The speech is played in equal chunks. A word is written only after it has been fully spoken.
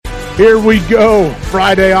Here we go.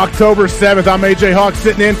 Friday, October 7th. I'm AJ Hawk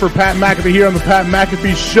sitting in for Pat McAfee here on the Pat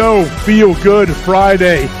McAfee Show. Feel Good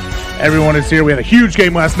Friday. Everyone is here. We had a huge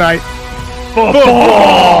game last night.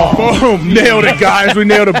 Football! Boom! Nailed it, guys. We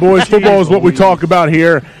nailed it, boys. Football is what we talk about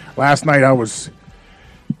here. Last night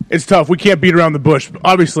it's tough. We can't beat around the bush.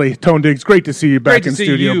 Obviously, Tone Diggs, great to see you back in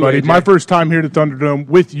studio, buddy. AJ. My first time here to ThunderDome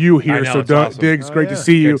with you here. So, awesome. Diggs, great to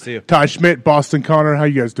see you. Ty Schmidt, Boston Connor, how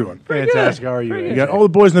you guys doing? Fantastic. How are you? You got all the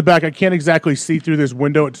boys in the back. I can't exactly see through this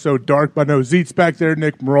window. It's so dark. But I know Zeet's back there,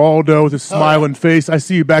 Nick Moraldo with a smiling face. I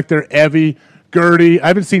see you back there, Evie, Gertie. I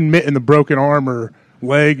haven't seen Mitt in the broken arm or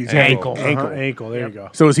leg. He's ankle. There you go.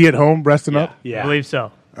 So is he at home resting up? Yeah, I believe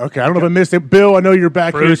so. Okay, I don't know if I missed it. Bill, I know you're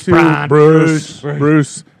back here too.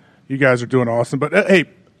 Bruce. You guys are doing awesome. But, hey,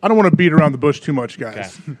 I don't want to beat around the bush too much,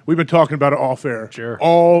 guys. Okay. We've been talking about it off air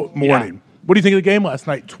all morning. Yeah. What do you think of the game last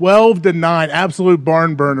night? 12-9, absolute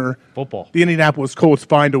barn burner. Football. The Indianapolis Colts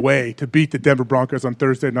find a way to beat the Denver Broncos on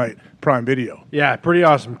Thursday night, Prime Video. Yeah, pretty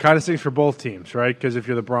awesome. Kind of stinks for both teams, right? Because if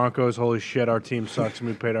you're the Broncos, holy shit, our team sucks, and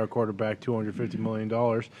we paid our quarterback $250 million.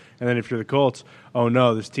 And then if you're the Colts, oh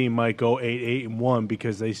no, this team might go 8-1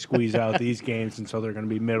 because they squeeze out these games, and so they're going to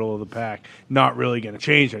be middle of the pack. Not really going to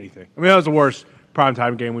change anything. I mean, that was the worst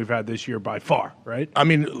primetime game we've had this year by far, right? I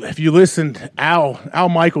mean, if you listened, Al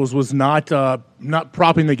Michaels was not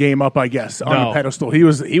propping the game up, I guess, on the pedestal. He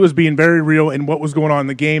was being very real in what was going on in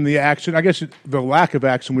the game, the action, I guess the lack of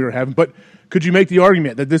action we were having. But could you make the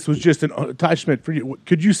argument that this was just Ty Schmidt, for you,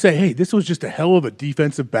 could you say, hey, this was just a hell of a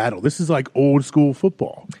defensive battle? This is like old school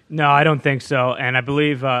football. No, I don't think so. And I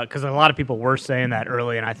believe, because a lot of people were saying that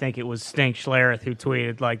early, and I think it was Stink Schlereth who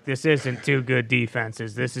tweeted, like, this isn't two good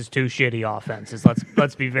defenses. This is two shitty offenses.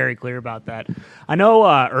 Let's be very clear about that. I know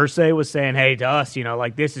Irsay was saying, hey, to us,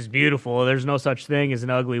 like, this is beautiful. There's no such thing as an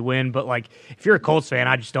ugly win. But, like, if you're a Colts fan,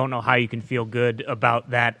 I just don't know how you can feel good about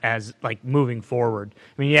that as, like, moving forward.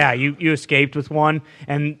 I mean, yeah, you escaped with one,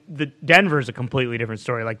 and the Denver's a completely different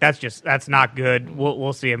story. Like, that's not good.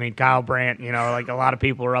 We'll see. I mean, Kyle Brandt, like a lot of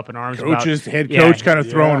people are up in arms about head coach kind of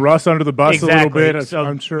throwing Russ under the bus a little bit. So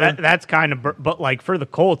I'm sure that's kind of, but like for the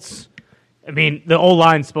Colts, I mean, the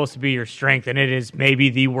O-line is supposed to be your strength, and it is maybe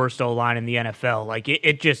the worst O-line in the NFL. Like,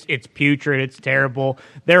 it's putrid. It's terrible.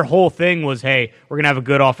 Their whole thing was, hey, we're going to have a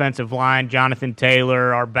good offensive line, Jonathan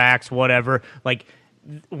Taylor, our backs, whatever. Like,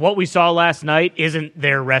 what we saw last night isn't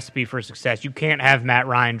their recipe for success. You can't have Matt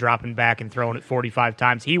Ryan dropping back and throwing it 45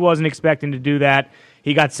 times. He wasn't expecting to do that.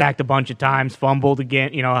 He got sacked a bunch of times, fumbled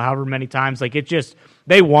again, however many times. Like,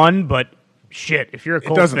 they won, but shit, if you're a Colts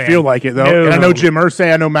fan. It doesn't feel like it, though. No. And I know Jim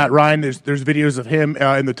Irsay, I know Matt Ryan. There's videos of him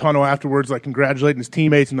in the tunnel afterwards, like, congratulating his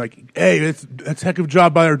teammates and like, hey, that's a heck of a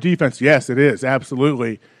job by our defense. Yes, it is,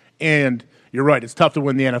 absolutely. And you're right, it's tough to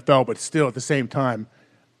win the NFL, but still at the same time,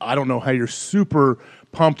 I don't know how you're super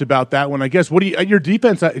pumped about that one. I guess your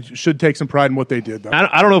defense should take some pride in what they did, though.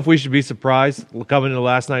 I don't know if we should be surprised. Coming into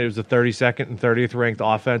last night, it was the 32nd and 30th ranked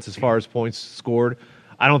offense as far as points scored.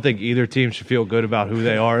 I don't think either team should feel good about who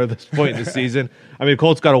they are at this point in the season. I mean,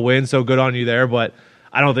 Colts got a win, so good on you there, but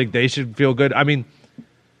I don't think they should feel good. I mean,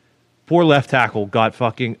 poor left tackle got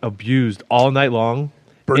fucking abused all night long.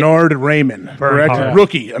 Bernard Raymond, correct?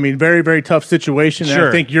 Rookie. I mean, very, very tough situation. Sure. And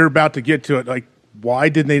I think you're about to get to it. Like, why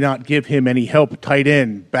did they not give him any help, tight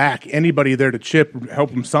end, back, anybody there to chip,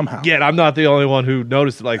 help him somehow? Yeah, I'm not the only one who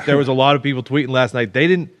noticed it. Like, there was a lot of people tweeting last night. They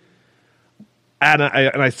didn't, and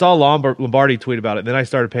I saw Lombardi tweet about it. Then I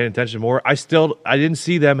started paying attention more. I didn't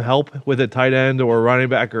see them help with a tight end or running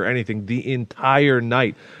back or anything the entire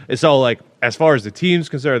night. And so, like, as far as the team's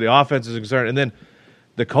concerned, the offense is concerned, and then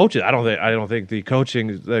the coaches, I don't think the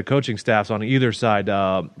coaching staffs on either side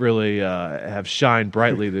really have shined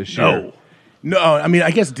brightly this year. No, I mean,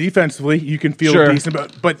 I guess defensively you can feel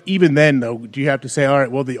decent, but even then, though, do you have to say, all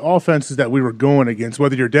right, well, the offenses that we were going against,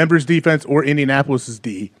 whether you're Denver's defense or Indianapolis's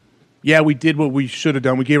D, yeah, we did what we should have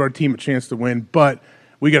done. We gave our team a chance to win, but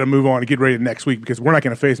we got to move on and get ready next week because we're not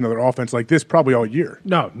going to face another offense like this probably all year.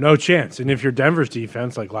 No chance. And if you're Denver's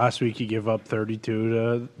defense, like last week you give up 32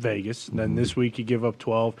 to Vegas, and then this week you give up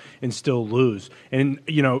 12 and still lose. And,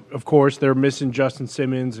 of course, they're missing Justin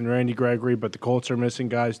Simmons and Randy Gregory, but the Colts are missing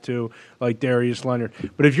guys too, like Darius Leonard.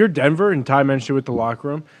 But if you're Denver, and Ty mentioned it with the locker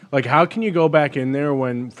room, like, how can you go back in there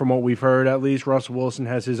when, from what we've heard at least, Russell Wilson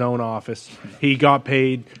has his own office? He got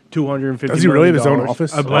paid $250 million. Does he really have his own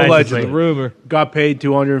office? Allegedly. Rumor. Got paid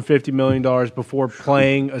 $250 million before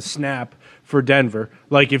playing a snap for Denver.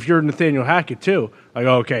 Like, if you're Nathaniel Hackett, too, like,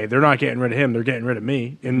 okay, they're not getting rid of him. They're getting rid of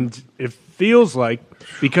me. And it feels like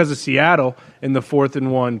because of Seattle in the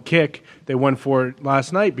 4th-and-1 kick, they went for it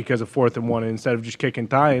last night because of 4th-and-1. And instead of just kicking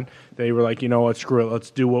tying, they were like, you know what, screw it.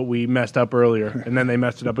 Let's do what we messed up earlier. And then they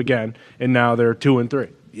messed it up again. And now they're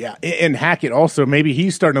 2-3. Yeah, and Hackett also, maybe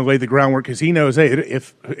he's starting to lay the groundwork because he knows, hey,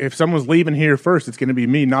 if someone's leaving here first, it's going to be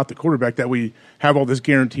me, not the quarterback that we have all this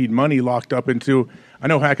guaranteed money locked up into. I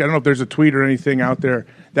know Hackett, I don't know if there's a tweet or anything out there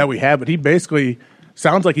that we have, but he basically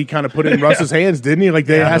sounds like he kind of put it in Russ's hands, didn't he? Like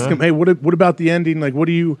they asked him, hey, what about the ending? Like, what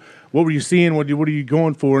were you seeing? What are you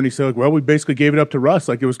going for? And he said, like, well, we basically gave it up to Russ.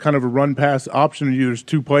 Like it was kind of a run pass option. There's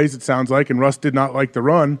 2 plays, it sounds like, and Russ did not like the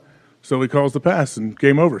run, so he calls the pass and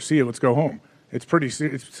game over. See you, let's go home. It's pretty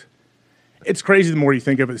serious. It's crazy the more you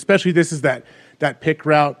think of it, especially this is that pick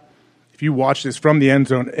route. If you watch this from the end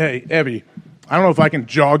zone, hey, Evie, I don't know if I can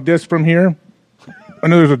jog this from here. I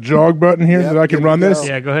know there's a jog button here that I can run this.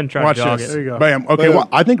 Yeah, go ahead and try Watch to jog this. it. There you go. Bam. Okay, Bam. well,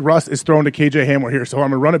 I think Russ is throwing to KJ Hamler here, so I'm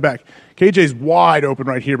going to run it back. KJ's wide open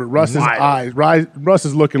right here, but Russ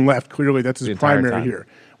is looking left. Clearly, that's his primary time. here,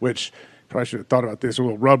 which probably should have thought about this. A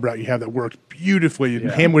little rub route you have that worked beautifully. And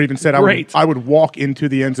Hamler even said I would walk into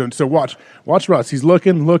the end zone. So watch Russ. He's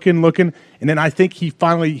looking, and then I think he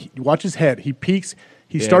finally watch his head. He peeks.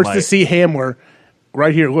 He starts to see Hamler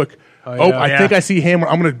right here. Look. I think I see Hamler.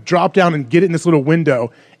 I'm going to drop down and get it in this little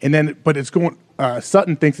window, and then but it's going.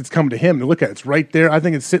 Sutton thinks it's coming to him. To look at it. It's right there. I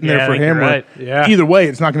think it's sitting there for Hamler. Right. Yeah. Either way,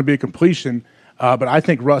 it's not going to be a completion. But I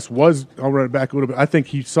think Russ was. I'll run it back a little bit. I think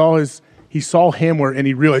he saw Hamler and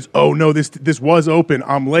he realized, oh no, this was open.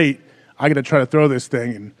 I'm late. I got to try to throw this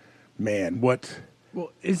thing. And man, what?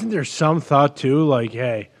 Well, isn't there some thought, too, like,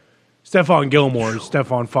 hey, Stephon Gilmore is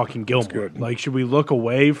Stephon fucking Gilmore. Like, should we look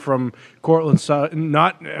away from Cortland Sutton?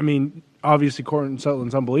 Obviously Cortland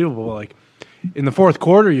Sutton's unbelievable, but, like, in the fourth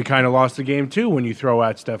quarter, you kind of lost the game, too, when you throw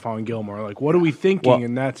at Stephon Gilmore. Like, what are we thinking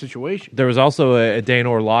in that situation? There was also a Dane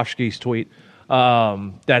Orlovsky's tweet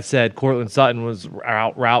that said Cortland Sutton was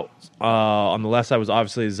route on the left side was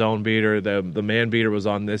obviously a zone beater. The man beater was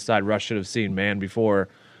on this side. Russ should have seen man before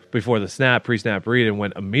the snap, pre-snap read, and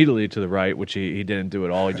went immediately to the right, which he didn't do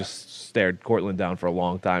at all. He just stared Cortland down for a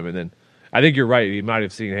long time, and then I think you're right. He might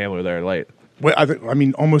have seen Hamler there late. Well, I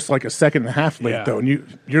mean, almost like a second and a half late, though.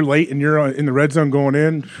 And you're late and you're in the red zone going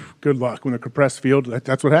in. Good luck. When the compressed field,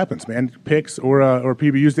 that's what happens, man. Picks or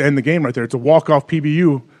PBUs to end the game right there. It's a walk-off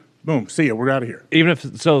PBU. Boom, see ya. We're out of here. Even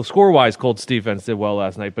if so, score-wise, Colts defense did well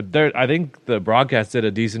last night. But I think the broadcast did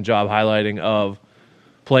a decent job highlighting of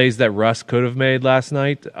plays that Russ could have made last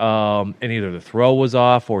night, and either the throw was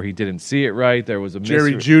off or he didn't see it right. There was a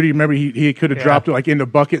Jerry Jeudy. Remember, he could have dropped it like in the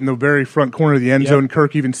bucket in the very front corner of the end zone.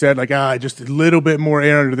 Kirk even said like, just a little bit more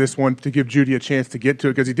air under this one to give Jeudy a chance to get to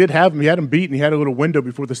it because he did have him. He had him beat and he had a little window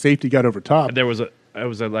before the safety got over top. There was it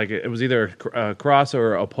was either a cross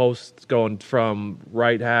or a post going from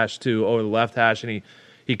right hash to over the left hash, and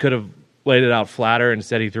he could have laid it out flatter.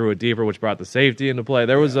 Instead, he threw it deeper, which brought the safety into play.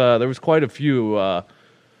 There was quite a few.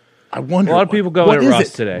 I wonder. A lot of people go at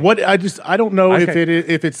Russ today. I don't know if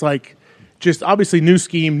it's like just obviously new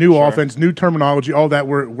scheme, new offense, new terminology, all that.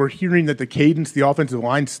 We're hearing that the cadence, the offensive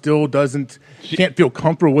line still can't feel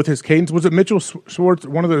comfortable with his cadence. Was it Mitchell Schwartz?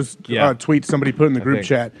 One of those tweets somebody put in the group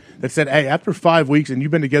chat that said, "Hey, after 5 weeks and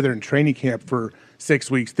you've been together in training camp for 6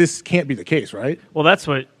 weeks, this can't be the case, right?" Well, that's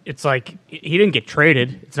what it's like. He didn't get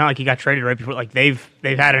traded. It's not like he got traded right before. Like they've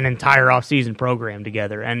had an entire offseason program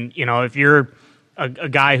together, and if you're a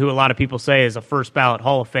guy who a lot of people say is a first ballot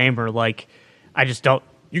Hall of Famer, like I just don't.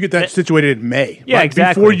 You get that situated in May. Yeah,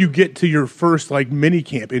 exactly. Before you get to your first mini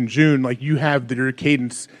camp in June, you have your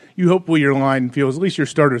cadence. You hopefully your line feels, at least your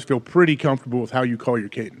starters feel pretty comfortable with how you call your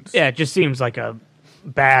cadence. Yeah, it just seems like a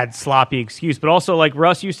bad, sloppy excuse. But also,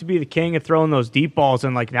 Russ used to be the king of throwing those deep balls,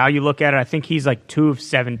 and now you look at it, I think he's 2 of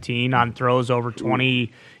 17 on throws over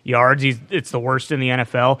 20 yards. It's the worst in the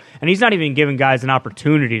NFL, and he's not even giving guys an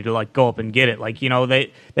opportunity to go up and get it.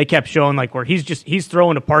 They kept showing where he's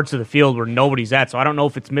throwing to parts of the field where nobody's at. So I don't know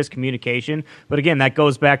if it's miscommunication, but again, that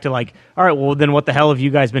goes back to all right, well then what the hell have you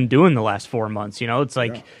guys been doing the last 4 months? It's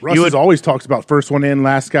Russ always talks about first one in,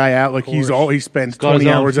 last guy out. He spends 20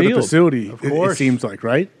 hours at the facility. It seems like,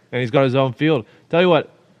 right? And he's got his own field. Tell you what,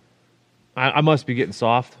 I must be getting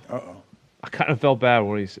soft. I kind of felt bad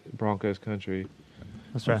when he's Broncos country.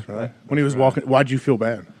 That's right. When he was walking, why'd you feel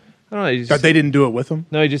bad? I don't know. That they didn't do it with him?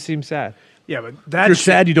 No, he just seemed sad. Yeah, but You're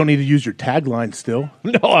sad you don't need to use your tagline still.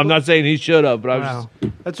 No, I'm not saying he should have, but I was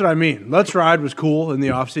Wow. That's what I mean. Let's Ride was cool in the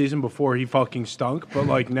offseason before he fucking stunk, but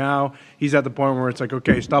like now he's at the point where it's like,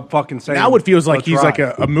 okay, stop fucking saying. Now it feels like "Let's he's ride."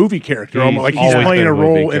 like a movie character, He's almost like he's always playing been a a movie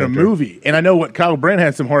role in a character. movie. And I know what Kyle Brandt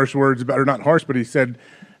had some harsh words about, or not harsh, but he said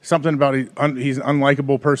something about he's an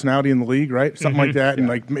unlikable personality in the league, right? Something like that. And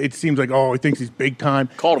like it seems like, he thinks he's big time.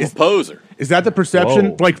 Called him a poser. Is that the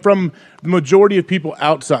perception? Whoa. Like from the majority of people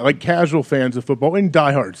outside, like casual fans of football and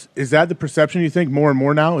diehards, is that the perception you think more and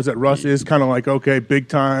more now? Is that Russ is kind of like, okay, big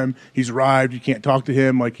time, he's arrived, you can't talk to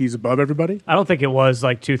him, like he's above everybody? I don't think it was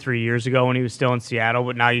like 2-3 years ago when he was still in Seattle,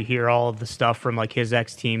 but now you hear all of the stuff from like his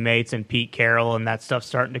ex-teammates and Pete Carroll, and that stuff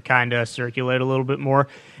starting to kind of circulate a little bit more.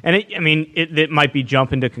 And it might be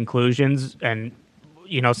jumping to conclusions and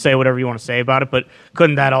say whatever you want to say about it, but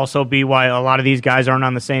couldn't that also be why a lot of these guys aren't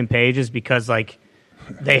on the same page? Is because like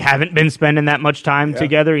they haven't been spending that much time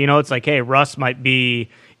together. It's like, hey, Russ might be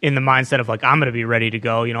in the mindset of like, I'm going to be ready to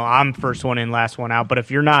go. I'm first one in, last one out. But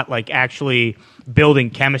if you're not like actually building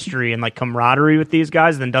chemistry and like camaraderie with these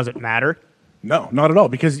guys, then does it matter? No, not at all,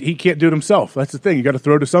 because he can't do it himself. That's the thing. You got to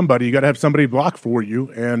throw to somebody. You got to have somebody block for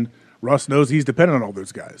you, and Russ knows he's dependent on all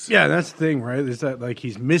those guys. Yeah, that's the thing, right? Is that like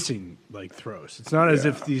he's missing like throws. It's not as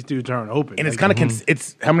if these dudes aren't open. And it's Like, kind of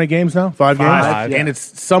it's how many games now? 5 games, Five, yeah. And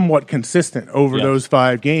it's somewhat consistent over Yes. those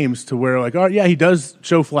 5 games to where like, he does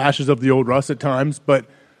show flashes of the old Russ at times, but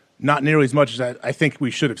not nearly as much as I think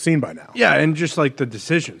we should have seen by now. yeah, and just like the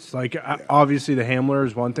decisions. Like obviously the Hamler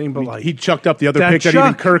is one thing, but like He chucked up the other That pick that even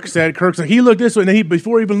chuck. Kirk said. Kirk's like, he looked this way, and then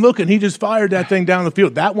before even looking, he just fired that thing down the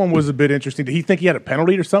field. That one was a bit interesting. Did he think he had a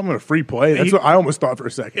penalty or something, or a free play? That's what I almost thought for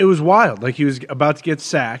a second. it was wild. Like he was about to get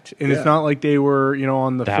sacked, and Yeah. it's not like they were,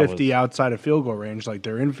 on the That 50 was- outside of field goal range. Like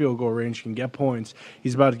they're in field goal range, can get points.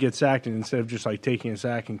 He's about to get sacked, and instead of just like taking a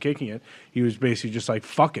sack and kicking it, he was basically just like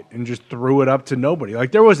fuck it and just threw it up to nobody.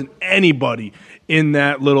 Like there wasn't anybody in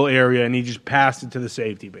that little area, and he just passed it to the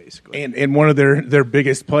safety basically. And one of their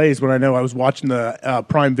biggest plays, when I was watching the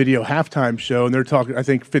Prime Video halftime show, and they're talking, I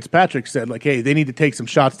think Fitzpatrick said, like, hey, they need to take some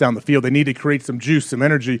shots down the field. They need to create some juice, some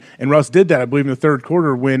energy. And Russ did that, I believe, in the third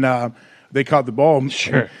quarter when they caught the ball.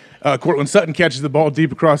 Sure. Cortland Sutton catches the ball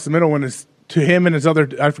deep across the middle, and it's to him and his other,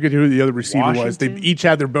 I forget who the other receiver was. They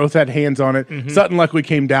Washington? both had hands on it. Sutton luckily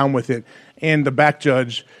came down with it, and the back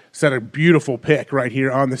judge set a beautiful pick right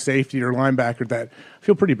here on the safety or linebacker. That I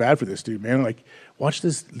feel pretty bad for this dude, man. Like, watch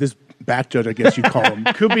this back judge, I guess you call him,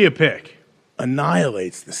 Could be a pick.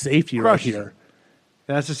 annihilates the safety Crushed right here.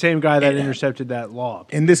 That's the same guy that intercepted that lob.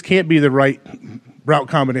 And this can't be the right route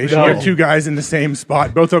combination. No. You have 2 guys in the same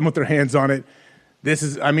spot, both of them with their hands on it. This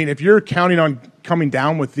is, if you're counting on coming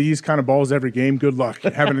down with these kind of balls every game, good luck.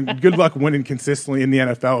 Good luck winning consistently in the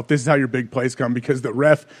NFL if this is how your big plays come, because the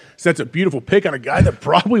ref sets a beautiful pick on a guy that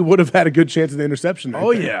probably would have had a good chance at the interception.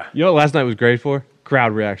 Oh yeah. You know what last night was great for?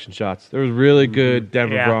 Crowd reaction shots. There was really good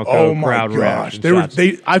Denver Yeah. Bronco Oh my crowd gosh! reaction They were.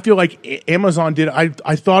 shots. I feel like Amazon did. I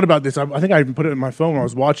thought about this. I think I even put it in my phone when I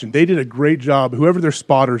was watching. They did a great job. Whoever their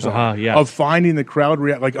spotters are yes. of finding the crowd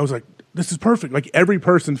react. Like I was like, this is perfect. Like every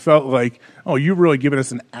person felt like, oh, you've really given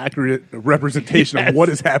us an accurate representation of what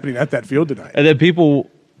is happening at that field tonight. And then people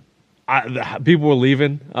were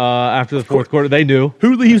leaving after the fourth quarter. They knew.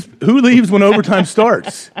 Who leaves when overtime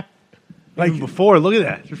starts? Like before, look at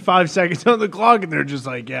that. There's 5 seconds on the clock, and they're just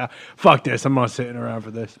like, yeah, fuck this. I'm not sitting around for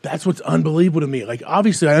this. That's what's unbelievable to me. Like,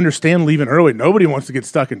 obviously, I understand leaving early. Nobody wants to get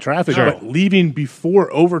stuck in traffic, but leaving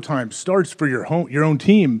before overtime starts for your own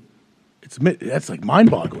team, that's like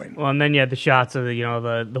mind-boggling. Well, and then you had the shots of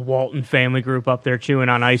the Walton family group up there chewing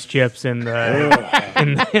on ice chips in the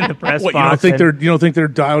in the press What, box. you don't think they're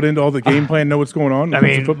dialed into all the game plan, know what's going on?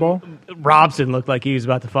 In football. Robson looked like he was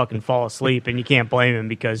about to fucking fall asleep, and you can't blame him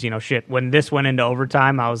because shit. When this went into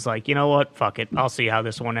overtime, I was like, you know what, fuck it, I'll see how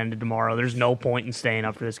this one ended tomorrow. There's no point in staying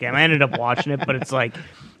up for this game. I ended up watching it, but it's like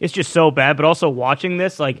it's just so bad. But also watching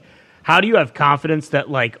this, like, how do you have confidence that,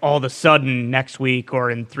 like, all of a sudden next week or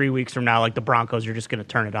in 3 weeks from now, like, the Broncos are just going to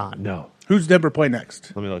turn it on? No. Who's Denver play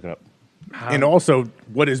next? Let me look it up. And also,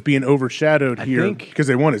 what is being overshadowed here think- because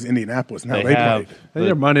they won is Indianapolis. Now They they have. played. I think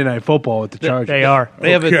they're Monday Night Football with the Chargers. They are.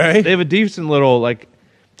 They have Okay. a decent little, like,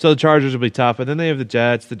 so the Chargers will be tough, and then they have the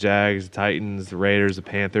Jets, the Jags, the Titans, the Raiders, the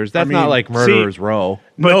Panthers. That's not like murderer's row.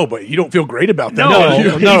 But you don't feel great about that. No,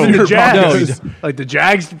 Even the no, Jags, like the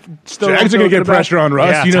Jags, still Jags are going to get pressure on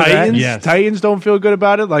Russ. Yeah. You know that? Titans, Yes. Titans don't feel good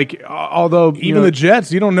about it. Like although Even the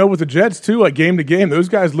Jets, you don't know with the Jets too. Like game to game, those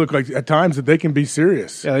guys look like at times that they can be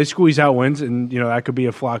serious. yeah, they squeeze out wins, and that could be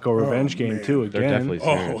a Flacco revenge game man. too. They're Again, definitely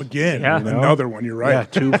serious. Oh, again, Yeah. another one. You're right. yeah,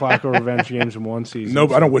 2 Flacco revenge games in one season.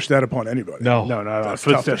 No, I don't wish that upon anybody. No. no. That's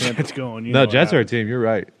tough to Footsteps handle. gets going. No, Jets are a team. You're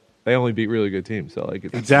right. they only beat really good teams. So like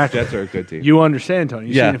Exactly. Jets are a good team. You understand, Tony.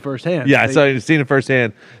 You've seen it firsthand. Yeah, I've seen it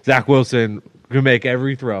firsthand. Zach Wilson can make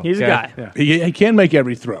every throw. He's a guy. Yeah. He can make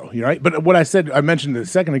every throw, right? But what I mentioned a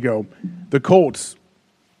second ago, the Colts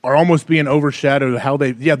are almost being overshadowed. How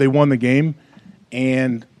they won the game,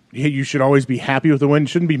 and you should always be happy with the win. You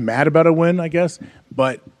shouldn't be mad about a win, I guess.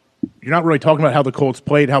 But you're not really talking about how the Colts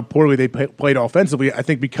played, how poorly they played offensively. I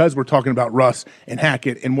think because we're talking about Russ and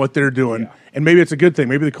Hackett and what they're doing, and maybe it's a good thing.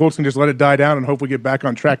 Maybe the Colts can just let it die down and hopefully get back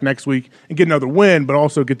on track next week and get another win, but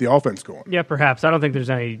also get the offense going. Yeah, perhaps. I don't think there's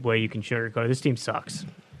any way you can sugarcoat it. This team sucks.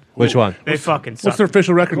 Which one? They fucking suck. What's their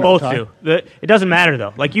official record now, Both Ty? do. It doesn't matter,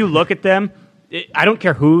 though. Like, you look at them, I don't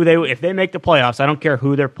care if they make the playoffs, I don't care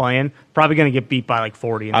who they're playing, probably going to get beat by like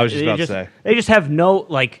 40. I was just about to say. They just have no,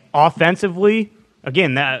 like, offensively,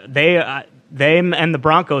 again, they and the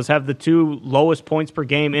Broncos have the two lowest points per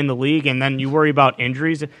game in the league, and then you worry about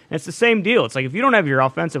injuries. And it's the same deal. It's like if you don't have your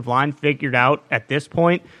offensive line figured out at this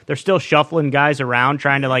point, they're still shuffling guys around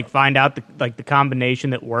trying to like find out the combination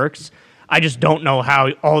that works. I just don't know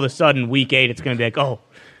how all of a sudden week 8 it's going to be like, oh,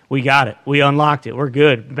 we got it. We unlocked it. We're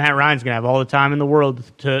good. Matt Ryan's going to have all the time in the world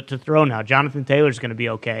to throw now. Jonathan Taylor's going to be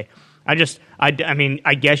okay. I mean,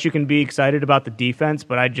 I guess you can be excited about the defense,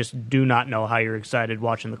 but I just do not know how you're excited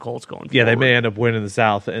watching the Colts going forward. Yeah, they may end up winning the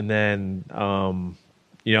South and then,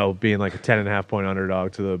 being like a 10.5 point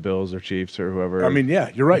underdog to the Bills or Chiefs or whoever. I mean, yeah,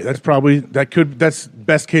 you're right. That's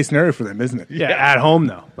best case scenario for them, isn't it? Yeah, at home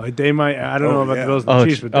though. Like they might. I don't know about the Bills and the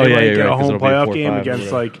Chiefs, but they might get a home playoff game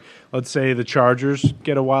against like, let's say the Chargers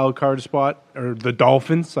get a wild card spot or the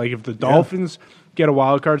Dolphins. Like if the Dolphins get a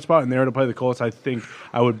wild card spot and they're to play the Colts, I think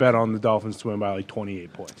I would bet on the Dolphins to win by like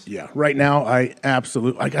 28 points. Yeah, right now I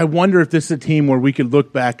absolutely I wonder if this is a team where we could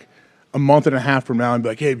look back a month and a half from now and be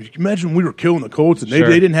like, hey, imagine we were killing the Colts and they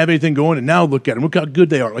didn't have anything going, and now look at them. Look how good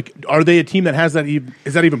they are. Like, are they a team that has that?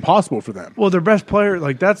 Is that even possible for them? Well, their best player,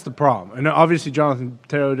 like that's the problem. And obviously Jonathan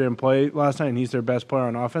Taylor didn't play last night, and he's their best player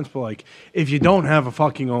on offense. But like, if you don't have a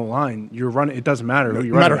fucking O-line, you're running. It doesn't matter who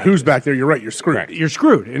you're. No matter who's back there, you're right. You're screwed. You're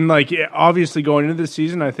screwed. And like, obviously going into this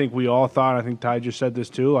season, I think we all thought. I think Ty just said this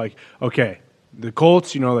too. Like, okay. The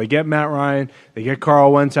Colts, they get Matt Ryan, they get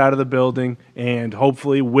Carl Wentz out of the building, and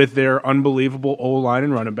hopefully with their unbelievable O-line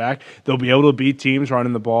and running back, they'll be able to beat teams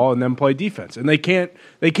running the ball and then play defense. And they can't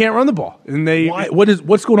run the ball. And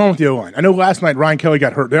what's going on with the O-line? I know last night Ryan Kelly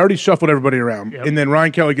got hurt. They already shuffled everybody around, and then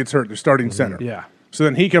Ryan Kelly gets hurt, the starting center. Yeah. So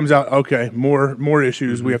then he comes out, okay, more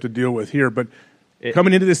issues we have to deal with here, but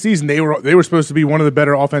coming into this season, they were supposed to be one of the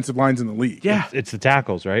better offensive lines in the league. Yeah, it's the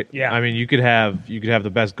tackles, right? Yeah. I mean, you could have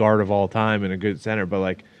the best guard of all time and a good center, but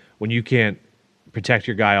like when you can't protect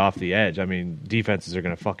your guy off the edge, I mean, defenses are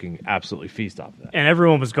going to fucking absolutely feast off of that. And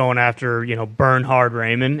everyone was going after Bernhard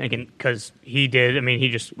Raymond again because he did. I mean, he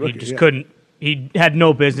just couldn't. He had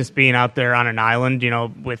no business being out there on an island,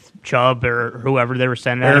 with Chubb or whoever they were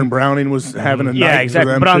sending. Aaron Browning was having a night. Yeah, exactly.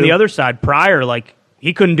 For them but on too. the other side, Pryor, like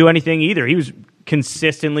he couldn't do anything either. He was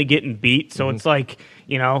consistently getting beat. So it's like,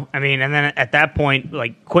 and then at that point,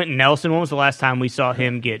 like Quentin Nelson, when was the last time we saw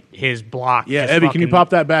him get his block? Yeah, Evie, can you pop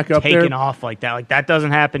that back up taken there? off like that? Like that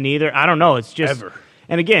doesn't happen either. I don't know. It's just Ever.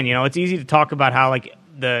 And again, it's easy to talk about how like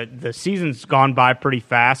the season's gone by pretty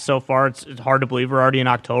fast so far. It's hard to believe we're already in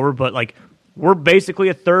October, but like we're basically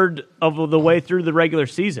a third of the way through the regular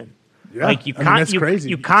season. Yeah, like that's crazy.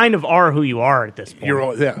 You kind of are who you are at this point.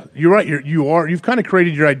 You're right. You've kind of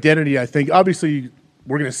created your identity. I think. Obviously,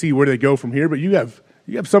 we're going to see where they go from here, but you have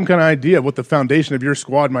some kind of idea of what the foundation of your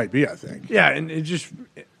squad might be. I think. Yeah, and it just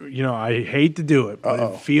I hate to do it, but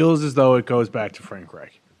it feels as though it goes back to Frank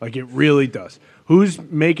Reich. Like it really does. Who's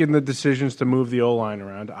making the decisions to move the O-line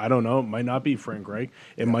around? I don't know. It might not be Frank Reich.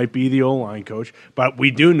 It might be the O-line coach. But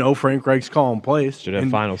we do know Frank Reich's calling plays. Should have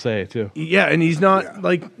final say, too. Yeah, and he's not,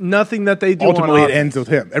 like, nothing that they do Ultimately, on it ends with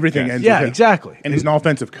him. Everything ends with him. Yeah, exactly. And he's an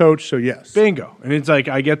offensive coach, so yes. Bingo. And it's like,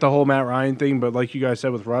 I get the whole Matt Ryan thing, but like you guys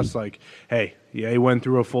said with Russ, like, hey, he went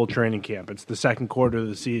through a full training camp. It's the second quarter of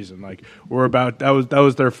the season. Like, that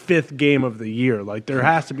was their fifth game of the year. Like, there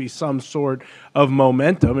has to be some sort of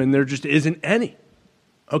momentum, and there just isn't any.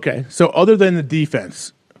 Okay, so other than the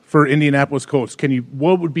defense for Indianapolis Colts,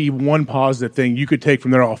 what would be one positive thing you could take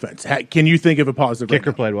from their offense? Can you think of a positive?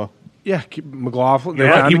 Kicker played well. Yeah, McLaughlin.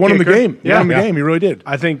 He won him the game. He won him the game. He really did.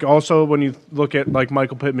 I think also when you look at like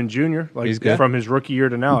Michael Pittman Jr., like from his rookie year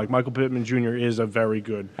to now, like Michael Pittman Jr. is a very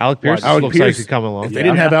good. Alec Pierce looks like he's coming along. If they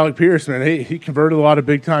didn't have Alec Pierce, man, he converted a lot of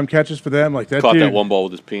big time catches for them. Like that caught dude, that one ball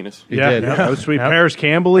with his penis. He did. That was sweet. Paris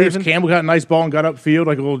Campbell got a nice ball and got upfield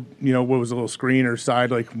like a little, what was a little screen or side,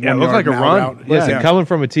 like it looked like a run. Out. Listen, coming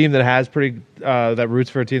from a team that has that roots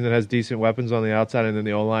for a team that has decent weapons on the outside, and then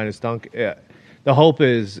the O line is stunk. Yeah. the hope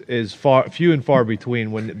is few and far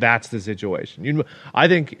between when that's the situation. I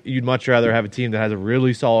think you'd much rather have a team that has a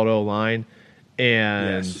really solid O-line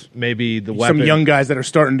and maybe the weapon. Some young guys that are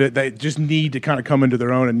starting to, they just need to kind of come into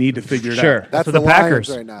their own and need to figure it out. That's for the Packers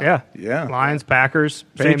Lions right now. Yeah. Lions, Packers,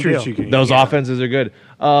 same Patriots. deal. Those offenses are good.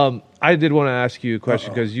 I did want to ask you a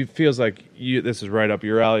question because you feels like this is right up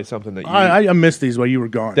your alley. Something that I missed these while you were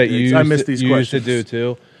gone. I missed these questions. Used to do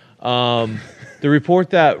too. The report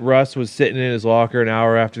that Russ was sitting in his locker an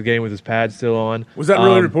hour after the game with his pad still on. Was that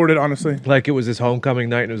really reported, honestly? Like it was his homecoming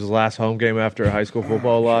night and it was his last home game after a high school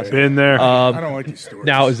football loss. Been there. I don't like these stories.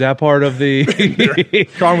 Now, is that part of the...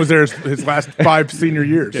 Sean was there his last 5 senior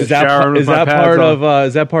years. Is that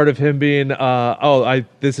part of him being,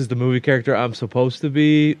 this is the movie character I'm supposed to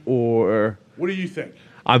be, or... What do you think?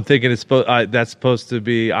 I'm thinking that's supposed to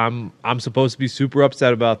be, I'm supposed to be super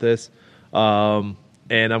upset about this.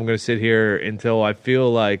 And I'm going to sit here until I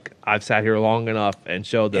feel like I've sat here long enough and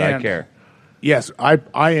showed that I care. Yes,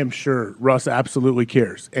 I am sure Russ absolutely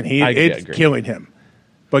cares, and it's killing him.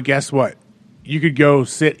 But guess what? You could go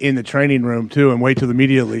sit in the training room, too, and wait till the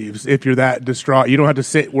media leaves if you're that distraught. You don't have to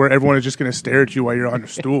sit where everyone is just going to stare at you while you're on a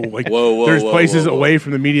stool. Like, there's places away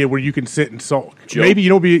from the media where you can sit and sulk. Maybe you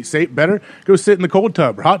don't be safe better. Go sit in the cold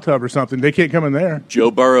tub or hot tub or something. They can't come in there.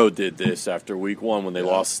 Joe Burrow did this after week 1 when they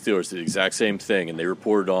lost the Steelers. Did the exact same thing, and they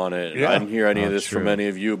reported on it. And I didn't hear any of this from any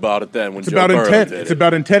of you about it then when Joe Burrow did it. It's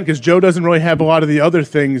about intent because Joe doesn't really have a lot of the other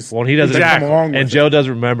things. Well, he doesn't. And Joe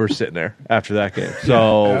doesn't remember sitting there after that game.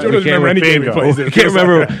 So Joe doesn't remember any game he plays. We can't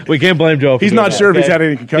remember. We can't blame Joe. He's not sure if he's had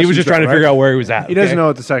any concussions. He was just trying to figure out where he was at. He doesn't know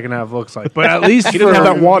what the second half looks like. But at least he doesn't have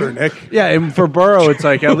that water, Nick. Yeah, and for Burrow, it's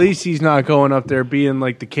like at least he's not going up there being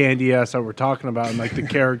like the candy ass that we're talking about and like the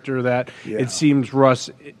character that it seems Russ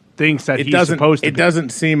thinks that he's supposed to be. It doesn't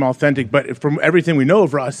seem authentic, but from everything we know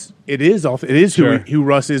of Russ, it is who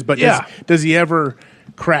Russ is. But does he ever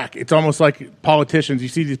crack? It's almost like politicians. You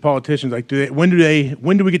see these politicians, like when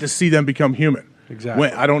do we get to see them become human? Exactly.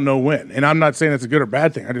 I don't know when. And I'm not saying that's a good or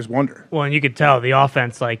bad thing. I just wonder. Well, and you could tell the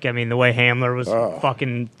offense, the way Hamler was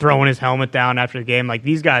fucking throwing his helmet down after the game. Like,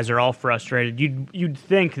 these guys are all frustrated. You'd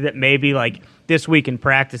think that maybe, this week in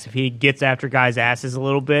practice, if he gets after guys' asses a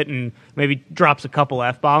little bit and maybe drops a couple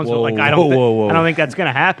F-bombs, I don't think that's going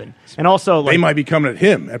to happen. And also, they might be coming at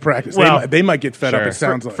him at practice. Well, they might get fed up, it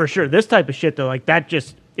sounds like. For sure. This type of shit, though, that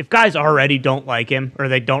just... If guys already don't like him or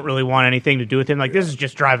they don't really want anything to do with him, this is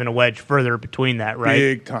just driving a wedge further between that, right?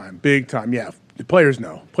 Big time. Yeah, the players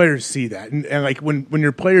know. Players see that, and when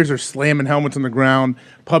your players are slamming helmets on the ground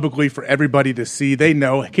publicly for everybody to see, they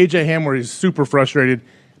know. KJ Hamler is super frustrated,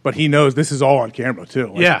 but he knows this is all on camera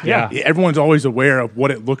too. Everyone's always aware of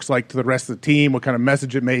what it looks like to the rest of the team, what kind of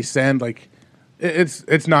message it may send.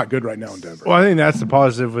 It's not good right now in Denver. Well, I think that's the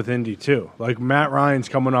positive with Indy too. Like Matt Ryan's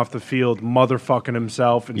coming off the field, motherfucking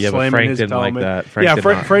himself and slamming Frank his didn't helmet. Like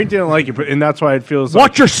that. Frank didn't like it, and that's why it feels.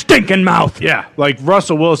 Watch your stinking mouth. Yeah, like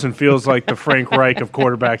Russell Wilson feels like the Frank Reich of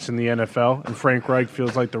quarterbacks in the NFL, and Frank Reich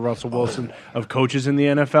feels like the Russell Wilson of coaches in the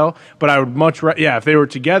NFL. But I would much, if they were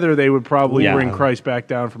together, they would probably bring Christ back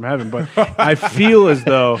down from heaven. But I feel as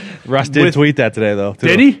though Russ did tweet that today, though. Too.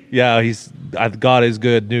 Did he? Yeah, God is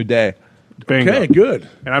good. New day. Bingo. Okay, good.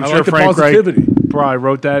 And I'm sure Frank Reich probably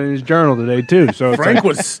wrote that in his journal today too. So Frank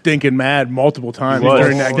was stinking mad multiple times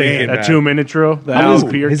during that game. That 2-minute drill.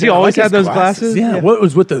 Has he always had those glasses? Yeah. What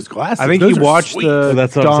was with those glasses? I think those he watched the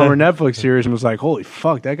Dahmer Netflix series and was like, "Holy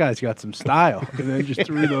fuck, that guy's got some style," and then just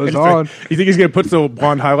threw those on. You think he's gonna put some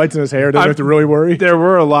blonde highlights in his hair? Doesn't have to really worry. There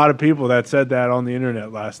were a lot of people that said that on the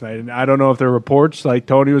internet last night, and I don't know if they're reports like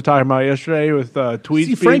Tony was talking about yesterday with tweets.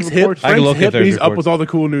 See, Frank's hip. He's up with all the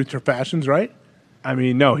cool new fashions, right? I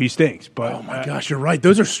mean, no, he stinks. But oh my gosh, you're right.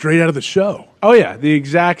 Those are straight out of the show. Oh yeah, the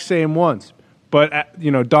exact same ones. But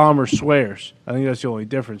Dahmer swears. I think that's the only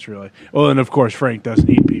difference, really. Well, and of course, Frank doesn't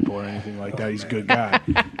eat people or anything like that. He's a good guy.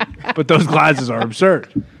 But those glasses are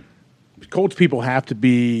absurd. Colts people have to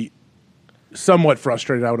be somewhat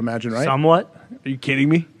frustrated, I would imagine, right? Somewhat. Are you kidding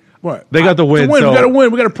me? What? They got the win. We got to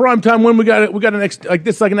win. We got a prime time win. We got an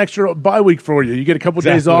extra bye week for you. You get a couple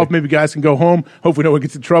days off. Maybe guys can go home. Hopefully, no one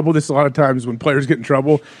gets in trouble. This is a lot of times when players get in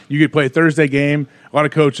trouble. You get to play a Thursday game. A lot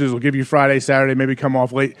of coaches will give you Friday, Saturday, maybe come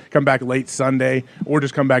back late Sunday, or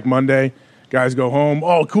just come back Monday. Guys go home.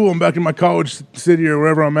 Oh, cool! I'm back in my college city or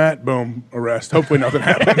wherever I'm at. Boom, arrest. Hopefully, nothing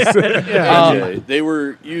happens. They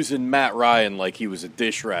were using Matt Ryan like he was a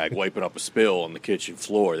dish rag wiping up a spill on the kitchen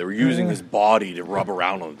floor. They were using his body to rub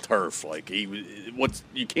around on the turf. Like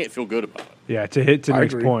you can't feel good about it. Yeah, to hit to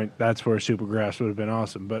Nick's point, that's where Supergrass would have been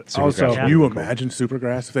awesome. But also, can you imagine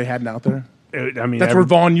Supergrass if they hadn't out there? I mean, That's where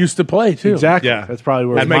Vaughn used to play too. exactly. Yeah. That's probably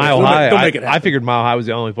where At it's Mile don't High, make it I happen. figured Mile High was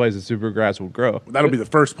the only place that Supergrass would grow That'll be the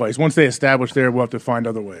first place. Once they establish there, we'll have to find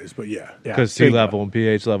other ways. But yeah. because sea level and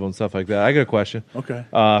pH level and stuff like that. I got a question. Okay.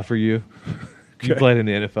 For you. You played in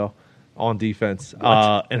the NFL on defense,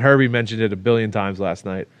 and Herbie mentioned it a billion times last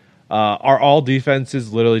night. Are all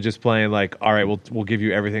defenses literally just playing like, all right, we'll give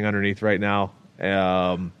you everything underneath right now?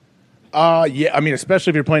 Yeah, I mean,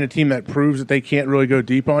 especially if you're playing a team that proves that they can't really go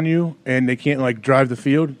deep on you and they can't like drive the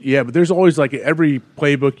field. Yeah, but there's always like every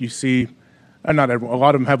playbook you see, not every, a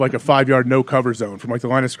lot of them have like a 5-yard no cover zone from like the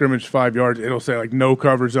line of scrimmage 5 yards. It'll say like no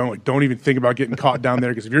cover zone. Like don't even think about getting caught down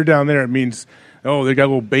there because if you're down there, it means they got a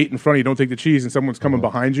little bait in front of you. Don't take the cheese and someone's coming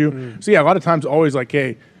behind you. So yeah, a lot of times always like,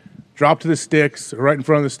 hey, drop to the sticks, right in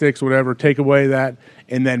front of the sticks, whatever. Take away that,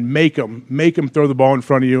 and then make them throw the ball in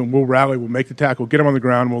front of you, and we'll rally. We'll make the tackle, get them on the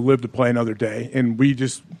ground, and we'll live to play another day. And we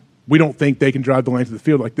don't think they can drive the length of the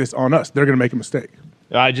field like this on us. They're going to make a mistake.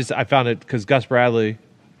 I found it because Gus Bradley,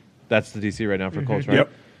 that's the DC right now for Colts, right?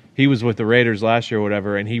 Yep. He was with the Raiders last year or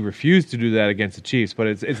whatever, and he refused to do that against the Chiefs. But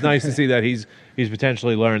it's nice to see that he's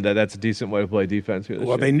potentially learned that that's a decent way to play defense here this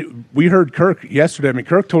Well, year. we heard Kirk yesterday. I mean,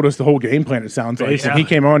 Kirk told us the whole game plan. It sounds like when he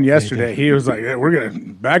came on yesterday, he was like, "Yeah, we're going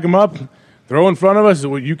to back them up, throw in front of us.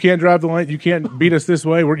 Well, you can't drive the lane. You can't beat us this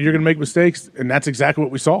way. You're going to make mistakes." And that's exactly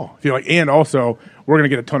what we saw. I feel like, and also we're going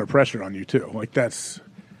to get a ton of pressure on you too. Like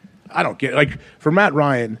I don't get like for Matt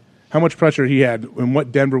Ryan, how much pressure he had and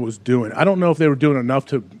what Denver was doing. I don't know if they were doing enough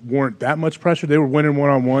to warrant that much pressure. They were winning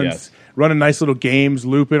one-on-ones, Yes. running nice little games,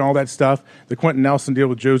 looping, all that stuff. The Quentin Nelson deal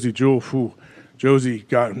with Josie Jewell,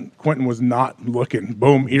 Quentin was not looking.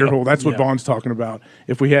 Boom, ear hole. That's what Vaughn's talking about.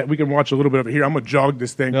 If we can watch a little bit of it here. I'm going to jog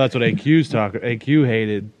this thing. No, that's what AQ's talking. AQ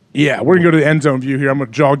hated. Yeah, we're going to go to the end zone view here. I'm going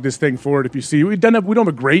to jog this thing forward. If you see, we don't have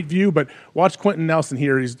a great view, but watch Quentin Nelson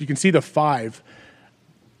here. You can see the 5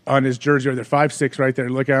 on his jersey, or they're 5'6" right there.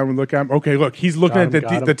 Look at him. Okay, look, he's looking at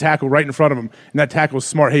the tackle right in front of him, and that tackle's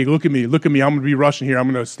smart. Hey, look at me. I'm going to be rushing here.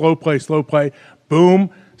 I'm going to slow play. Boom,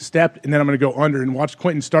 stepped, and then I'm going to go under and watch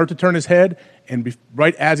Quentin start to turn his head, and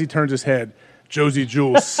right as he turns his head, Josie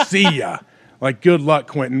Jewell, see ya. Like, good luck,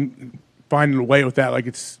 Quentin, finding a way with that. Like,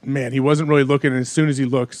 he wasn't really looking, and as soon as he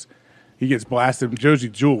looks, he gets blasted. Josie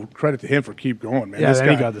Jewell, credit to him for keep going, man. Yeah, this then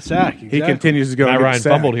guy, he got the sack. Exactly. He continues to go. Matt and get Ryan the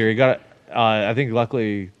sack. fumbled here. He got it. I think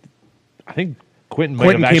luckily, Quentin might Quentin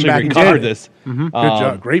have came actually back and recovered did it. this. Good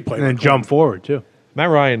job. Great play. And then by jump Quentin. forward, too. Matt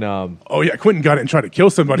Ryan, Oh, yeah. Quentin got it and tried to kill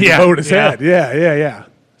somebody. Yeah, He lowered his yeah. head. Yeah.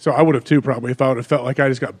 So I would have, too, probably, if I would have felt like I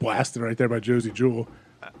just got blasted right there by Josie Jewell.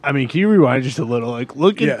 I mean, can you rewind just a little? Like,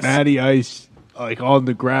 look at Yes. Matty Ice, like, on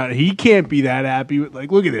the ground. He can't be that happy. Like,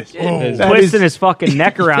 look at this. He's That twisting is- his fucking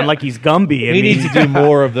neck around like he's Gumby. I he mean, needs to do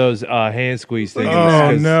more of those hand squeeze things. Oh,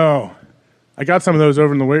 'cause- no. I got some of those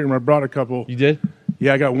over in the weight room. I brought a couple. You did?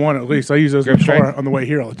 Yeah, I got one at least. I use those in Grip the car strength? on the way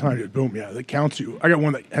here all the time. Dude, boom, yeah, that counts you. I got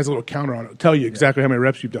one that has a little counter on it. It'll tell you exactly how many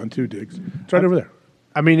reps you've done, too, Diggs. It's right over there.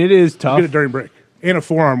 I mean, it is tough. Get it during break. And a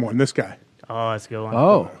forearm one, this guy. oh, that's a good one.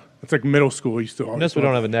 Oh. It's like middle school. You still Notice we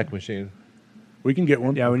don't have a neck machine. We can get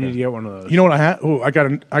one. Yeah, we need to get one of those. You know what I have? Oh, I got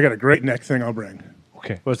a great neck thing I'll bring.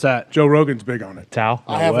 Okay. What's that? Joe Rogan's big on it. Towel?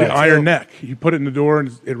 I have The one iron too. neck. You put it in the door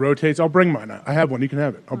and it rotates. I'll bring mine. I have one. You can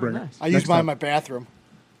have it. I'll bring it. I use Next mine in time. my bathroom.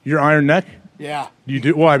 Your iron neck? Yeah. You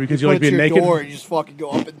do? Why? Because you Put like it to being your naked? door, you just fucking go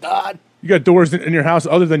up and down. You got doors in your house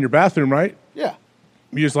other than your bathroom, right? Yeah.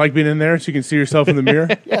 You just like being in there so you can see yourself in the mirror?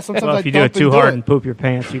 Yeah, sometimes Well, I if you do it dump too and hard it. and poop your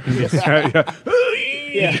pants, you can just.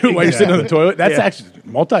 While you're sitting on the toilet? That's actually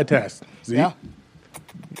multitask. See? Yeah.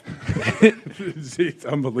 See, it's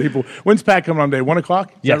unbelievable. When's Pat coming on day? 1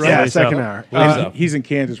 o'clock? Is Yes. that right? Yeah, so. second hour. Believe so. He's in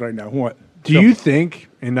Kansas right now. What? Do you think,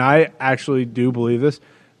 and I actually do believe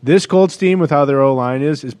this Colts team with how their O-line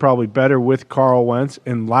is probably better with Carl Wentz,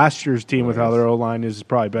 and last year's team with how their O-line is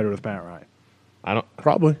probably better with Matt Ryan. I don't.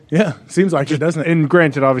 Probably. Yeah. Seems like it, doesn't it? And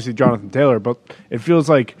granted, obviously, Jonathan Taylor, but it feels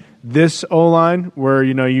like this O-line where,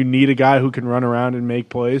 you need a guy who can run around and make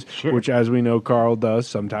plays, which, as we know, Carl does.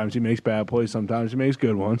 Sometimes he makes bad plays, sometimes he makes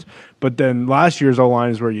good ones. But then last year's O-line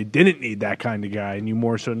is where you didn't need that kind of guy, and you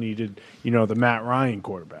more so needed, the Matt Ryan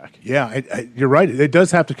quarterback. Yeah, you're right. It does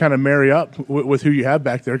have to kind of marry up with who you have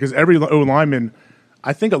back there because every O lineman,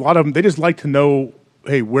 I think a lot of them, they just like to know,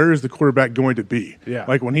 hey, where is the quarterback going to be? Yeah.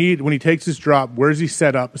 Like when he takes his drop, where's he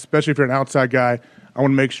set up? Especially if you're an outside guy, I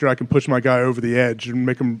want to make sure I can push my guy over the edge and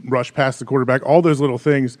make him rush past the quarterback. All those little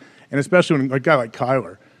things, and especially when a guy like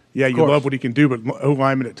Kyler, yeah, you love what he can do, but O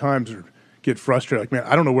linemen at times get frustrated. Like, man,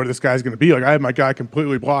 I don't know where this guy's going to be. Like, I have my guy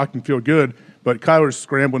completely blocked and feel good, but Kyler's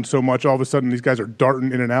scrambling so much. All of a sudden, these guys are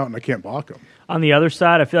darting in and out, and I can't block them. On the other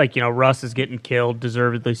side, I feel like Russ is getting killed,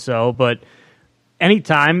 deservedly so. But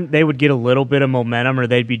anytime they would get a little bit of momentum or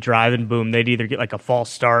they'd be driving, boom, they'd either get like a false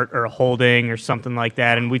start or a holding or something like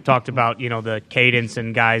that. And we talked about, the cadence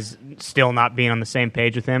and guys still not being on the same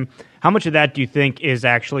page with him. How much of that do you think is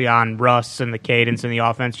actually on Russ and the cadence and the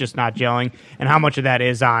offense just not gelling? And how much of that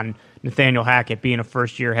is on Nathaniel Hackett being a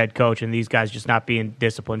first-year head coach and these guys just not being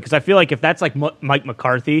disciplined? Because I feel like if that's like Mike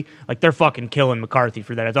McCarthy, like they're fucking killing McCarthy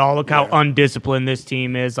for that. It's, look how undisciplined this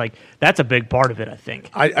team is. Like that's a big part of it, I think.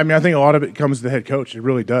 I mean, I think a lot of it comes to the head coach. It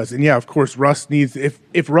really does. And, yeah, of course, Russ needs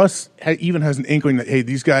 – if Russ even has an inkling that, hey,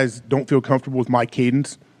 these guys don't feel comfortable with my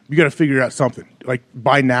cadence, you got to figure out something. Like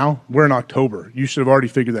by now, we're in October. You should have already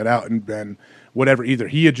figured that out and been whatever. Either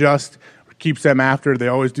he adjusts – keeps them after. They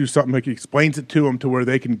always do something like he explains it to them to where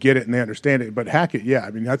they can get it and they understand it. But Hackett, I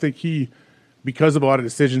mean, I think because of a lot of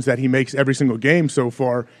decisions that he makes every single game so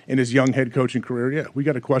far in his young head coaching career, we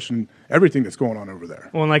got to question everything that's going on over there.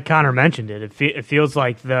 Well, and like Connor mentioned it feels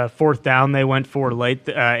like the fourth down they went for late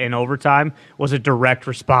in overtime was a direct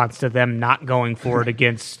response to them not going for it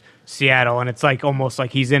against Seattle, and it's like almost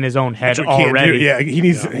like he's in his own head already. Yeah, he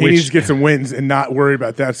needs to get some wins and not worry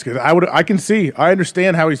about that. Because I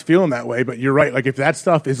understand how he's feeling that way, but you're right. Like if that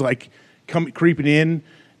stuff is like creeping in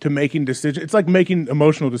to making decisions, it's like making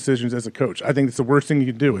emotional decisions as a coach. I think it's the worst thing you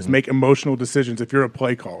can do is make emotional decisions if you're a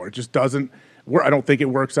play caller. It just doesn't. I don't think it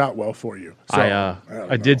works out well for you. So,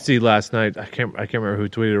 I did see last night. I can't remember who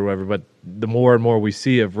tweeted or whatever, but the more and more we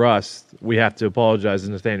see of Russ, we have to apologize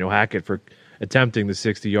to Nathaniel Hackett for attempting the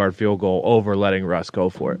 60-yard field goal over letting Russ go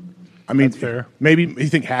for it. I mean, that's fair. Maybe you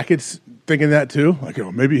think Hackett's thinking that too? Like,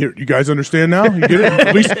 maybe here, you guys understand now? You get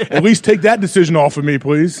it? At least take that decision off of me,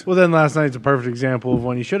 please. Well, then last night's a perfect example of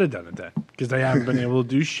when you should have done it then, because they haven't been able to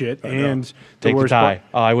do shit. And take the tie.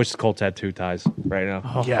 I wish the Colts had 2 ties right now.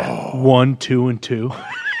 Oh. Yeah, 1, 2, and 2.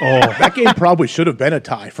 That game probably should have been a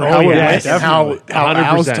tie for how it went and how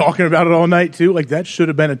Al's talking about it all night too. Like that should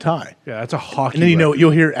have been a tie. Yeah, that's a hockey. And then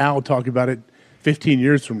you'll hear Al talk about it 15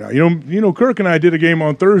 years from now. Kirk and I did a game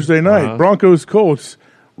on Thursday night. Broncos Colts,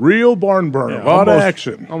 real barn burner, a lot of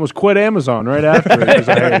action. Almost quit Amazon right after it because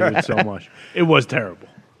I hated it so much. It was terrible.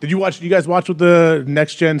 Did you guys watch with the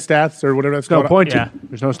next gen stats or whatever that's called? No point to.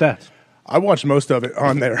 There's no stats. I watched most of it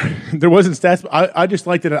on there. There wasn't stats. But I just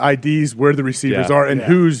liked it at IDs where the receivers are and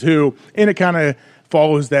who's who, and it kind of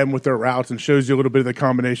follows them with their routes and shows you a little bit of the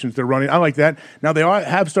combinations they're running. I like that. Now they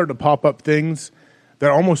have started to pop up things that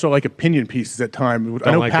almost are like opinion pieces at times.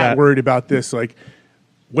 I know Pat worried about this. Like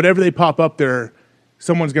whatever they pop up there,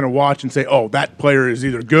 someone's going to watch and say, "Oh, that player is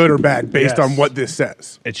either good or bad based on what this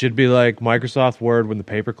says." It should be like Microsoft Word when the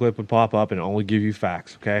paperclip would pop up and only give you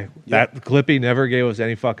facts, okay? That Clippy never gave us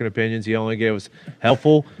any fucking opinions. He only gave us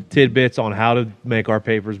helpful tidbits on how to make our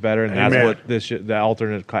papers better, and that's what the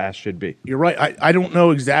alternate class should be. You're right. I don't know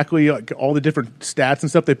exactly like all the different stats and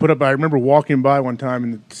stuff they put up. I remember walking by one time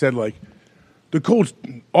and it said like, the Colts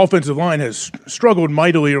offensive line has struggled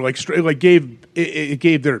mightily, or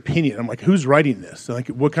gave their opinion. I'm like, who's writing this? Like,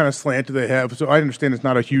 what kind of slant do they have? So I understand it's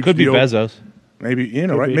not a huge deal. Could be Bezos. Maybe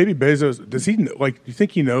right? Maybe Bezos. Does he know, do you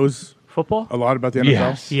think he knows football a lot about the NFL?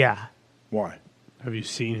 Yes. Yeah. Why? Have you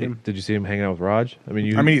seen him? Did you see him hanging out with Raj? I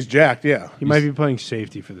mean, he's jacked. Yeah, he might be playing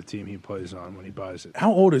safety for the team he plays on when he buys it.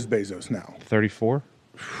 How old is Bezos now? 34.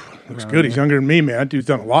 Looks good. He's younger than me, man. That dude's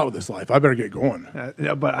done a lot with his life. I better get going.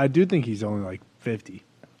 But I do think he's only like 50.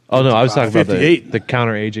 Oh, no, I was talking about 58. the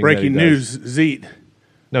counter-aging. Breaking news, Zeet.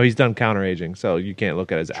 No, he's done counter-aging, so you can't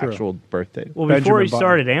look at his actual birth date. Well, before he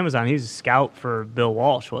started Amazon, he was a scout for Bill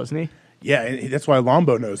Walsh, wasn't he? Yeah, and that's why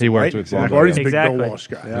Lombo knows him, He worked right? with Lombo. Lombardi's a big Bill Walsh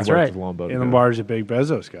guy. That's he worked right. with Lombo. And Lombardi's a big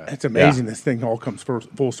Bezos guy. It's amazing this thing all comes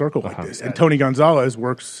full circle like this. And Tony Gonzalez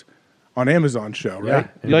works on Amazon show, right?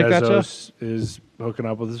 Yeah. You like that show? Bezos is hooking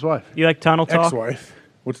up with his wife. You like Tunnel Talk? Ex-wife.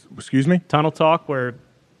 Excuse me? Tunnel Talk, where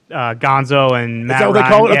Gonzo and Matt that what they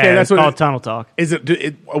Ryan, call it? Okay, that's what called Tunnel Talk. Is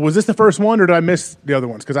was this the first one, or did I miss the other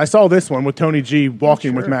ones? Because I saw this one with Tony G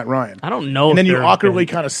walking with Matt Ryan. I don't know. And then you they're awkwardly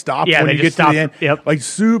kind of stop when they you just get to the end. Yep. Like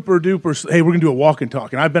super duper. Hey, we're gonna do a walk and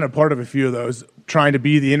talk. And I've been a part of a few of those, trying to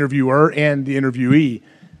be the interviewer and the interviewee.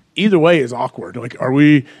 Either way is awkward. Like,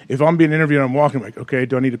 if I'm being interviewed and I'm walking, like, okay,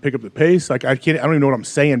 do I need to pick up the pace? Like, I don't even know what I'm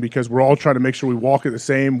saying because we're all trying to make sure we walk at the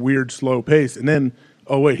same weird, slow pace. And then,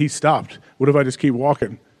 oh, wait, he stopped. What if I just keep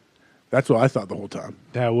walking? That's what I thought the whole time.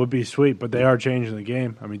 That would be sweet, but they are changing the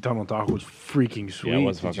game. I mean, Tunnel Talk was freaking sweet. Yeah, it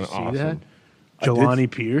was Did you fucking see awesome. that? Jelani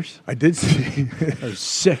Pierce. I did see. That was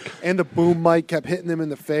sick. And the boom mic kept hitting him in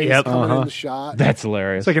the face, coming in the shot. That's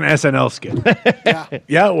hilarious. It's like an SNL skit. Yeah.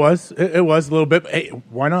 Yeah, it was. It was a little bit. Hey,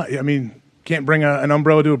 why not? I mean, Can't bring an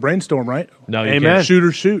umbrella to a brainstorm, right? No, you Amen. can't. Shoot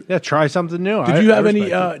or shoot. Yeah, try something new. Did you have any?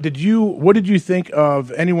 respect it. What did you think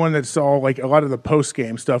of anyone that saw like a lot of the post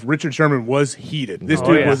game stuff? Richard Sherman was heated. This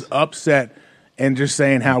dude was upset and just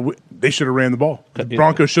saying how they should have ran the ball. The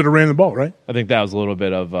Broncos should have ran the ball, right? I think that was a little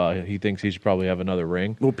bit of he thinks he should probably have another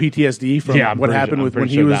ring. A little PTSD from what happened when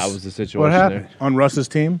he was, that was the situation. What happened? on Russ's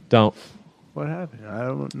team. Don't. What happened? I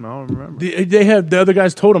don't remember. They had the other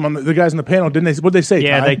guys told him, the guys on the panel, didn't they? What did they say?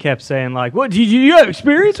 Yeah, Ty? they kept saying like, "What? Did you have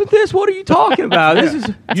experience with this? What are you talking about? This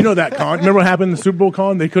is." You know that con. Remember what happened in the Super Bowl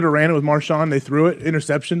con? They could have ran it with Marshawn. They threw it,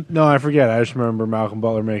 interception. No, I forget. I just remember Malcolm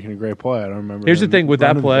Butler making a great play. I don't remember. Here's the him thing with that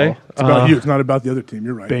running the play. ball. It's about you. It's not about the other team.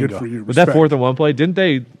 You're right. Bingo. Good for you. With that Respect. 4th and 1 play, didn't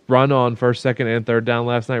they run on 1st, 2nd, and 3rd down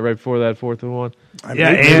last night right before that 4th and 1?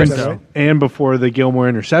 Yeah, believe and, that's right. and before the Gilmore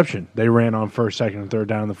interception, they ran on 1st, 2nd, and 3rd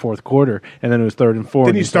down in the 4th quarter, and then it was 3rd and 4.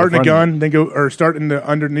 Didn't he start in the gun, then go or start in the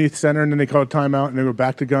underneath center, and then they call a timeout, and then go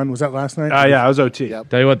back to gun? Was that last night? Yeah, I was OT. Yep.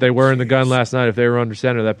 Tell you what, they were in the gun last night. If they were under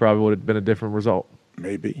center, that probably would have been a different result.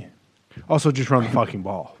 Maybe. Also, just run the fucking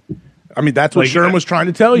ball. I mean, that's what Like, Sherm was trying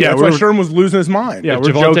to tell you. yeah, that's why we're- Sherm was losing his mind. Yeah, If we're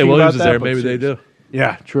Javonte joking Williams about is that, there, but maybe they seriously. do.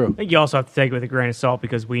 Yeah, true. I think you also have to take it with a grain of salt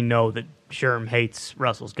because we know that Sherm hates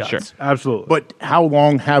Russell's guts. Sure. Absolutely. But how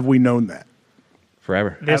long have we known that?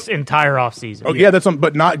 Forever. This entire offseason. Oh, yeah, that's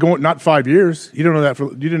but not 5 years. You don't know that.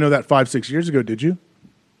 You didn't know that 5-6 years ago, did you?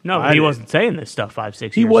 No, I he did. wasn't saying this stuff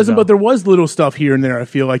 5-6 He years wasn't, ago. but there was little stuff here and there. I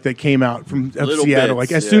feel like that came out from Little Seattle.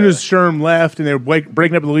 bits, Like as soon yeah. as Sherm left and they were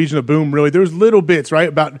breaking up the Legion of Boom, really, there was little bits, right,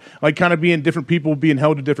 about like kind of being different people being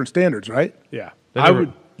held to different standards, right? yeah, They I never-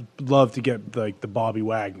 would love to get like the Bobby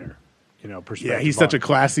Wagner, perspective. Yeah, he's such a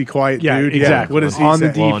classy, quiet Yeah, dude. exactly. What does he On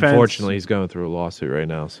the say? Well, defense. unfortunately, he's going through a lawsuit right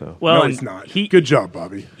now. So well, No, and he's not. He Good job,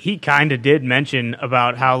 Bobby. he kind of did mention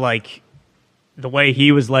about how like the way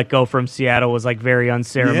he was let go from Seattle was like very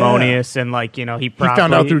unceremonious and like he He probably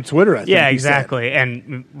found out through Twitter. I think Yeah, he said. exactly.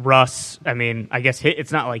 And Russ, I mean, I guess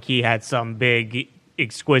it's not like he had some big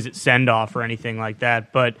exquisite send off or anything like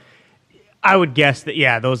that, but I would guess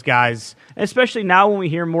that those guys, especially now when we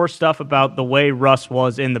hear more stuff about the way Russ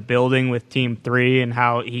was in the building with Team 3 and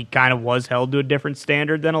how he kind of was held to a different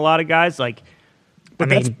standard than a lot of guys. Like, But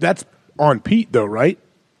that's on Pete though, right?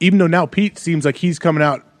 Even though now Pete seems like he's coming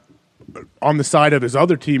out on the side of his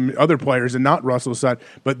other players, and not Russell's side.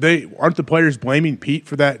 But aren't the players blaming Pete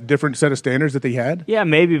for that different set of standards that they had? yeah,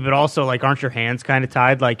 maybe, but also like, aren't your hands kind of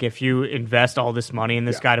tied? Like, if you invest all this money in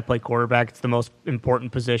this guy to play quarterback, it's the most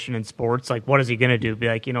important position in sports. Like, what is he going to do? Be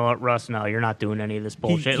like, you know what, Russ? No, you're not doing any of this He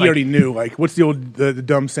bullshit. already knew. Like, what's the old the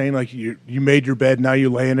dumb saying? Like, you made your bed, now you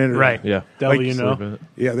lay in it. Or, Right. yeah, Devil, like,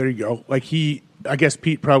 Yeah, there you go. Like I guess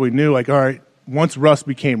Pete probably knew. Like, all right, once Russ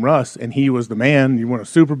became Russ and he was the man, you won a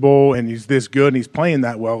Super Bowl and he's this good and he's playing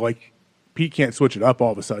that well. Like, Pete can't switch it up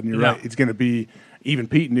all of a sudden. You're No. right. It's going to be. Even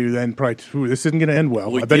Pete knew then probably this isn't going to end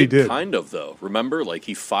well. Well, I bet he did. Kind of, though. Remember, like,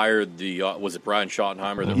 he fired was it Brian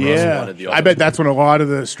Schottenheimer that Russ Yeah, wanted the I bet that's when a lot of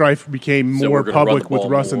the strife became So more we're gonna run public the with ball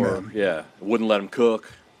Russ and more. them. Yeah, wouldn't let him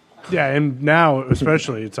cook. Yeah, and now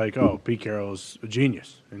especially it's like, oh, Pete Carroll's a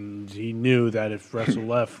genius, and he knew that if Russell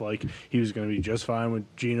left, like he was going to be just fine with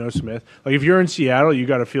Geno Smith. Like if you're in Seattle, you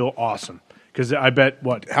got to feel awesome because I bet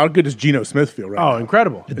How good does Geno Smith feel right now?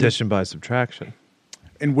 incredible. addition by subtraction.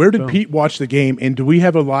 And where did Pete watch the game? And do we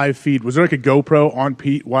have a live feed? Was there like a GoPro on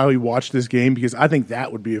Pete while he watched this game? Because I think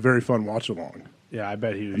that would be a very fun watch along. Yeah, I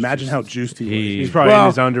bet he was. Imagine how juiced he was. he's probably Well, in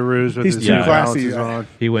his underoos with he's his too New classy. Balances on.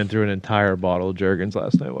 He went through an entire bottle of Jergens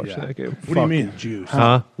last night watching that game. What do you mean? Fucking juice.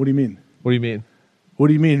 Huh? What do you mean? What do you mean? What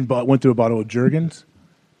do you mean? Went through a bottle of Jergens?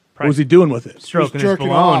 What was he doing with it? stroking his jerking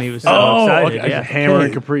balloon. off. He was so excited. okay. Yeah. Hammer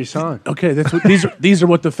and Capri Sun. Okay, that's what these are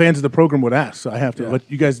what the fans of the program would ask. So I have to let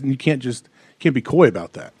you guys. You can't be coy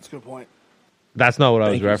about that. That's a good point. That's not what I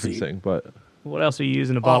was Thank you, referencing, but What else are you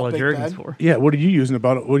using a bottle of Big Jergens Ben. for? Yeah, what are you using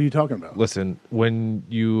about it? What are you talking about? listen, when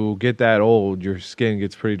you get that old, your skin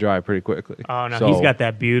gets pretty dry pretty quickly. Oh no, So, he's got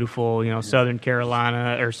that beautiful, Southern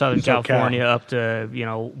Carolina or Southern California up to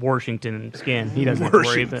Washington skin. He doesn't have to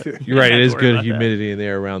worry about. You're right. It is good humidity. humidity in the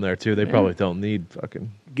air around there too. They probably don't need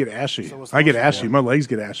fucking. Get ashy. So what's I get the ashy. one? My legs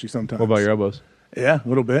get ashy sometimes. What about your elbows? Yeah, a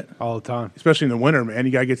little bit, All the time. especially in the winter, man.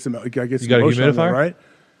 You gotta get some. You gotta get some got a lotion on there, humidifier?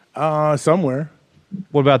 right? Somewhere.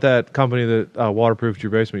 What about that company that waterproofed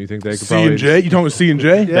your basement? You think they could C probably? and J. You talking about C and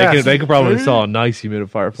J? They could probably install a nice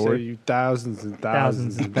humidifier for So it. you thousands and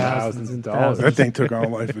thousands and thousands of dollars. That thing took on a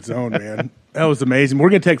life of its own, man. That was amazing. We're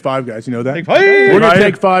gonna take 5, guys. You know that. Take 5. We're gonna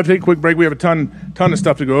take 5. Take a quick break. We have a ton of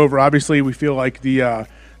stuff to go over. Obviously, we feel like the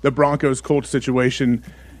Broncos Colts situation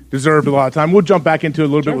deserved a lot of time. We'll jump back into it a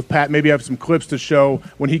little bit with Pat. Maybe have some clips to show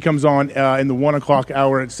when he comes on in the 1 o'clock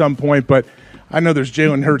hour at some point. But I know there's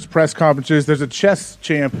Jalen Hurts press conferences. There's a chess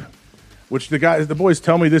champ which the boys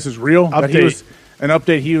tell me this is real. That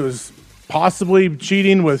he was possibly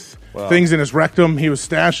cheating with things in his rectum. He was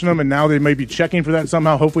stashing them, and now they may be checking for that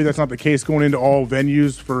somehow. Hopefully that's not the case going into all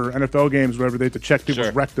venues for NFL games, wherever they have to check people's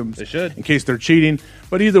rectums they should. in case they're cheating.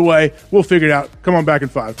 But either way, we'll figure it out. Come on back in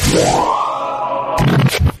 5.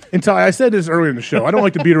 And Ty, I said this earlier in the show. I don't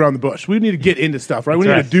like to beat around the bush. We need to get into stuff, right? We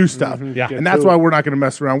need to do stuff. Yeah. And that's why we're not going to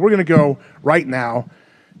mess around. We're going to go right now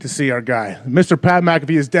to see our guy. Mr. Pat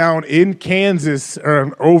McAfee is down in Kansas,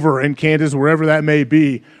 or over in Kansas, wherever that may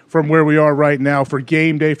be, from where we are right now for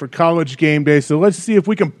game day, for college game day. So let's see if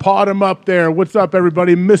we can pot him up there. What's up,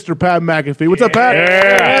 everybody? Mr. Pat McAfee. What's up, Pat?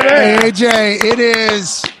 Hey, AJ, it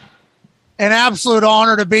is an absolute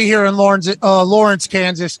honor to be here in Lawrence,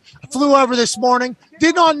 Kansas. I flew over this morning.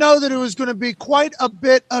 Did not know that it was going to be quite a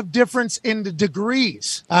bit of difference in the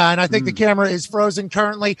degrees. And I think the camera is frozen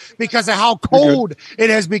currently because of how cold it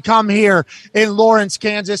has become here in Lawrence,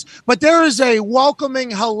 Kansas. But there is a welcoming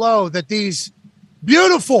hello that these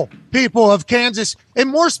beautiful people of Kansas, and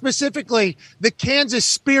more specifically, the Kansas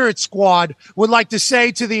Spirit Squad, would like to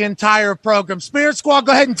say to the entire program. Spirit Squad,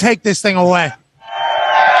 go ahead and take this thing away.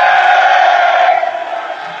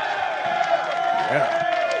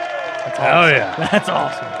 Oh, yeah. That's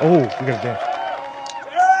awesome. Oh, we got to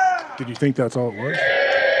dance. Did you think that's all it was?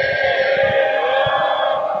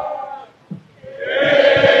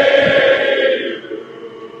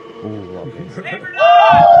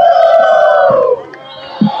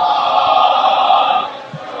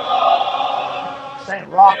 St.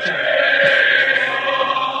 Rocky.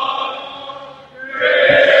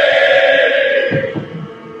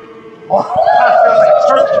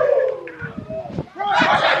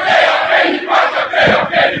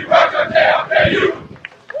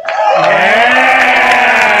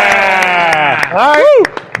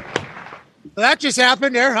 That just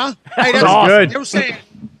happened there, huh? Hey, that's awesome. Good. They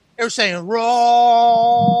were saying rock,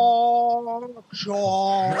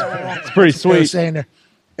 It's pretty sweet. They were saying there.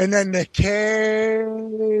 And then the K.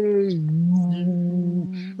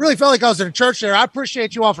 Really felt like I was in a church there. I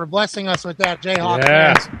appreciate you all for blessing us with that, Jayhawk.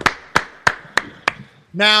 Yeah. Fans.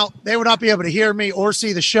 Now, they would not be able to hear me or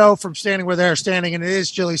see the show from standing where they're standing, and it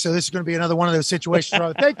is chilly, so this is going to be another one of those situations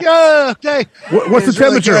where thank you. Okay. What's the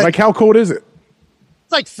temperature? Really like, how cold is it?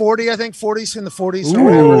 It's like 40, I think, 40s in the 40s. Or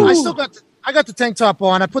whatever. I got the tank top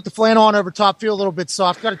on. I put the flannel on over top, feel a little bit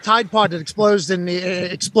soft. Got a Tide Pod that exploded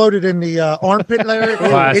in the armpit layer.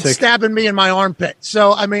 It's stabbing me in my armpit.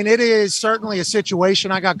 So, I mean, it is certainly a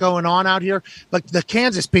situation I got going on out here. But the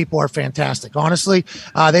Kansas people are fantastic, honestly.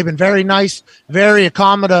 They've been very nice, very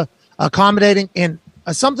accommodating. And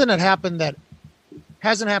something that happened that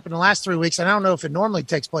hasn't happened in the last 3 weeks, and I don't know if it normally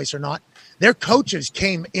takes place or not, their coaches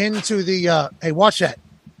came into the hey, watch that.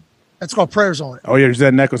 That's called prayers on it. Oh yeah, there's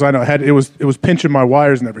that necklace. I know. It was pinching my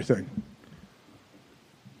wires and everything.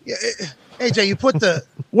 Yeah, AJ, you put the.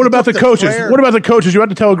 What about the coaches? What about the coaches? You had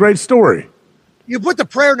to tell a great story. You put the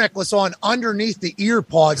prayer necklace on underneath the ear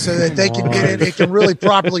pod so that they can get it. It can really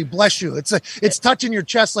properly bless you. It's touching your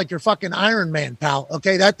chest like you're fucking Iron Man, pal.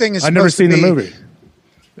 Okay, that thing is. I've never seen the movie.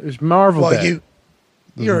 It's Marvel. Well,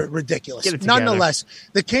 you're ridiculous. Nonetheless,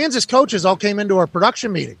 the Kansas coaches all came into our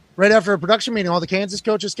production meeting. Right after a production meeting, all the Kansas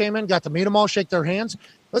coaches came in, got to meet them all, shake their hands.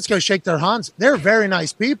 Let's go shake their hands. They're very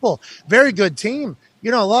nice people, very good team.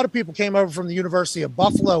 You know, a lot of people came over from the University of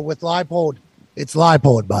Buffalo with Leipold. It's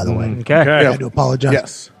Leipold, by the way. Okay. I had to apologize.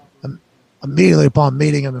 Yes. Immediately upon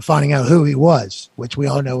meeting him and finding out who he was, which we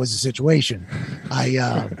all know was the situation,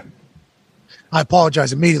 I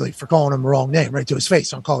apologize immediately for calling him the wrong name right to his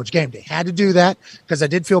face on College Game Day. Had to do that because I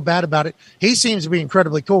did feel bad about it. He seems to be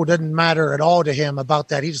incredibly cool. Doesn't matter at all to him about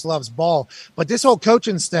that. He just loves ball. But this whole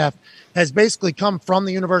coaching staff has basically come from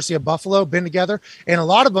the University of Buffalo, been together. And a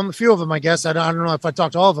lot of them, a few of them, I guess, I don't know if I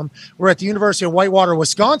talked to all of them, were at the University of Whitewater,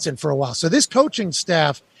 Wisconsin for a while. So this coaching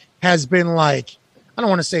staff has been like, I don't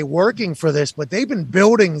want to say working for this, but they've been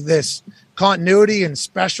building this continuity and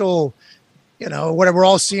special, you know, what we're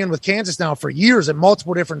all seeing with Kansas now for years at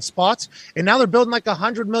multiple different spots. And now they're building like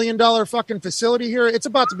 $100 million fucking facility here. It's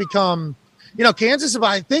about to become, you know, Kansas,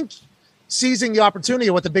 I think, seizing the opportunity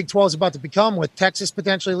of what the Big 12 is about to become with Texas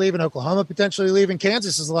potentially leaving, Oklahoma potentially leaving.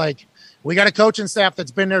 Kansas is like, we got a coaching staff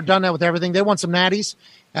that's been there, done that with everything. They won some natties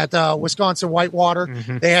at Wisconsin Whitewater.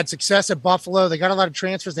 Mm-hmm. They had success at Buffalo. They got a lot of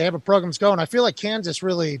transfers. They have a programs going. I feel like Kansas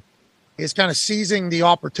really is kind of seizing the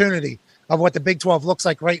opportunity of what the Big 12 looks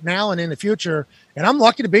like right now and in the future. And I'm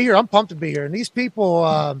lucky to be here. I'm pumped to be here. And these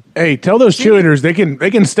people hey, tell those cheerleaders they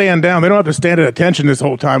can stand down. They don't have to stand at attention this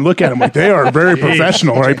whole time. Look at them. Like, they are very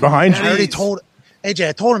professional right behind you. I already told AJ,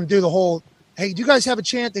 I told him to do the whole, hey, do you guys have a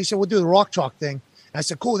chant? They said, we'll do the rock chalk thing. I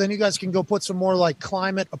said, cool, then you guys can go put some more like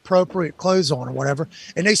climate appropriate clothes on or whatever.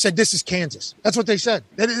 And they said, this is Kansas. That's what they said.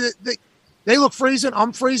 They look freezing.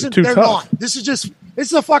 I'm freezing. They're not. This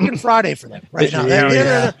is a fucking Friday for them right now.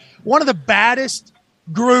 They're one of the baddest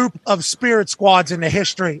group of spirit squads in the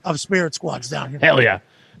history of spirit squads down here. Hell yeah.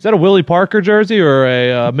 Is that a Willie Parker jersey or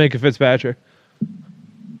a Minka Fitzpatrick? I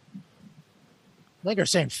think they're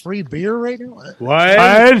saying free beer right now. What?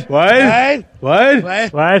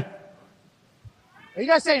 Are you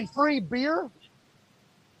guys saying free beer?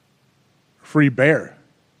 Free bear.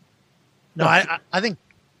 No, I think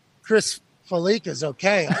Chris Felica is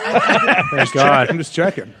okay. Thank God. I'm just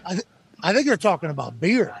checking. I think they're talking about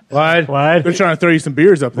beer. What? They're trying to throw you some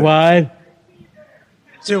beers up there. What?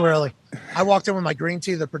 Too early. I walked in with my green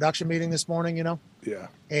tea to the production meeting this morning, Yeah.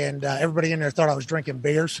 and everybody in there thought I was drinking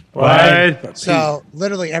beers. What? So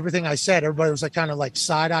literally everything I said, everybody was like kind of like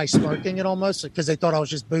side-eye smirking it almost because they thought I was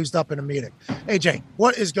just boozed up in a meeting. AJ,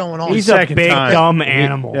 what is going on? He's a big, dumb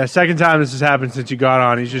animal. Yeah, second time this has happened since you got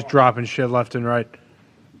on. He's just dropping shit left and right.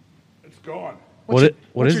 It's gone. What's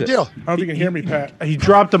What's is your it? deal? I don't think you can hear me, Pat. He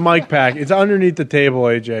dropped the mic pack. It's underneath the table,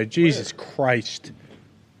 AJ. Jesus Christ.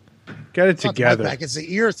 Get it It's not the together. mic back, it's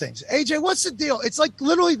the ear things. AJ, what's the deal? It's like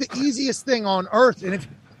literally the easiest thing on earth. And if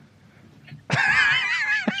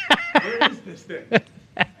Where is this thing?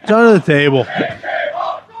 It's under the table. I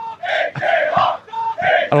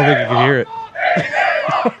don't think you can hear it.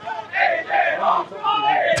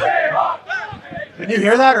 Can you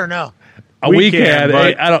hear that or no? We can,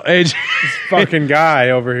 but- I don't. AJ. Fucking guy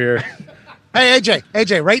over here. Hey,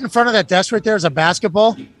 AJ, right in front of that desk right there is a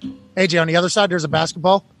basketball. AJ, on the other side, there's a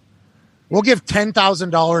basketball. We'll give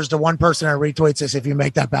 $10,000 to one person that retweets this if you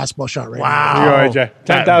make that basketball shot right now. Here you go, AJ.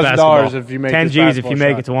 $10,000 if you make 10 this G's if basketball you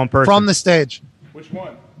make shot. it to one person. From the stage. Which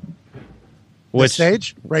one? The Which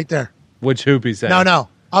stage? Right there. which hoop he said? No.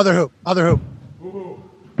 Other hoop.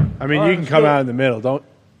 I mean, you can come out in the middle. Don't.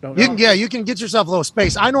 You can get yourself a little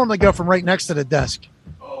space. I normally go from right next to the desk.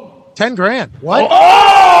 $10,000. What?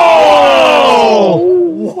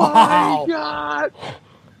 Oh! My God.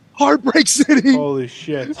 Heartbreak City. Holy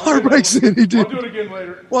shit. Heartbreak City, I'll dude. do it again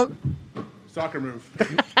later. Well, Soccer move.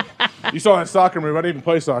 You saw that soccer move. I didn't even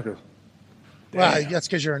play soccer. that's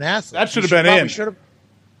because you're an athlete. That should You have been probably in. should've-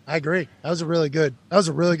 I agree. That was a really good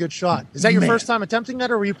shot. Is that your first time attempting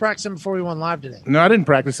that, or were you practicing before we went live today? No, I didn't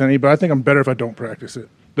practice any, but I think I'm better if I don't practice it.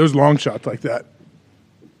 Those long shots like that.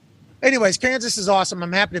 Anyways, Kansas is awesome.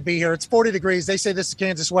 I'm happy to be here. It's 40 degrees. They say this is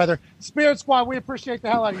Kansas weather. Spirit Squad, we appreciate the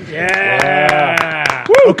hell out of you. Yeah.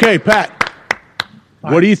 Okay, Pat.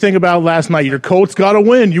 What do you think about last night? Your Colts got to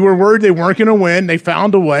win. You were worried they weren't going to win. They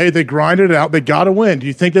found a way. They grinded it out. They got to win. Do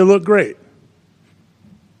you think they look great?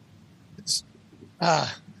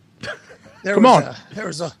 There Come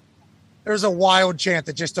was on. There was a wild chant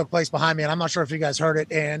that just took place behind me, and I'm not sure if you guys heard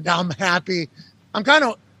it. And I'm happy. I'm kind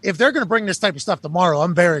of, if they're going to bring this type of stuff tomorrow,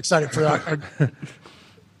 I'm very excited for that.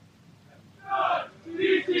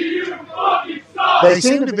 They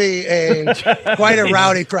seem to be quite a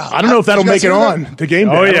rowdy crowd. I don't know if that'll You guys make it hear on to game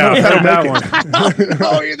day. Oh, I don't yeah. know if that'll That make one. it. I don't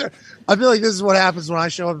know either. I feel like this is what happens when I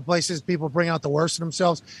show up in places. People bring out the worst of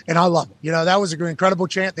themselves, and I love it. That was an incredible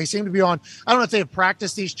chant. They seem to be on. I don't know if they have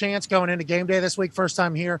practiced these chants going into game day this week. First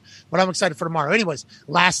time here, but I'm excited for tomorrow. Anyways,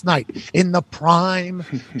 last night in the prime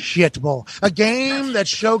shit bowl, a game that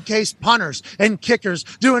showcased punters and kickers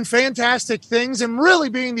doing fantastic things and really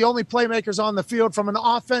being the only playmakers on the field from an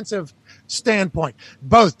offensive standpoint.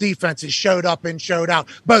 Both defenses showed up and showed out.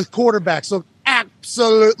 Both quarterbacks looked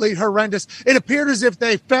absolutely horrendous. It appeared as if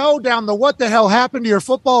they fell down the what the hell happened to your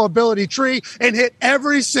football ability tree and hit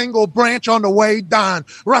every single branch on the way down.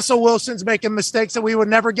 Russell Wilson's making mistakes that we would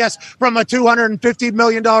never guess from a $250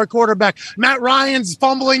 million quarterback. Matt Ryan's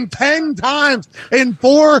fumbling 10 times in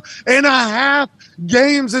 4.5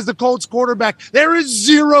 games as the Colts quarterback. There is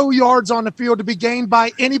 0 yards on the field to be gained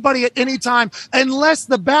by anybody at any time unless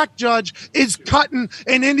the back judge is cutting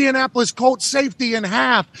an Indianapolis Colts safety in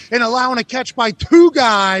half and allowing a catch by 2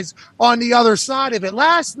 guys on the other side of it.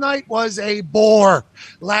 Last night was a bore.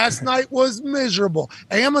 Last night was miserable.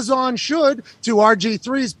 Amazon should, to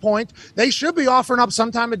RG3's point, they should be offering up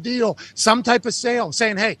some type of deal, some type of sale,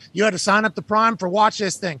 saying, hey, you had to sign up to Prime for watch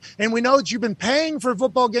this thing. And we know that you've been paying for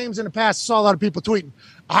football games in the past. I saw a lot of people tweeting,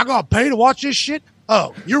 I got to pay to watch this shit?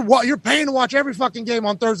 Oh, you're paying to watch every fucking game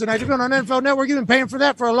on Thursday night. You've been on NFL Network. You've been paying for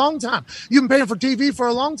that for a long time. You've been paying for TV for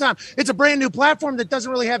a long time. It's a brand new platform that doesn't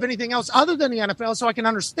really have anything else other than the NFL, so I can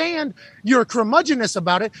understand your curmudgeonness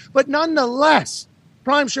about it. But nonetheless,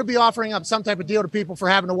 Prime should be offering up some type of deal to people for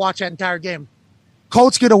having to watch that entire game.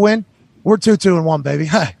 Colts get a win. We're 2-2-1, baby.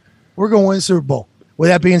 Hey, we're going to win the Super Bowl. With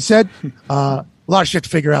that being said, a lot of shit to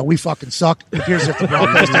figure out. We fucking suck. It appears if the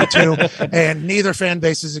Broncos do too. And neither fan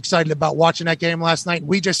base is excited about watching that game last night.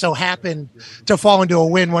 We just so happened to fall into a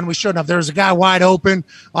win when we shouldn't have. There was a guy wide open,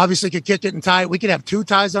 obviously could kick it and tie it. We could have 2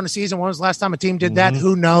 ties on the season. When was the last time a team did that?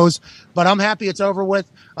 Who knows? But I'm happy it's over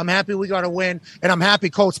with. I'm happy we got a win. And I'm happy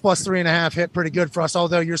Colts plus 3.5 hit pretty good for us,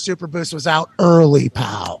 although your super boost was out early,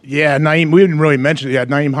 pal. Yeah, Naeem, we didn't really mention it yet.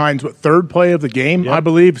 Naeem Hines, third play of the game, I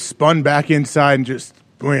believe, spun back inside and just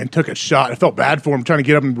took a shot. I felt bad for him, trying to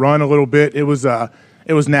get up and run a little bit. It was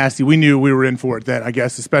nasty. We knew we were in for it then, I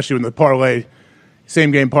guess, especially when the parlay,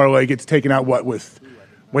 same game parlay gets taken out, with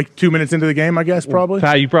like 2 minutes into the game, I guess, probably.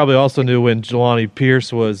 Pat, you probably also knew when Jelani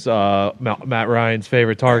Pierce was Matt Ryan's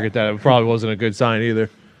favorite target that it probably wasn't a good sign either.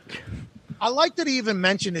 I like that he even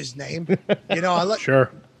mentioned his name.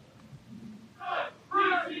 Sure.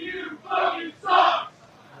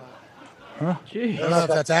 I don't know if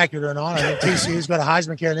that's accurate or not. I think TCU's got a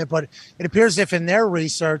Heisman candidate, but it appears if in their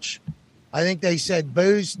research, I think they said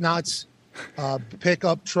booze, nuts,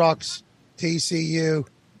 pickup trucks, TCU,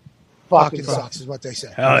 fucking sucks is what they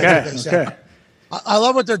said. Okay. I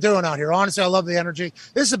love what they're doing out here. Honestly, I love the energy.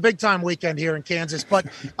 This is a big-time weekend here in Kansas. But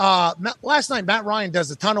last night, Matt Ryan does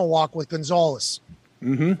the tunnel walk with Gonzalez.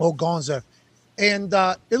 Oh, Gonza. And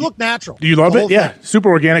it looked natural. Do you love it? Yeah. Super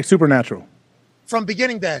organic, super natural. From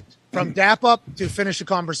beginning to end. From dap up to finish the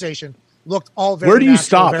conversation, looked all very. Where do you natural,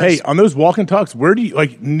 stop? Hey, on those walk and talks, where do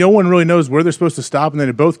you no one really knows where they're supposed to stop, and then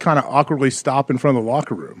they both kind of awkwardly stop in front of the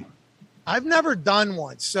locker room. I've never done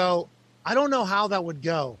one, so I don't know how that would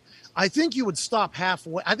go. I think you would stop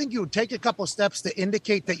halfway. I think you would take a couple of steps to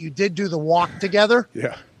indicate that you did do the walk together.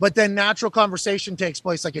 Yeah. But then natural conversation takes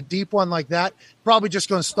place, like a deep one like that. Probably just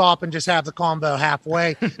going to stop and just have the combo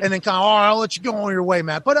halfway and then kind of, all right, I'll let you go on your way,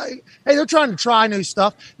 Matt. But, hey, they're trying to try new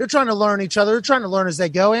stuff. They're trying to learn each other. They're trying to learn as they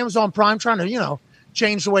go. Amazon Prime trying to,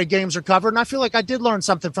 change the way games are covered. And I feel like I did learn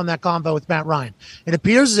something from that combo with Matt Ryan. It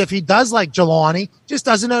appears as if he does like Jelani, just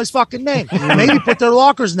doesn't know his fucking name. Maybe put their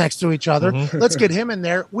lockers next to each other. Let's get him in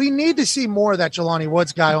there. We need to see more of that Jelani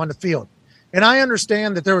Woods guy on the field. And I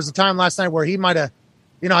understand that there was a time last night where he might have,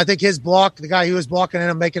 I think his block, the guy who was blocking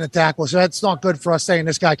him making a tackle. So that's not good for us saying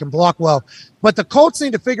this guy can block well. But the Colts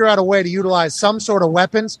need to figure out a way to utilize some sort of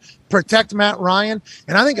weapons, protect Matt Ryan.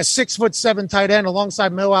 And I think a 6'7" tight end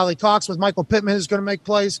alongside Mo Alley Cox with Michael Pittman is going to make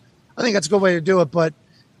plays. I think that's a good way to do it. But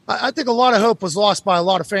I think a lot of hope was lost by a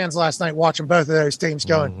lot of fans last night watching both of those teams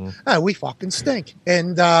going, we fucking stink.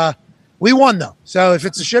 And, we won, though. So if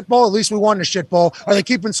it's a shit bowl, at least we won the shit bowl. Are they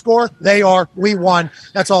keeping score? They are. We won.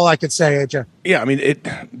 That's all I could say, AJ. Yeah, I mean,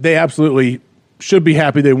 they absolutely should be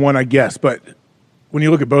happy they won, I guess. But when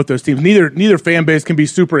you look at both those teams, neither fan base can be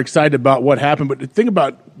super excited about what happened. But think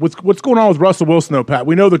about what's going on with Russell Wilson, though, Pat.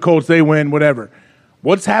 We know the Colts, they win, whatever.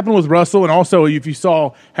 What's happened with Russell? And also, if you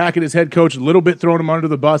saw Hackett, his head coach, a little bit throwing him under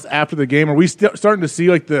the bus after the game, are we starting to see,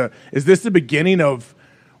 is this the beginning of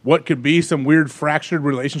what could be some weird fractured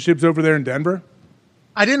relationships over there in Denver?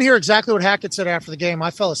 I didn't hear exactly what Hackett said after the game. I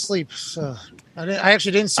fell asleep, so I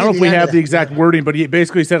actually didn't see. I don't know if we have the exact wording, but he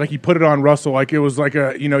basically said he put it on Russell, like it was like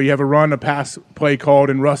you have a run, a pass play called,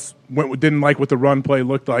 and Russ didn't like what the run play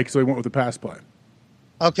looked like, so he went with the pass play.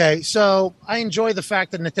 Okay, so I enjoy the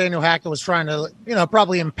fact that Nathaniel Hackett was trying to,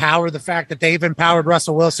 probably empower the fact that they've empowered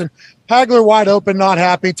Russell Wilson. Hagler wide open, not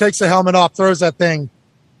happy, takes the helmet off, throws that thing,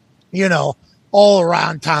 all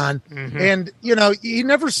around town. And, he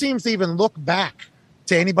never seems to even look back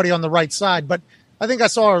to anybody on the right side. But I think I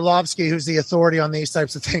saw Orlovsky, who's the authority on these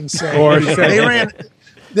types of things, say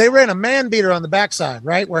they ran a man beater on the backside,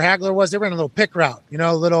 right? Where Hagler was. They ran a little pick route,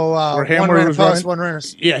 a little where one ran a post, one ran a...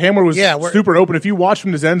 Yeah, Hamler was super open. If you watch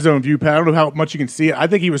from his end zone view, Pat, I don't know how much you can see it. I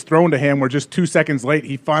think he was thrown to Hamler just 2 seconds late.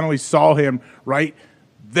 He finally saw him right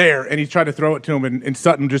there, and he tried to throw it to him, and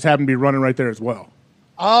Sutton just happened to be running right there as well.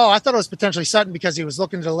 Oh, I thought it was potentially Sutton because he was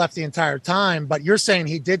looking to the left the entire time. But you're saying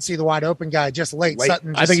he did see the wide open guy just late.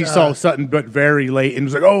 Sutton I think he saw Sutton, but very late, and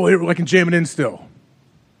was like, "Oh, here I can jam it in still."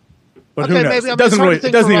 But who knows? Maybe, it doesn't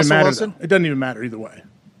even matter. It doesn't even matter either way.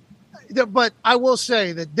 But I will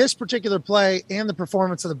say that this particular play and the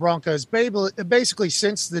performance of the Broncos, basically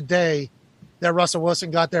since the day that Russell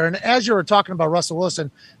Wilson got there, and as you were talking about Russell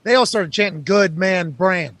Wilson, they all started chanting "Good Man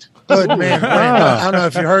Brand." Good man brand. I don't know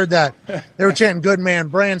if you heard that. They were chanting good man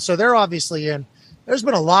brand. So they're obviously in. There's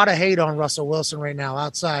been a lot of hate on Russell Wilson right now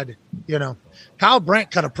outside. Kyle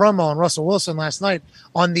Brandt cut a promo on Russell Wilson last night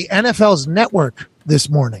on the NFL's network this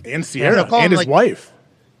morning. And Sierra and his wife.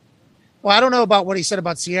 Well, I don't know about what he said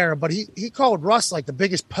about Sierra, but he called Russ like the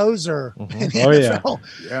biggest poser in the NFL.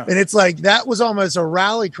 Yeah. And it's like that was almost a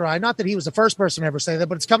rally cry. Not that he was the first person to ever say that,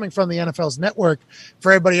 but it's coming from the NFL's network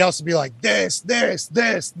for everybody else to be like this.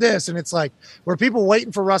 And it's like, were people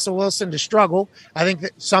waiting for Russell Wilson to struggle? I think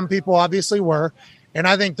that some people obviously were. And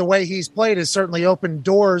I think the way he's played has certainly opened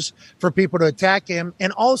doors for people to attack him,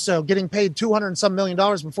 and also getting paid $200 and some million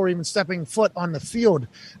before even stepping foot on the field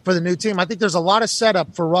for the new team. I think there's a lot of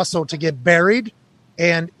setup for Russell to get buried,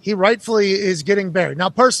 and he rightfully is getting buried. Now,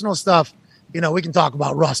 personal stuff, we can talk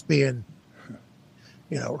about Russ being,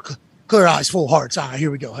 clear eyes, full hearts. Here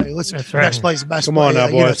we go. Hey, listen, That's right. Next play's the best. Come play. on now,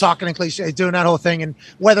 boys. Talking in cliches, doing that whole thing, and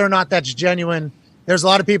whether or not that's genuine, there's a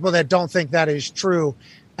lot of people that don't think that is true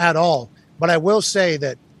at all. But I will say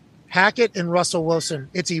that Hackett and Russell Wilson,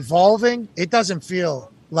 it's evolving. It doesn't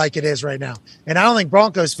feel like it is right now. And I don't think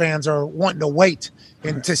Broncos fans are wanting to wait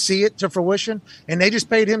and to see it to fruition. And they just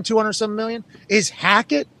paid him $200 million. Is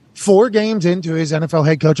Hackett 4 games into his NFL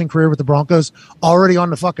head coaching career with the Broncos already on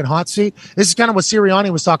the fucking hot seat? This is kind of what Sirianni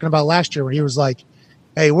was talking about last year when he was like,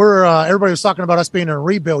 hey, everybody was talking about us being in a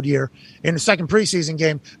rebuild year. In the second preseason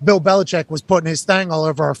game, Bill Belichick was putting his thing all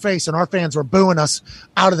over our face, and our fans were booing us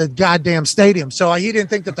out of the goddamn stadium. So he didn't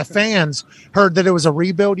think that the fans heard that it was a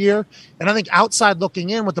rebuild year. And I think outside looking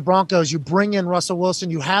in with the Broncos, you bring in Russell Wilson,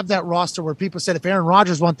 you have that roster where people said if Aaron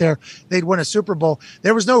Rodgers went there, they'd win a Super Bowl.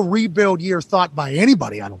 There was no rebuild year thought by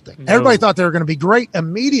anybody, I don't think. No. Everybody thought they were going to be great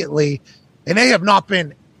immediately, and they have not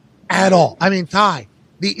been at all. I mean, Ty,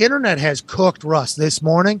 the internet has cooked Russ this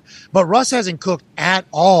morning, but Russ hasn't cooked at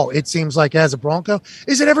all, it seems like, as a Bronco.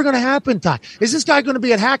 Is it ever going to happen, Ty? Is this guy going to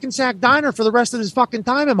be at Hackensack Diner for the rest of his fucking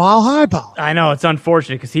time at Mile High, pal? I know, it's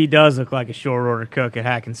unfortunate because he does look like a short-order cook at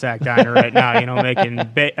Hackensack Diner right now, making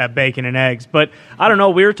bacon and eggs. But I don't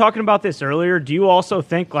know, we were talking about this earlier. Do you also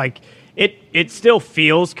think, like, it still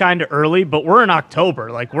feels kind of early, but we're in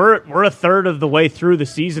October. Like, we're a third of the way through the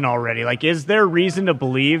season already. Like, is there reason to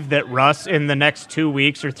believe that Russ in the next 2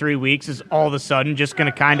 weeks or 3 weeks is all of a sudden just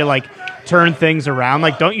going to kind of, like, turn things around?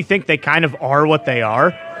 Like, don't you think they kind of are what they are?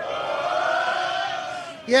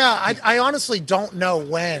 Yeah, I honestly don't know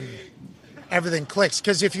when everything clicks.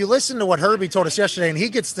 Because if you listen to what Herbie told us yesterday, and he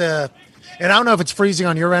gets and I don't know if it's freezing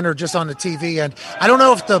on your end or just on the TV end. I don't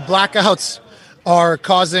know if the blackouts are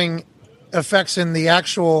causing effects in the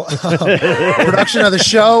actual production of the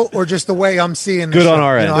show or just the way I'm seeing the Good show. on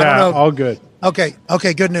our end. I don't know. All good.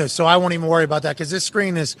 Okay, good news. So I won't even worry about that because this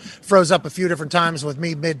screen is froze up a few different times with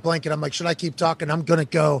me mid-blanket. I'm like, should I keep talking? I'm going to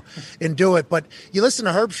go and do it. But you listen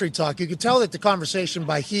to Herb Street talk, you could tell that the conversation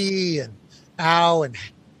by he and Al and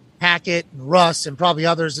Hackett and Russ and probably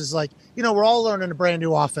others is like, we're all learning a brand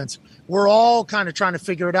new offense. We're all kind of trying to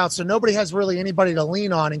figure it out. So nobody has really anybody to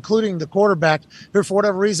lean on, including the quarterback, who for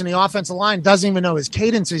whatever reason, the offensive line doesn't even know his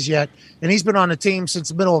cadences yet. And he's been on the team since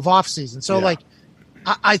the middle of offseason. So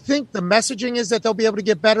I think the messaging is that they'll be able to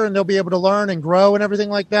get better and they'll be able to learn and grow and everything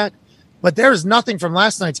like that. But there's nothing from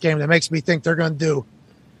last night's game that makes me think they're going to do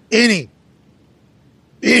anything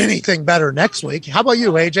better next week. How about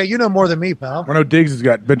you, AJ? You know more than me, pal. I know Diggs has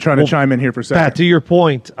been trying to chime in here for a second. Pat, to your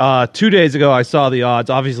point, 2 days ago I saw the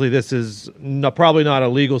odds. Obviously, this is probably not a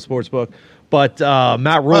legal sports book, but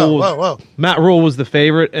Matt Rule was the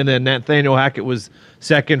favorite, and then Nathaniel Hackett was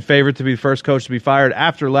second favorite to be the first coach to be fired.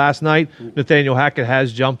 After last night, Nathaniel Hackett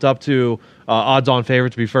has jumped up to odds-on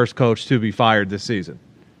favorite to be first coach to be fired this season.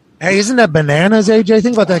 Hey, isn't that bananas, AJ?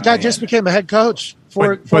 Think about that. Guy just became a head coach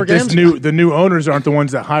four games ago. The new owners aren't the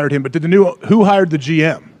ones that hired him, but who hired the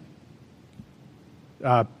GM?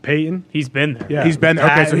 Peyton. He's been there. Yeah. He's been there.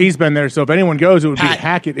 Okay, so he's been there. So if anyone goes, it would be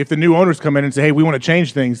Hackett. If the new owners come in and say, hey, we want to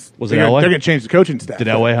change things, Was it they're Elway? going to change the coaching staff. Did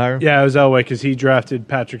Elway hire him? Yeah, it was Elway because he drafted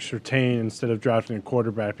Patrick Surtain instead of drafting a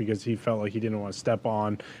quarterback because he felt like he didn't want to step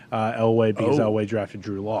on Elway because Elway drafted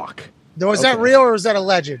Drew Lock. Was that real or was that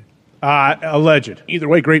alleged? Alleged. Either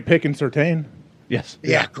way, great pick in Surtain. Yes.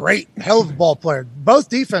 Yeah, great. Hell of a ball player. Both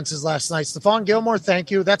defenses last night. Stephon Gilmore, thank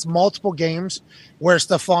you. That's multiple games where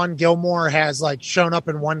Stephon Gilmore has shown up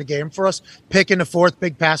and won the game for us. Picking the fourth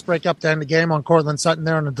big pass breakup to end the game on Cortland Sutton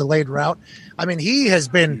there on a delayed route. I mean, he has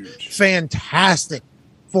been fantastic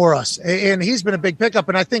for us, and he's been a big pickup.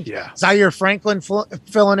 And I think Zaire Franklin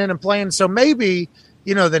filling in and playing. So maybe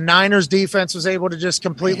the Niners defense was able to just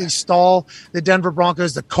completely stall the Denver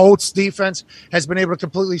Broncos. The Colts defense has been able to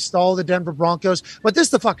completely stall the Denver Broncos. But this is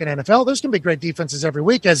the fucking NFL. There's going to be great defenses every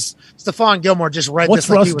week, as Stephon Gilmore just read What's this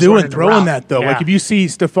like Russ he was doing running throwing the that, though? Yeah. Like, if you see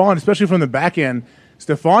Stephon, especially from the back end,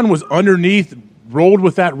 Stephon was underneath, rolled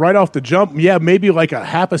with that right off the jump. Yeah, maybe like a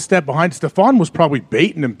half a step behind. Stephon was probably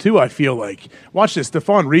baiting him, too, I feel like. Watch this.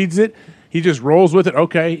 Stephon reads it. He just rolls with it.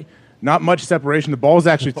 Okay. not much separation. The ball's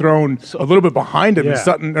actually thrown a little bit behind him,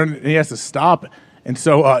 and he has to stop. And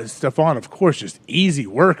so Stephon, of course, just easy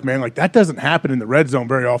work, man. Like, that doesn't happen in the red zone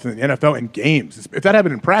very often in the NFL in games. If that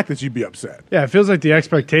happened in practice, you'd be upset. Yeah, it feels like the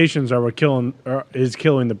expectations are what is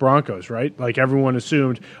killing the Broncos, right? Like, everyone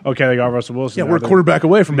assumed, okay, they got Russell Wilson. Yeah, we're a quarterback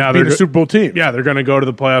away from being a Super Bowl team. Yeah, they're going to go to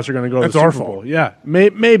the playoffs. They're going to go to the our Super Bowl. fault. Yeah,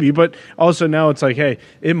 maybe. But also now it's like, hey,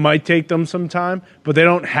 it might take them some time, but they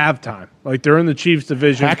don't have time. Like, they're in the Chiefs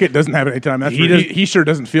division. Hackett doesn't have any time. He sure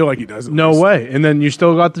doesn't feel like he does. No way. And then you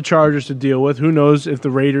still got the Chargers to deal with. Who knows if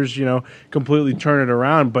the Raiders, completely turn it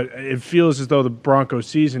around. But it feels as though the Broncos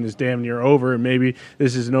season is damn near over, and maybe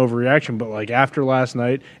this is an overreaction. But, like, after last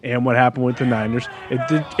night and what happened with the Niners,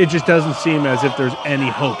 it just doesn't seem as if there's any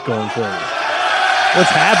hope going forward.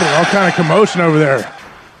 What's happening? All kind of commotion over there.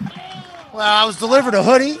 Well, I was delivered a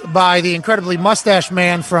hoodie by the incredibly mustached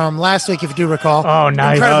man from last week, if you do recall. Oh,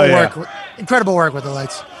 nice. Incredible work with the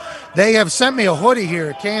lights. They have sent me a hoodie here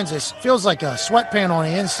at Kansas. Feels like a sweatpant on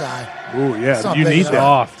the inside. Ooh, yeah. You need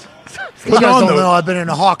that. You guys don't know I've been in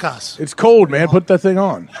a hawk house. It's cold, man. Put that thing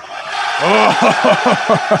on. Big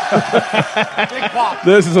pop.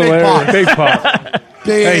 This is hilarious. Big pop.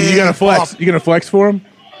 Hey, you gonna flex? Pop. You gonna flex for him?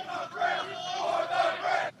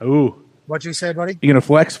 Ooh. What'd you say, buddy? You gonna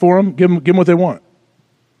flex for them? Give them what they want.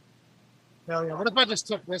 Hell yeah. What if I just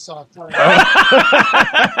took this off? Kind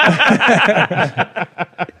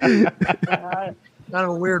of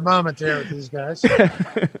a weird moment there with these guys.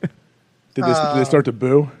 Did they start to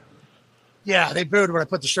boo? Yeah, they booed when I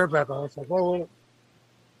put the shirt back on. It's like, whoa.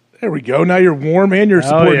 There we go. Now you're warm and you're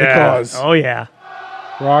supporting the cause. Oh, yeah.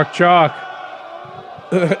 Rock chalk.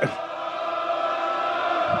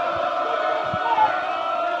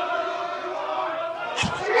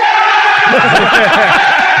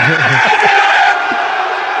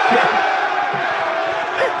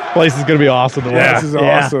 Place is going to be awesome to watch. This is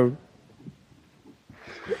awesome.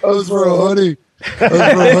 Those for a hoodie.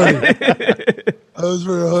 Those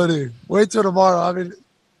for a hoodie. Wait till tomorrow. I mean,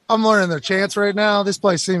 I'm learning their chants right now. This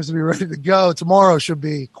place seems to be ready to go. Tomorrow should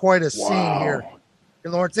be quite a scene here.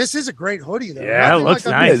 And Lawrence, this is a great hoodie, though. Yeah, it looks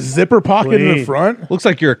nice. Zipper pocket in the front. Looks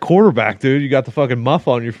like you're a quarterback, dude. You got the fucking muff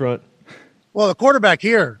on your front. Well, the quarterback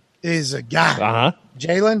here is a guy. Uh-huh.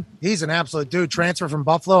 Jalen, he's an absolute dude. Transfer from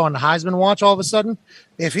Buffalo on the Heisman watch all of a sudden.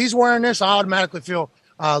 If he's wearing this, I automatically feel,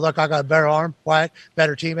 look, I got a better arm. Wide.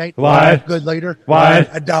 Better teammate. Wide. Good leader. Wide.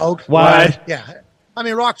 A dog. Wide. Yeah. I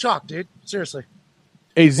mean, rock chalk, dude. Seriously.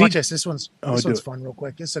 Hey, Watch this. This one's do it. fun real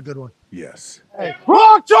quick. This is a good one. Yes. Hey,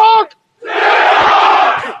 rock chalk!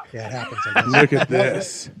 Yeah, it happens. I guess. Look at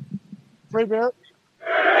this. Free beer.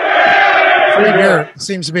 Free beer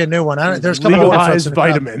seems to be a new one. There's a couple of legalized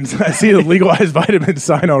vitamins. I see the legalized vitamins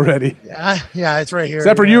sign already. Yeah, it's right here. Is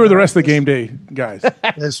that for you or the rest of the game day guys?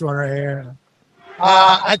 This one right here.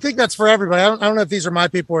 I think that's for everybody. I don't know if these are my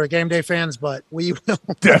people or game day fans, but we will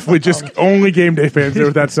definitely just only game day fans there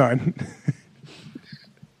with that sign.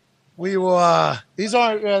 We will. These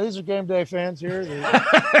are game day fans here.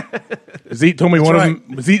 Zeke told me one of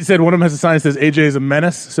them. Zeke said one of them has a sign that says AJ is a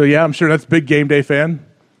menace. So yeah, I'm sure that's a big game day fan.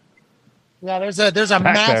 Yeah, there's a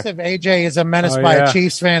massive AJ is a menace by a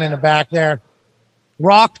Chiefs fan in the back there.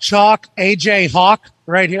 Rock chalk AJ Hawk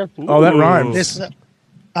right here. Oh, that rhymes.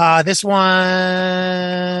 This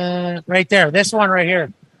one right there. This one right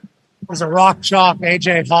here is a rock chalk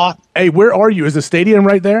AJ Hawk. Hey, where are you? Is the stadium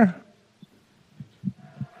right there?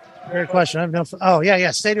 Great question. I have no. Oh yeah.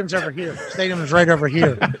 Stadium's over here. Stadium is right over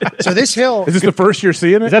here. So this hill. Is this the first you're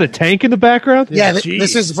seeing it? Is that a tank in the background? Yeah,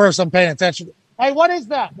 this is the first I'm paying attention. Hey, what is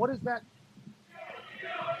that? What is that?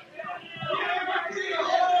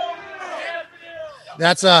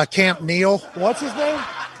 That's Camp Neal. What's his name?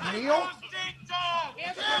 Neal?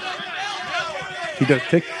 He does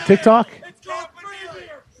TikTok?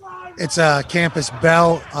 It's Campus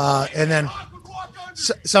Bell, and then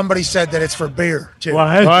somebody said that it's for beer too.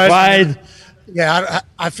 What? Yeah,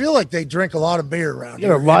 I feel like they drink a lot of beer around You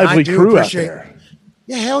here. got a lively crew out there.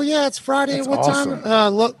 Yeah, hell yeah, it's Friday. That's what awesome.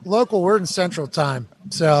 time? Local, we're in Central Time.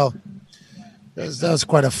 So that was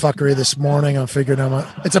quite a fuckery this morning. I'm figuring out.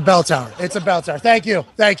 It's a bell tower. It's a bell tower. Thank you.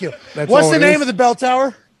 What's the name of the bell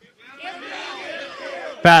tower?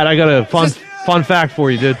 Pat, I got a fun fact for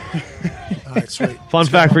you, dude. All right, sweet. Fun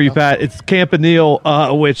fact for you, Pat. It's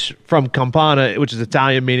Campanile, which from Campana, which is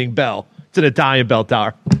Italian meaning bell. It's an Italian bell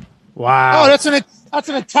tower. Wow. Oh, that's an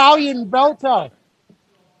Italian bell tower.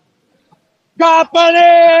 Company!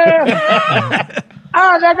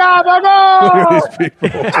 I'm the company!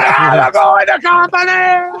 I'm going to company!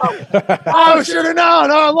 I should have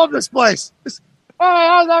known. Oh, I love this place.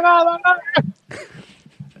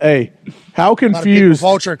 Hey, how A lot of people confused?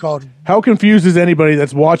 vulture called. How confused is anybody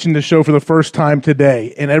that's watching the show for the first time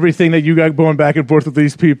today, and everything that you got going back and forth with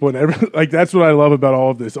these people, and like that's what I love about all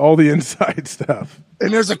of this, all the inside stuff.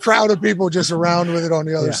 And there's a crowd of people just around with it on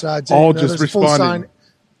the other side. Too. All You know, just there's a full responding. sign.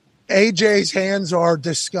 AJ's hands are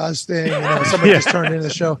disgusting. You know, somebody just turned into the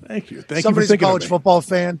show. Thank you. Thank Somebody's you a for thinking college of me. football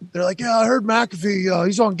fan. They're like, yeah, I heard McAfee.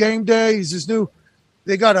 He's on game day. He's this new.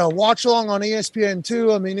 They got a watch along on ESPN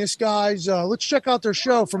too. I mean, this guy's. Let's check out their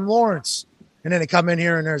show from Lawrence. And then they come in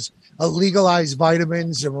here and there's illegalized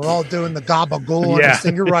vitamins, and we're all doing the gabagool on Yeah. this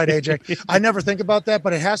thing. You're right, AJ. I never think about that,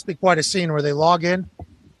 but it has to be quite a scene where they log in.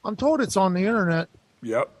 I'm told it's on the internet.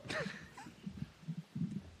 Yep.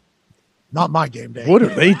 Not my game day. What are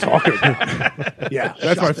they talking about? Yeah,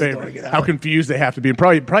 that's my Shut the door, favorite. get out. How confused they have to be, and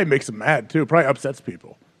probably makes them mad too. Probably upsets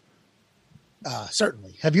people.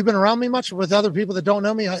 Certainly. Have you been around me much with other people that don't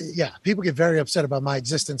know me? Yeah, people get very upset about my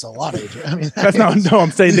existence a lot, AJ. I mean, That's not. No,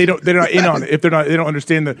 I'm saying they're not in on it. If they don't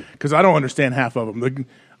understand because I don't understand half of them.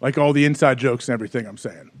 Like all the inside jokes and everything. I'm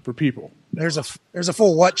saying for people. There's a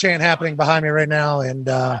full what chant happening behind me right now, and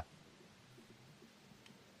Wow.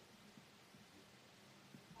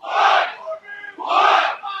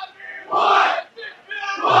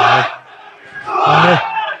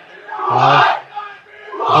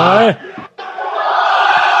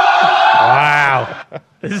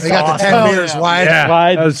 they got the 10 meters wide. Yeah,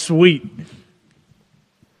 that was sweet.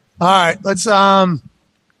 All right,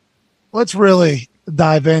 let's really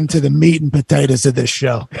dive into the meat and potatoes of this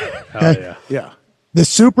show. Oh, yeah. Yeah. The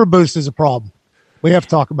Super Boost is a problem. We have to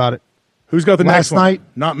talk about it. Who's got the next Last one? night-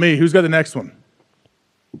 Not me. Who's got the next one?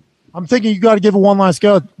 I'm thinking you got to give it one last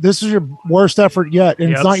go. This is your worst effort yet,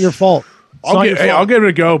 and it's Yep. not your fault. It's not your fault. I'll give it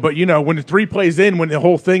a go. But when the 3 plays in, when the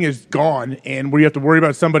whole thing is gone, and we have to worry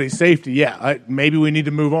about somebody's safety, maybe we need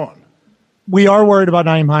to move on. We are worried about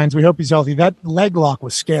Naeem Hines. We hope he's healthy. That leg lock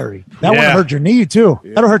was scary. That one Yeah. hurt your knee too.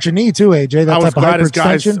 That'll hurt your knee too, AJ. That I was type of glad his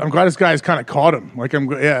guys. hyperextension. I'm glad his guys kind of caught him.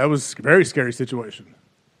 It was a very scary situation.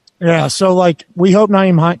 Yeah, so we hope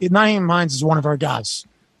Naeem Hines is one of our guys.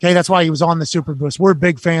 Okay, that's why he was on the Super Boost. We're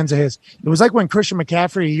big fans of his. It was like when Christian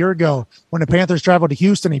McCaffrey a year ago, when the Panthers traveled to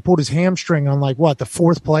Houston, he pulled his hamstring on the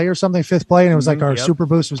 4th play or something, 5th play, and it was like our Super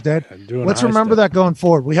Boost was dead. doing Let's high remember step. that going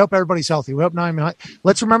forward. We hope everybody's healthy. We hope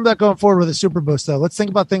let's remember that going forward with the Super Boost, though. Let's think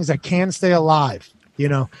about things that can stay alive.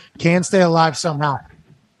 Can stay alive somehow.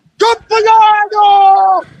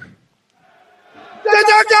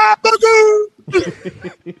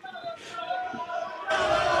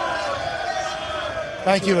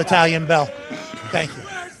 Thank you, Italian Bell. Thank you.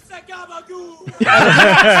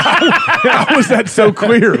 How was that so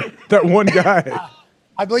clear? That one guy.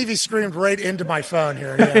 I believe he screamed right into my phone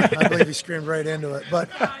here. Yeah, I believe he screamed right into it. But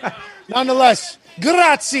nonetheless,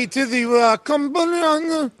 grazie to the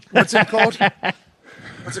company. What's it called?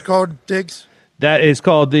 What's it called, Diggs? That is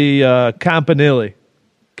called the Campanile.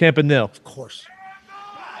 Campanile. Of course.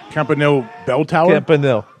 Campanile Bell Tower.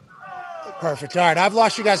 Campanile. Perfect. All right, I've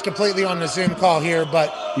lost you guys completely on the Zoom call here,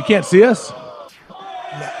 but You can't see us.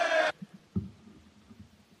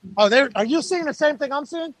 are you seeing the same thing I'm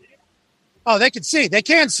seeing? Oh, they can see. They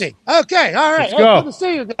can see. Okay, all right. Let's go. Good to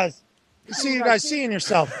see you guys. Good to see you guys seeing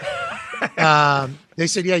yourself. They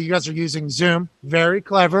said, yeah, you guys are using Zoom. Very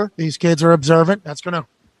clever. These kids are observant. That's gonna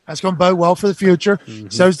bode well for the future.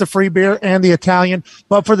 So's the free beer and the Italian.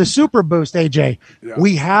 But for the Super Boost, AJ,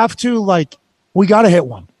 we have to we got to hit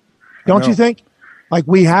one. Don't you think?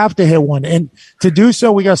 We have to hit one. And to do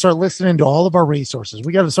so, we got to start listening to all of our resources.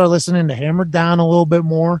 We got to start listening to Hammered Down a little bit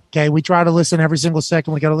more. Okay. We try to listen every single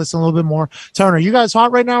second. We got to listen a little bit more. Turner, you guys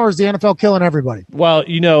hot right now, or is the NFL killing everybody? Well,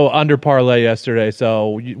 under parlay yesterday,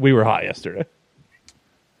 so we were hot yesterday.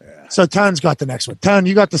 So Ton's got the next one. Ton,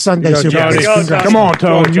 you got the Sunday Super Tony. Boost. Congrats. Come on,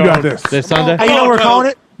 Tone. You got this. This Sunday? Hey, you know what we're calling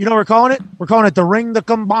it? You know what we're calling it? We're calling it the Ring the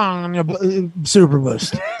Combine Super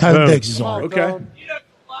Boost. Tone Diggs is on it. Okay.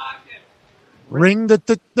 Ring the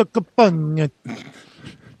Combine.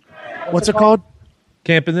 What's it called?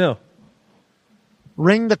 Campanile.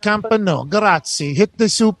 Ring the Campanile. Grazie. Hit the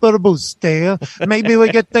Super Boost there. Maybe we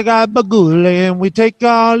get the Gabagool and we take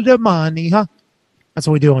all the money, huh? That's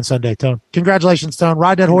what we do on Sunday, Tone. Congratulations, Tone.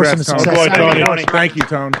 Ride that horse into Congrats, Tone. success. Boy, Saturday. Tony. Thank you,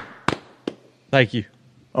 Tone. Thank you.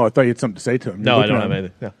 Oh, I thought you had something to say to him. No, I don't have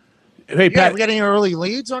anything. No. Hey, Yeah, Pat. we got any early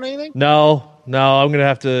leads on anything? No, I'm going to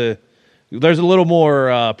have to. There's a little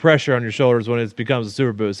more pressure on your shoulders when it becomes a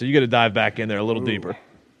Super Boost, so you got to dive back in there a little deeper.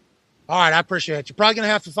 All right, I appreciate it. You're probably going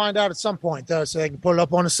to have to find out at some point, though, so they can put it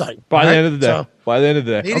up on the site. By All the right? end of the day. So, By the end of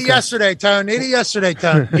the day. need it yesterday, Tone. Need it yesterday,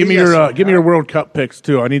 Tone. Give me your World Cup picks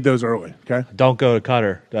too. I need those early. Okay. Don't go to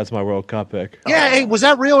Qatar. That's my World Cup pick. Yeah, hey, was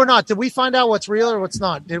that real or not? Did we find out what's real or what's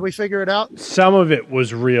not? Did we figure it out? Some of it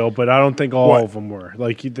was real, but I don't think all What? of them were.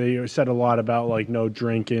 Like they said a lot about like no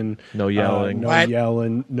drinking, No yelling. no What?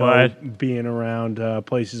 yelling, no What? being around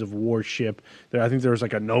places of worship. I think there was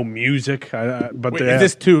like a no music. But Wait,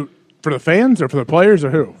 is this for the fans or for the players or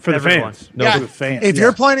who? for the Everyone. fans. No, Yeah, for the fans. If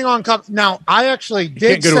you're planning on now, I actually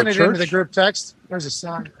did can't go to send a it into church? the group text. There's a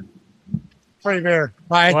sign. Right there.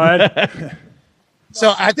 Bye. What?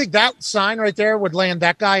 So I think that sign right there would land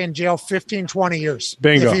that guy in jail 15, 20 years.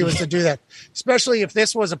 Bingo. If he was to do that. Especially if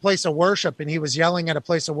this was a place of worship and he was yelling at a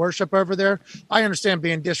place of worship over there. I understand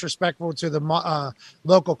being disrespectful to the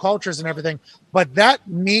local cultures and everything. But that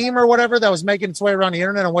meme or whatever that was making its way around the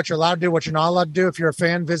internet on what you're allowed to do, what you're not allowed to do if you're a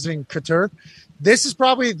fan visiting Qatar, this is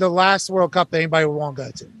probably the last World Cup that anybody would want to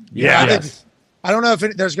go to. Yeah. I don't know if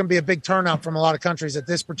there's going to be a big turnout from a lot of countries at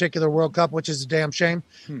this particular World Cup, which is a damn shame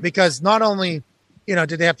because not only, did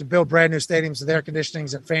they have to build brand new stadiums with air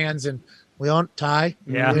conditionings and fans and we don't tie.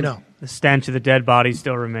 Yeah. We know. The stench of the dead body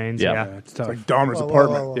still remains. Yeah. Yeah. It's tough. It's like Dahmer's Whoa, whoa,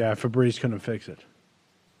 apartment. whoa, whoa. Yeah, Febreze couldn't fix it.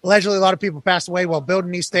 Allegedly, a lot of people passed away while building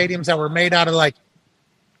these stadiums that were made out of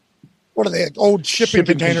what are they, old shipping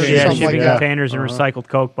containers or Yeah, something like shipping that. containers and recycled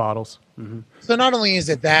Coke bottles. So not only is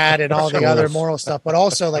it that and all the other moral stuff, but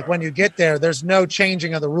also like when you get there, there's no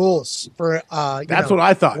changing of the rules for That's what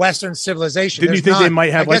I thought. Western civilization. Didn't you There's think they not.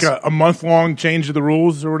 might have I like guess- a month-long change of the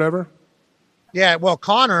rules or whatever? Yeah, well,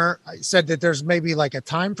 Connor said that there's maybe like a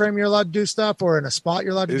time frame you're allowed to do stuff or in a spot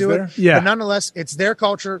you're allowed to Is do there? it. Yeah. But nonetheless, it's their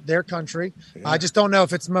culture, their country. I just don't know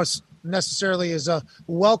if it's most necessarily as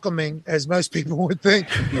welcoming as most people would think,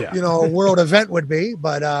 a world event would be.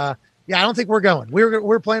 But yeah, I don't think we're going.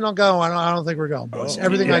 We're planning on going. I don't think we're going, boys.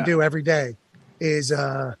 Everything I do every day is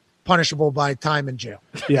punishable by time in jail.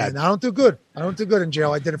 Yeah. And I don't do good. I don't do good in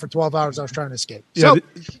jail. I did it for 12 hours. I was trying to escape. Yeah, So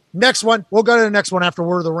next one, we'll go to the next one after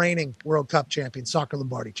we're the reigning World Cup champions, Soccer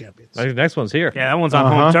Lombardi champions. I think the next one's here. Yeah, that one's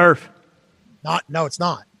on home turf. No, it's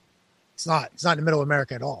not. It's not. It's not in the middle of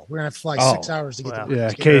America at all. We're gonna have to fly 6 hours to get Wow. to Yeah,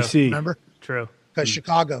 to get KC. there, remember? True. Because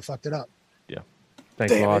Chicago fucked it up. Yeah.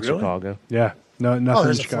 Thanks a lot, really? Chicago. Yeah, no, nothing. Oh,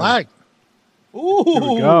 there's a Chicago. flag. Here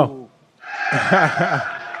we go.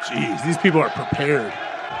 Jeez, these people are prepared.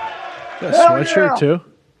 Got a sweatshirt too.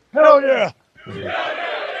 Hell yeah!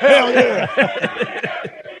 Hell yeah!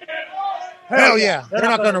 Hell yeah! They're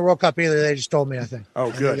not going to World Cup either. They just told me. I think.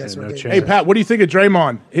 Oh, good. That's what no they chance. Hey, Pat, what do you think of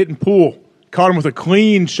Draymond hitting Poole? Caught him with a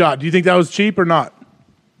clean shot. Do you think that was cheap or not?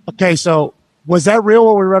 Okay, so was that real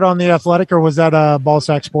what we read on The Athletic, or was that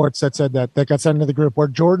Ballsack Sports that said that got sent into the group where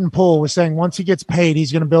Jordan Poole was saying once he gets paid,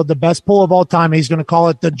 he's going to build the best pool of all time. He's going to call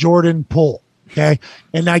it the Jordan Pool. Okay,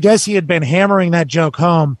 and I guess he had been hammering that joke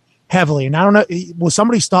home heavily. And I don't know, will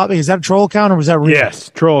somebody stop me? Is that a troll account or was that real? Yes,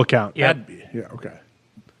 troll account. Yeah. Yeah, okay.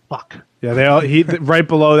 Fuck. Yeah, they all. Right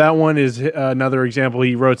below that one is another example.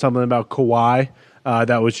 He wrote something about Kawhi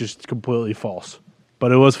that was just completely false,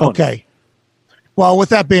 but it was funny. Okay. Well, with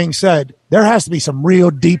that being said, there has to be some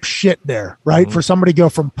real deep shit there, right? For somebody to go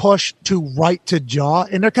from push to right to jaw,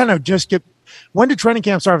 and they're kind of just get. When did training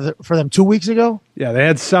camp start for them? 2 weeks ago? Yeah, they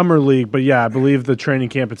had summer league, but yeah, I believe the training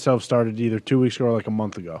camp itself started either 2 weeks ago or like a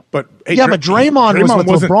month ago. But hey, Yeah, but Draymond was with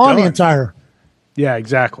wasn't LeBron the done. entire. Yeah,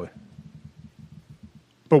 exactly.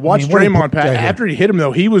 But watch what did Draymond, Poole Pat. do here? After he hit him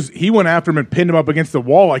though, he went after him and pinned him up against the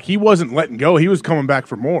wall. Like he wasn't letting go. He was coming back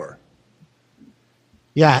for more.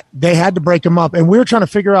 Yeah, they had to break him up, and we were trying to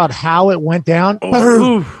figure out how it went down.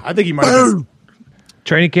 Oh, I think he might have. Been,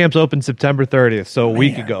 Training camps open September 30th, so a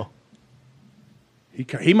week ago.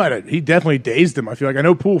 he might have. He definitely dazed him. I feel like I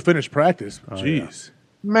know Poole finished practice. Jeez.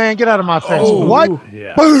 Man, get out of my face! Oh. What?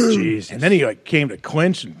 Yeah. Boom. Jeez. And then he like came to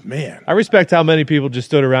clinch, and man, I respect how many people just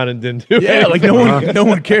stood around and didn't do yeah, anything. like no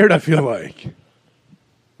one cared. I feel like.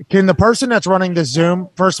 Can the person that's running the Zoom?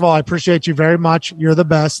 First of all, I appreciate you very much. You're the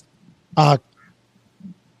best.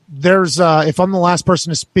 There's if I'm the last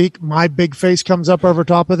person to speak, my big face comes up over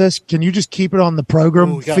top of this. Can you just keep it on the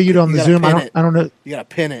program Ooh, you gotta feed pin- on you the gotta Zoom? pin I it. don't know You gotta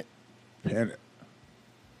pin it. Man,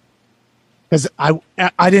 because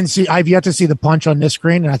I didn't see. I've yet to see the punch on this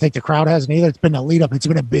screen, and I think the crowd hasn't either. It's been a lead up. It's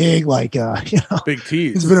been a big big It's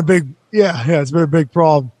tease. been a big It's been a big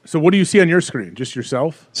problem. So what do you see on your screen? Just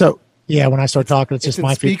yourself? So yeah, when I start talking, it's just in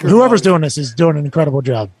my feet. speaker Whoever's mode. doing this is doing an incredible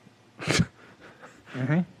job.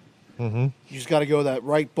 You just got to go to that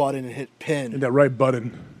right button and hit pin. Hit that right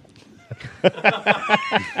button.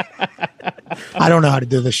 I don't know how to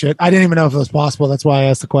do this shit. I didn't even know if it was possible. That's why I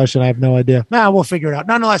asked the question. I have no idea. Nah, we'll figure it out.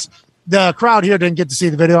 Nonetheless, the crowd here didn't get to see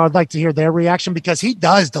the video. I'd like to hear their reaction because he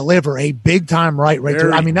does deliver a big time right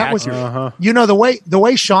to. I mean, that was, the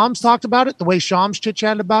way Shams talked about it, the way Shams chit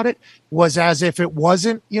chatted about it was as if it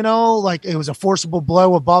wasn't, like it was a forcible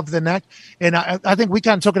blow above the neck. And I think we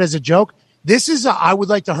kind of took it as a joke. This is I would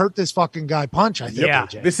like to hurt this fucking guy punch. I think. Yeah.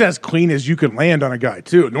 AJ. This is as clean as you can land on a guy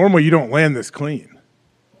too. Normally you don't land this clean.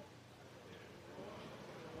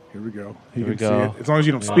 Here we go. You can see it. As long as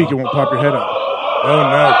you don't speak, it won't pop your head up. Oh,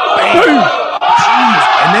 no. Bam! Jeez.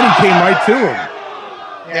 And then he came right to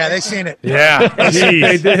him. Yeah, they seen it. Yeah.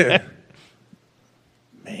 They did.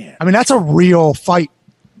 Man. I mean, that's a real fight.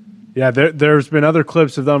 Yeah, there's been other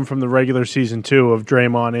clips of them from the regular season, too, of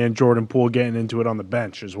Draymond and Jordan Poole getting into it on the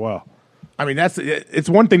bench as well. I mean, it's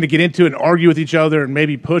one thing to get into and argue with each other and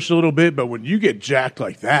maybe push a little bit, but when you get jacked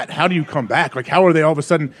like that, how do you come back? Like, how are they all of a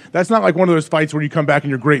sudden? That's not like one of those fights where you come back and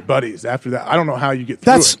you're great buddies after that. I don't know how you get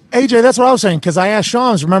through it. AJ, that's what I was saying, because I asked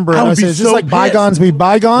Shams, remember, I said, is this like pissed. bygones be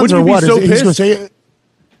bygones or what? He's going to say,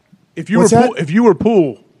 if you were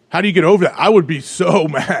Poole, how do you get over that? I would be so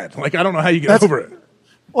mad. Like, I don't know how you get over it.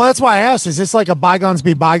 Well, that's why I asked, is this like a bygones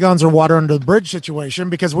be bygones or water under the bridge situation?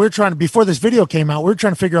 Because before this video came out, we were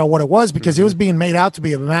trying to figure out what it was because it was being made out to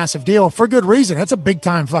be a massive deal for good reason. That's a big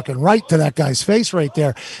time fucking right to that guy's face right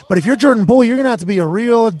there. But if you're Jordan Poole, you're going to have to be a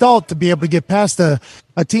real adult to be able to get past a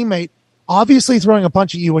teammate obviously throwing a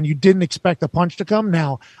punch at you when you didn't expect a punch to come.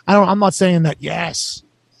 Now, I'm not saying that, yes.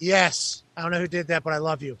 I don't know who did that, but I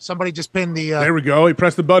love you. Somebody just pinned the... there we go. He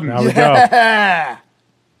pressed the button. There we go.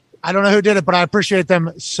 I don't know who did it, but I appreciate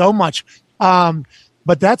them so much.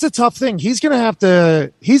 But that's a tough thing. He's gonna have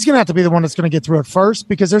to be the one that's gonna get through it first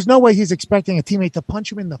because there's no way he's expecting a teammate to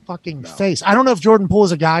punch him in the fucking face. I don't know if Jordan Poole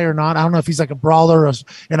is a guy or not. I don't know if he's like a brawler,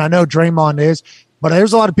 and I know Draymond is. But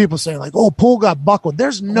there's a lot of people saying like, "Oh, Poole got buckled."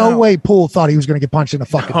 There's no way Poole thought he was going to get punched in the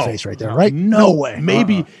fucking face right there, right? No way.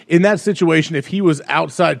 Maybe in that situation, if he was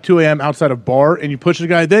outside 2 a.m. outside a bar and you push the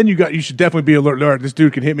guy, then you should definitely be alert. This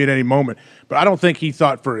dude can hit me at any moment. But I don't think he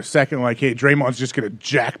thought for a second like, "Hey, Draymond's just going to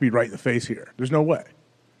jack me right in the face here." There's no way.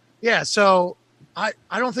 Yeah. So I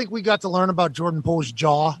don't think we got to learn about Jordan Poole's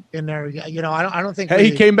jaw in there. I don't think. Hey,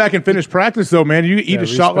 he came back and finished practice though, man. You eat a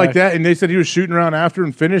shot like that, and they said he was shooting around after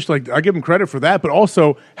and finished. Like, I give him credit for that. But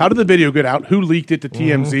also, how did the video get out? Who leaked it to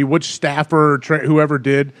TMZ? Which staffer, whoever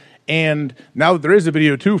did? And now that there is a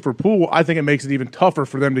video too for Poole, I think it makes it even tougher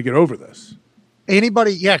for them to get over this.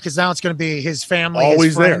 Anybody, because now it's going to be his family, always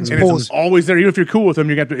his friends, there. And it's always there. Even if you're cool with them,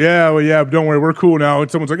 you got to, don't worry, we're cool now.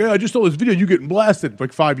 And someone's like, I just saw this video, you getting blasted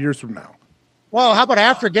like 5 years from now. Well, how about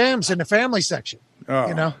after games in the family section?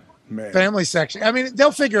 Man. Family section. I mean,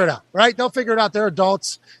 they'll figure it out, right? They'll figure it out. They're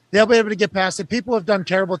adults. They'll be able to get past it. People have done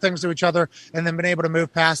terrible things to each other and then been able to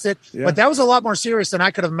move past it. Yeah. But that was a lot more serious than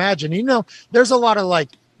I could have imagined. There's a lot of like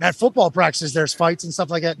at football practices, there's fights and stuff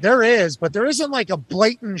like that. There is, but there isn't like a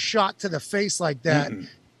blatant shot to the face like that.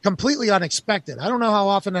 Completely unexpected. I don't know how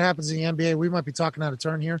often that happens in the NBA. We might be talking out of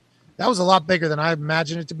turn here. That was a lot bigger than I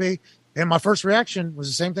imagined it to be. And my first reaction was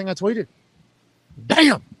the same thing I tweeted.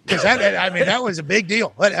 Damn, because that was a big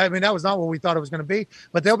deal. But I mean, that was not what we thought it was going to be.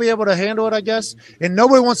 But they'll be able to handle it, I guess. And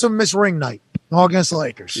nobody wants to miss ring night all against the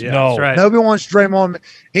Lakers. Yeah, no, that's right. Nobody wants Draymond.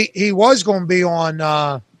 He was going to be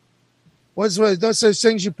on. What's those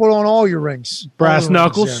things you put on all your rings? Brass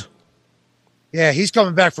knuckles. Rings, yeah, he's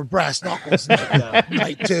coming back for brass knuckles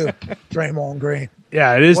night too. Draymond Green.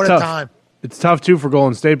 Yeah, it is what tough. A time. It's tough, too, for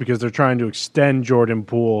Golden State because they're trying to extend Jordan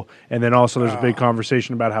Poole. And then also there's a big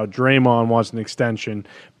conversation about how Draymond wants an extension.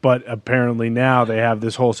 But apparently now they have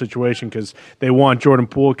this whole situation because they want Jordan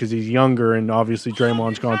Poole because he's younger. And obviously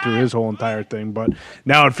Draymond's gone through his whole entire thing. But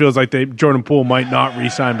now it feels like Jordan Poole might not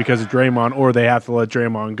re-sign because of Draymond, or they have to let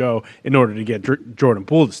Draymond go in order to get Jordan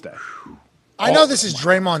Poole to stay. I know this is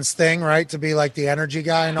Draymond's thing, right? To be like the energy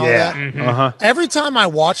guy and all that. Mm-hmm. Every time I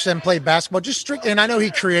watch them play basketball, and I know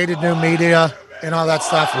he created new media and all that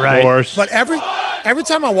stuff. Right. Of course. But every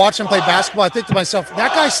time I watch him play basketball, I think to myself,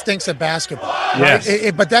 that guy stinks at basketball. Right?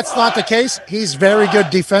 Yes. But that's not the case. He's very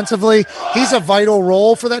good defensively. He's a vital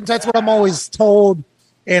role for that. That's what I'm always told.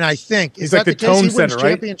 And I think he's like the tone setter,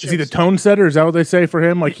 right? Is he the tone setter? Is that what they say for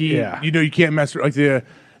him? Like you can't mess like the.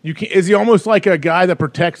 Is he almost like a guy that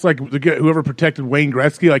protects like whoever protected Wayne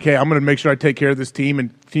Gretzky? Like, hey, I'm going to make sure I take care of this team,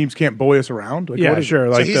 and teams can't bully us around. Like, sure.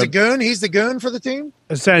 So like he's a goon. He's the goon for the team,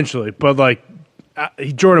 essentially. But like,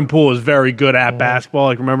 Jordan Poole is very good at basketball.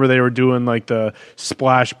 Like, remember they were doing like the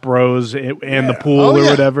Splash Bros and the pool or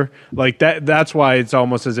whatever. Like that. That's why it's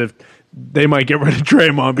almost as if they might get rid of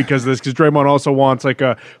Draymond because of this. Because Draymond also wants like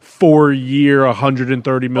a 4-year,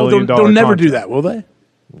 $130 million. They'll never do that, will they?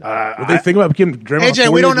 What they think about giving Draymond?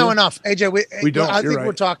 AJ, we don't know enough. AJ, we don't. I think right.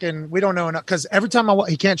 we're talking. We don't know enough because every time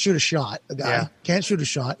he can't shoot a shot. The guy can't shoot a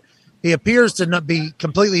shot. He appears to not be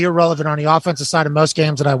completely irrelevant on the offensive side of most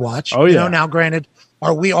games that I watch. Oh, yeah. Now, granted,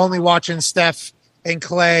 are we only watching Steph and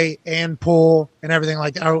Clay and Poole and everything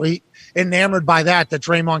like that? Are we enamored by that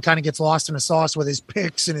Draymond kind of gets lost in the sauce with his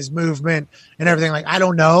picks and his movement and everything? Like, I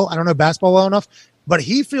don't know basketball well enough, but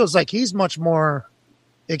he feels like he's much more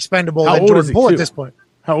expendable than Jordan Poole at this point.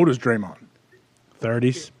 How old is Draymond?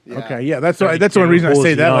 30s. Yeah. Okay, yeah, that's the only reason I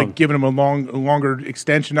say that. Like giving him a longer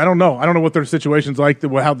extension. I don't know what their situation's like,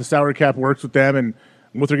 how the salary cap works with them, and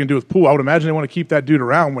what they're going to do with Poole. I would imagine they want to keep that dude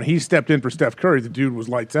around. When he stepped in for Steph Curry, the dude was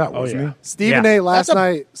lights out, wasn't he? Stephen A. last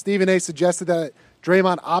night. Stephen A. suggested that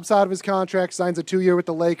Draymond opts out of his contract, signs a 2-year with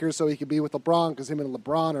the Lakers, so he can be with LeBron because him and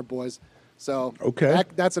LeBron are boys. So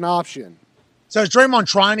that's an option. So is Draymond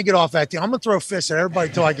trying to get off that team? I'm going to throw fists at everybody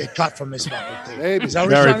until I get cut from this fucking team. Maybe. Is that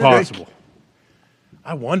what he's Very trying to do? possible.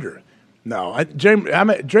 I wonder. No,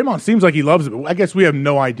 Draymond seems like he loves it, but I guess we have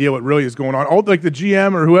no idea what really is going on. All like the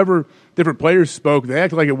GM or whoever, different players spoke. They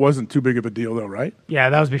acted like it wasn't too big of a deal, though, right? Yeah,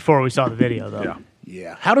 that was before we saw the video, though.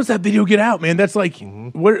 Yeah. How does that video get out, man? That's like,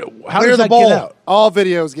 where? How Clear does the that ball. get out? All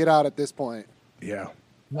videos get out at this point. Yeah.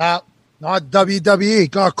 No, not WWE.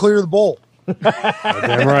 Got to clear the bowl.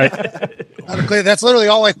 Damn right. Gotta clear. That's literally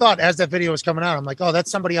all I thought as that video was coming out. I'm like, oh,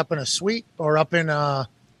 that's somebody up in a suite or up in a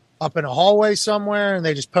hallway somewhere, and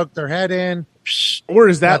they just poked their head in. Or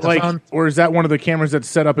is that Got the phone. or is that one of the cameras that's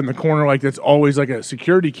set up in the corner, like that's always like a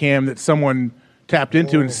security cam that someone tapped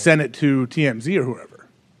into and sent it to TMZ or whoever?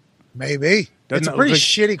 Maybe. Doesn't It's a that pretty look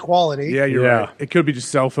shitty quality. Yeah, you're right. It could be just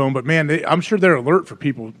cell phone, but man, I'm sure they're alert for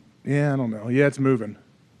people. Yeah, I don't know. Yeah, it's moving.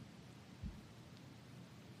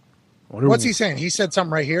 What's he saying? He said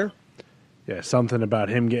something right here. Yeah, something about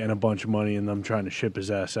him getting a bunch of money and them trying to ship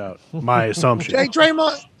his ass out. My assumption. Hey,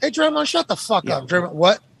 Draymond, shut the fuck up. Draymond,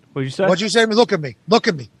 what? What'd you say? What'd you say to me? Look at me,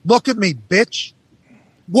 bitch.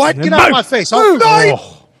 What? Get out of my face.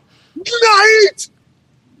 Oh, night.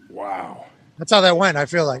 Wow. That's how that went, I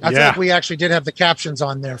feel like. I feel like we actually did have the captions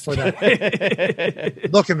on there for that.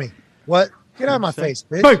 Look at me. What? Get out of my face,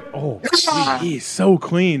 bitch. Oh, he's so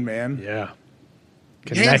clean, man. Yeah.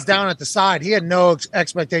 Hands down at the side. He had no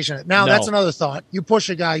expectation. Now, that's another thought. You push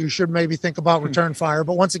a guy, you should maybe think about return fire.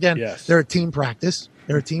 But once again, they're a team practice.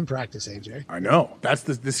 AJ. I know. That's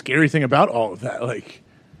the scary thing about all of that. Like,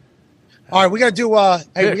 all right, we got to do. We got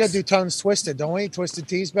to do Tone's Twisted, don't we? Twisted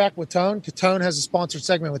Tea's back with Tone. Tone has a sponsored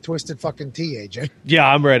segment with Twisted fucking Tea, AJ.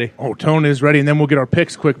 Yeah, I'm ready. Oh, Tone is ready, and then we'll get our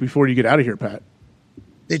picks quick before you get out of here, Pat.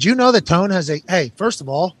 Did you know that Tone has a? Hey, first of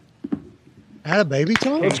all, had a baby,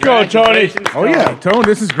 Tone. Let's go, Tony. Oh yeah, Tone.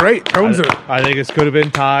 This is great. Tone's I think this could have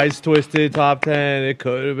been Ty's Twisted Top 10. It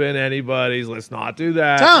could have been anybody's. Let's not do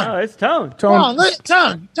that. Tone. Oh, it's Tone. Tone,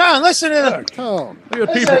 listen to the Tone. Look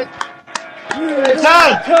at the people.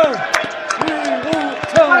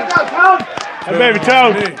 Hey, baby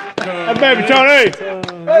Tony. Hey, baby Tony.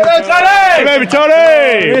 Hey, baby Tony.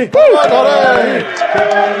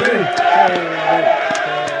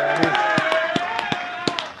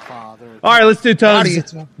 All right, let's do Tones.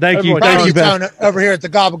 Thank you. Thank you, Ben. Tone over here at the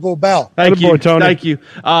Gabagool Bell. Thank you. boy, Tony. Thank you.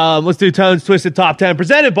 Let's do Tones Twisted Top 10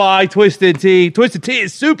 presented by Twisted Tea. Twisted Tea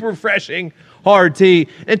is super refreshing, hard tea,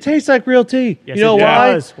 and tastes like real tea. Yes, you know it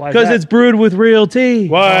why? does. Why is Because that? it's brewed with real tea.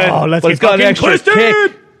 What? Oh, let's But get it's got an fucking extra twisted.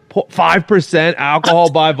 kick. 5%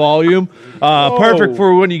 alcohol by volume. Perfect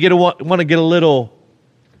for when you want to get a little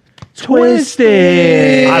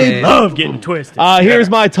twisted. I love getting twisted. Here's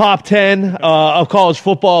my top 10 of college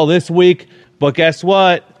football this week. But guess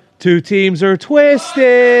what? 2 teams are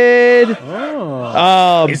twisted. Is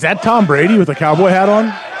that Tom Brady with a cowboy hat on?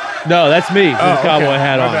 No, that's me with a cowboy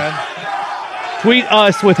hat My on. bad. Tweet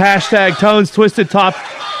us with hashtag Tones Twisted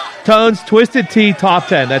Tea Top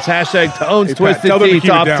 10. That's hashtag Tones Hey, Pat, Twisted tell them to Tea keep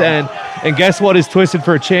it Top down. 10. And guess what is twisted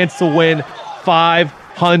for a chance to win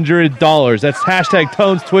 $500? That's hashtag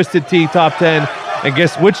Tones Twisted Tea Top 10. And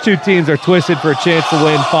guess which 2 teams are twisted for a chance to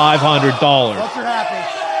win $500? Hope you're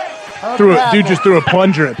happy. Dude just threw a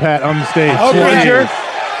plunger at Pat on the stage. Plunger?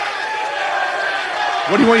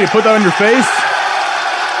 What do you want you to put that on your face?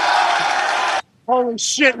 Holy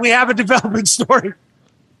shit, we have a developing story.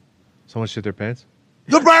 Someone shit their pants?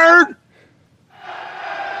 The bird.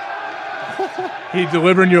 He's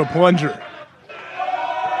delivering you a plunger.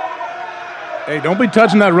 Hey, don't be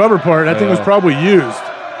touching that rubber part. That thing was probably used.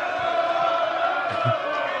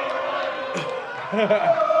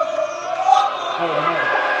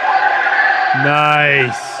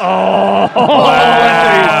 Nice.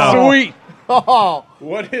 Wow. Sweet.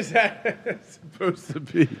 What is that supposed to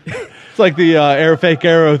be? It's like the fake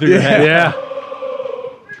arrow through your head. Yeah.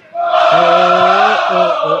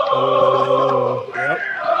 Yep.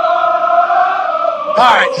 All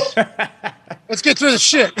right. Let's get through the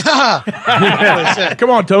shit. Come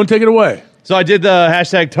on, Tone, take it away. So I did the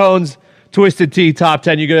hashtag Tones Twisted Tea top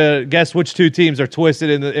 10. You gotta guess which two teams are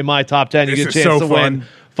twisted in my top 10. You This get a is chance so to win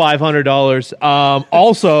fun. $500.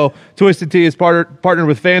 Also, Twisted Tea is partnered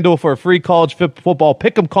with FanDuel for a free college football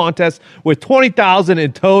pick'em contest with $20,000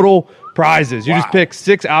 in total prizes. You just pick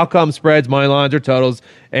 6 outcome spreads, money lines, or totals,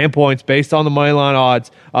 and points based on the money line odds.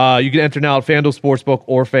 You can enter now at FanDuel Sportsbook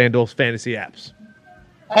or FanDuel's fantasy apps.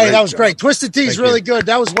 Hey, that was great. Twisted Tea is really good.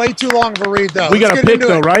 That was way too long of a read, though. We got to pick,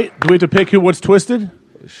 though, right? Do we have to pick what's twisted?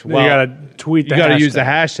 Well, you got to tweet the You got to hashtag. use the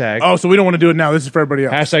hashtag. Oh, so we don't want to do it now. This is for everybody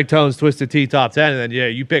else. Hashtag Tones Twisted Tea top 10, and then,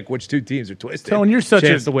 you pick which two teams are twisted. Tone, you're such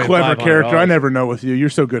Chance a to win clever $500. character. I never know with you. You're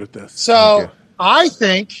so good at this. So I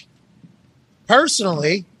think,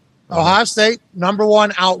 personally, Ohio State, number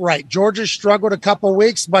 1 outright. Georgia struggled a couple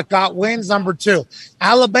weeks, but got wins, number 2.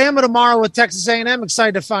 Alabama tomorrow with Texas A&M.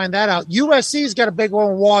 Excited to find that out. USC's got a big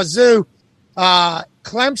one with Wazoo.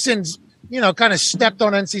 Clemson's, kind of stepped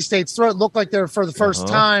on NC State's throat. Looked like they're, for the first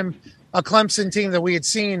time, a Clemson team that we had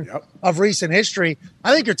seen of recent history.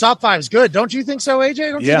 I think your top 5 is good. Don't you think so,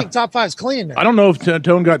 AJ? Don't you think top 5 is clean now? I don't know if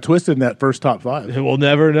Tone got twisted in that first top 5. We'll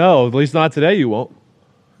never know. At least not today. You won't.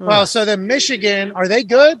 Well, so then Michigan, are they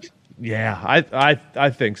good? Yeah, I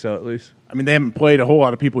think so at least. I mean, they haven't played a whole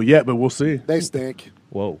lot of people yet, but we'll see. They stink.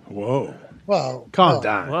 Whoa. Well, Calm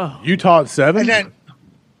down. Whoa. Utah at 7. And then,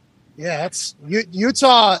 that's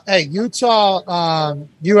Utah. Hey, Utah,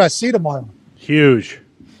 USC tomorrow. Huge.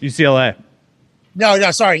 UCLA. No,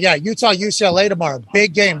 sorry. Yeah, Utah, UCLA tomorrow.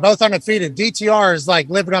 Big game. Both undefeated. DTR is like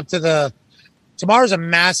living up to the. Tomorrow's a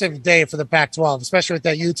massive day for the Pac-12, especially with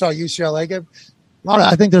that Utah, UCLA game.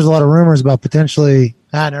 I think there's a lot of rumors about potentially.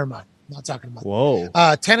 Never mind. I'm not talking about.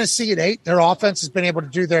 Whoa. Tennessee at 8. Their offense has been able to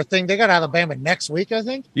do their thing. They got Alabama next week, I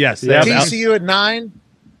think. Yes. Yeah. TCU at 9.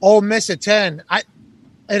 Ole Miss at 10.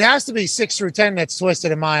 It has to be 6 through 10 that's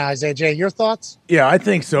twisted in my eyes. AJ, your thoughts? Yeah, I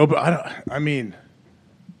think so, but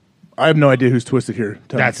I have no idea who's twisted here.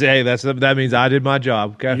 Tone. That means I did my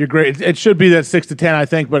job. Okay. You're great. It should be that 6 to 10, I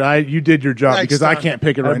think, but you did your job Thanks, because I Tone. can't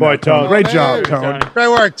pick it right boy, now. Tone. Tone. Great job, Tone. Great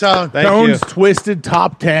work, Tone. Thank Tone's you. twisted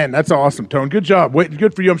top 10. That's awesome, Tone. Good job.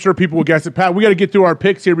 Good for you. I'm sure people will guess it. Pat, we got to get through our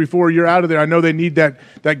picks here before you're out of there. I know they need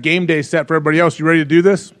that game day set for everybody else. You ready to do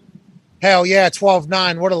this? Hell yeah,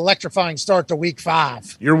 12-9. What an electrifying start to week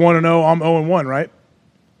 5. You're 1-0. I'm 0-1, right?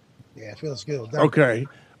 Yeah, it feels good. Okay.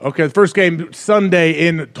 The first game Sunday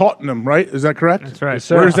in Tottenham, right? Is that correct? That's right.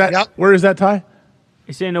 Where is that? Yep. Where is that, Ty?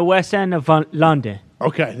 It's in the west end of London.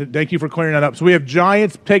 Okay. Thank you for clearing that up. So we have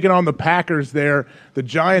Giants taking on the Packers there. The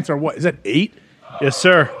Giants are what? Is that 8? Yes,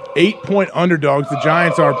 sir. 8-point underdogs. The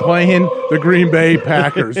Giants are playing the Green Bay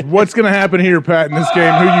Packers. What's going to happen here, Pat, in this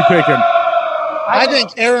game? Who are you picking? I think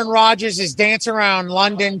Aaron Rodgers is dancing around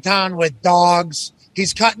London town with dogs.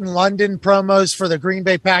 He's cutting London promos for the Green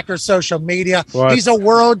Bay Packers social media. What? He's a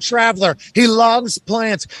world traveler. He loves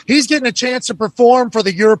plants. He's getting a chance to perform for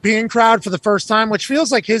the European crowd for the first time, which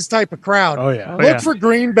feels like his type of crowd. Oh, yeah. Look for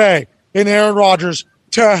Green Bay and Aaron Rodgers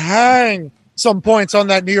to hang some points on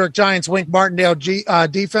that New York Giants Wink Martindale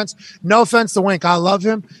defense. No offense to Wink. I love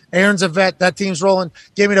him. Aaron's a vet. That team's rolling.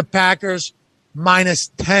 Give me the Packers.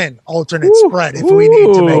 -10 alternate spread if we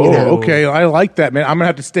need to make it happen. Okay, I like that, man. I'm gonna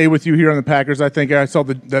have to stay with you here on the Packers. I think I saw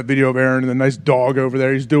that video of Aaron and the nice dog over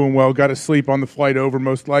there. He's doing well. Got to sleep on the flight over,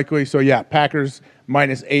 most likely. So yeah, Packers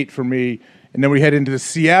 -8 for me. And then we head into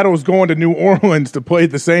Seattle's going to New Orleans to play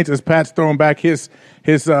the Saints as Pat's throwing back his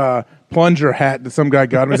plunger hat that some guy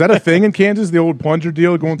got him. Is that a thing in Kansas? The old plunger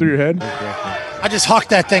deal going through your head? I just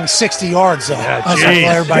hucked that thing 60 yards, though. I just want to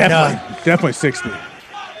let everybody know. Definitely 60.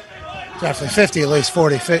 Definitely 50 at least,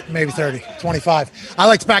 40, maybe 30, 25. I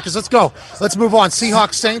like the Packers. Let's go. Let's move on.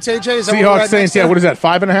 Seahawks, Saints, AJ? Is that what we're Seahawks at Saints, next time? what is that,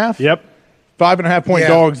 5.5? Yep. 5.5 point Yeah.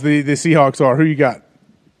 dogs, the Seahawks are. Who you got?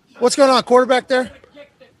 What's going on, quarterback there?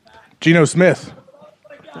 Geno Smith.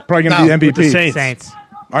 Probably going to No, be with MVP. the Saints. Saints.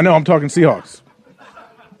 I know, I'm talking Seahawks.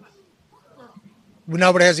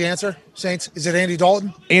 Nobody has the answer? Saints? Is it Andy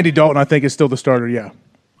Dalton? Andy Dalton, I think, is still the starter, yeah.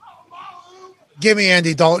 Give me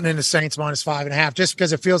Andy Dalton in the Saints -5.5, just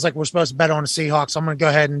because it feels like we're supposed to bet on the Seahawks. I'm going to go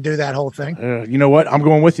ahead and do that whole thing. You know what? I'm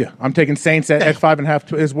going with you. I'm taking Saints at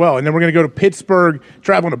 5.5 as well. And then we're going to go to Pittsburgh,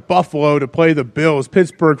 traveling to Buffalo to play the Bills.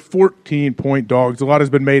 Pittsburgh, 14-point dogs. A lot has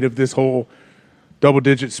been made of this whole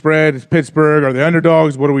double-digit spread. Pittsburgh are the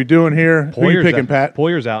underdogs. What are we doing here? Who are you picking, Pat?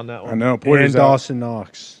 Poyer's out in that I one. know. And Poyer's out. Dawson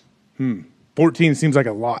Knox. 14 seems like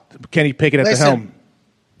a lot. Kenny Pickett at Listen, the helm.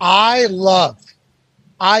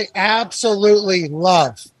 I absolutely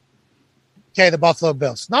love, the Buffalo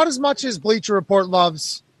Bills. Not as much as Bleacher Report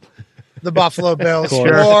loves the Buffalo Bills,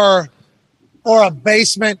 Sure. or a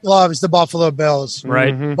basement loves the Buffalo Bills.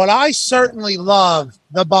 Right. But I certainly love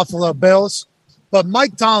the Buffalo Bills. But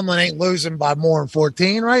Mike Tomlin ain't losing by more than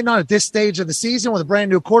 14, right? Not at this stage of the season with a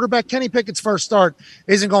brand new quarterback. Kenny Pickett's first start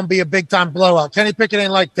isn't going to be a big-time blowout. Kenny Pickett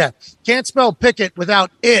ain't like that. Can't spell Pickett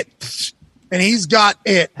without it. And he's got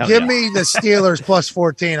it. Give me the Steelers plus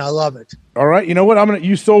 14. I love it. All right, you know what?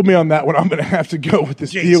 You sold me on that one. I'm gonna have to go with the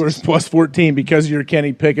Steelers plus 14 because of your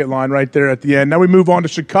Kenny Pickett line right there at the end. Now we move on to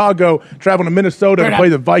Chicago, traveling to Minnesota to play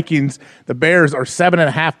the Vikings. The Bears are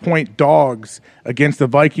 7.5-point dogs against the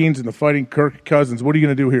Vikings and the Fighting Kirk Cousins. What are you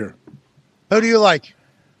gonna do here? Who do you like?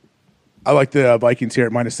 I like the Vikings here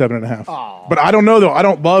at minus 7.5. But I don't know though. I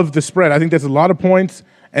don't love the spread. I think that's a lot of points.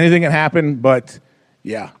 Anything can happen, but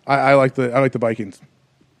yeah, I like the Vikings.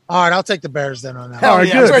 All right, I'll take the Bears then on that. All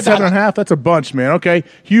right, good. 7.5. That's a bunch, man. Okay,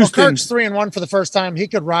 Houston. Well, Kirk's 3-1 for the first time. He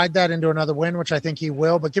could ride that into another win, which I think he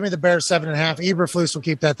will. But give me the Bears 7.5. Eberflus will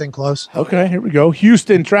keep that thing close. Okay, here we go.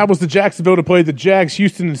 Houston travels to Jacksonville to play the Jags.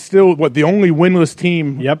 Houston is still the only winless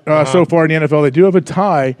team so far in the NFL. They do have a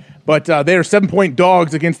tie, but they are 7-point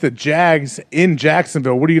dogs against the Jags in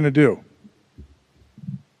Jacksonville. What are you going to do?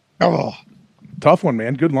 Oh, tough one,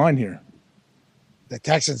 man. Good line here. The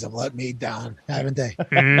Texans have let me down, haven't they?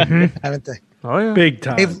 Haven't they? Oh, yeah. Big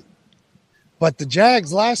time. But the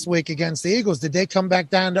Jags last week against the Eagles, did they come back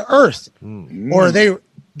down to earth? Or are they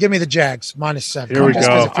 – give me the Jags, minus 7. Here we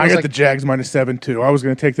go. I got the Jags minus 7, too. I was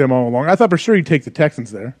going to take them all along. I thought for sure you'd take the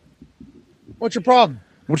Texans there. What's your problem?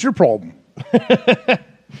 What's your problem?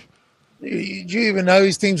 Did you even know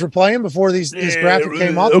these teams were playing before this graphic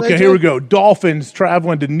came up? Okay, here we go. Dolphins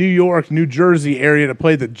traveling to New York, New Jersey area to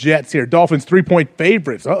play the Jets here. Dolphins 3-point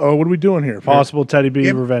favorites. Uh-oh, what are we doing here? Possible Teddy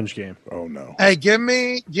B revenge game. Oh, no. Hey, give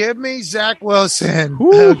me Zach Wilson.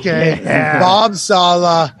 Okay. Yeah. Bob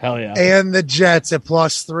Saleh. Hell yeah. And the Jets at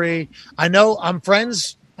plus 3. I know I'm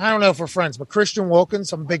friends. I don't know if we're friends, but Christian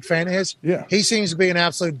Wilkins, I'm a big fan of his. Yeah. He seems to be an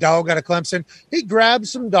absolute dog out of Clemson. He grabs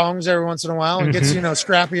some dongs every once in a while and gets,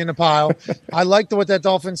 scrappy in the pile. I like what that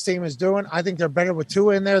Dolphins team is doing. I think they're better with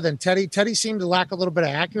Tua in there than Teddy. Teddy seemed to lack a little bit of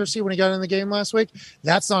accuracy when he got in the game last week.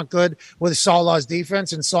 That's not good with Salah's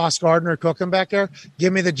defense and Sauce Gardner cooking back there.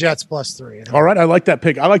 Give me the Jets plus 3. All right, I like that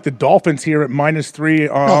pick. I like the Dolphins here at minus 3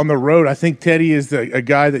 on the road. I think Teddy is a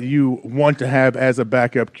guy that you want to have as a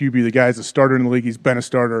backup QB. The guy's a starter in the league. He's been a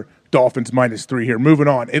starter. Dolphins minus 3 here. Moving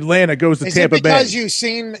on. Atlanta goes to Tampa Bay. Is it because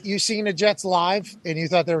you've seen the Jets live and you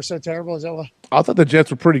thought they were so terrible? Is that what? I thought the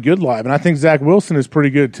Jets were pretty good live, and I think Zach Wilson is pretty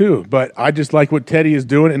good too. But I just like what Teddy is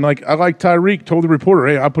doing, and I like Tyreek told the reporter,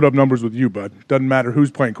 "Hey, I put up numbers with you, bud. Doesn't matter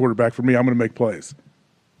who's playing quarterback for me. I'm going to make plays."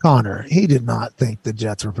 Connor, he did not think the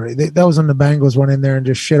Jets were pretty. That was when the Bengals went in there and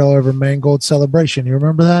just shit all over Mangold Celebration. You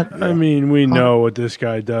remember that? Yeah. I mean, we know what this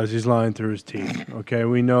guy does. He's lying through his teeth. Okay,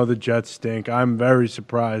 we know the Jets stink. I'm very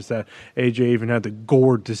surprised that AJ even had the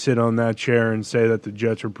gourd to sit on that chair and say that the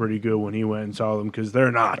Jets were pretty good when he went and saw them, because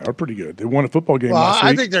they're not. They're pretty good. They won a football game last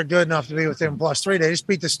week. I think they're good enough to be within plus 3. They just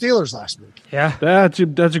beat the Steelers last week. Yeah, that's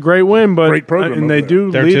a great win, but great program, and they do.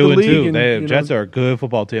 They're lead 2 the and league 2. The Jets are a good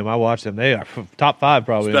football team. I watch them. They are top 5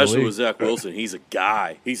 probably. Especially with Zach Wilson. He's a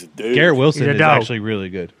guy. He's a dude. Garrett Wilson is actually really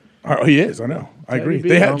good. Oh, he is. I know. I agree.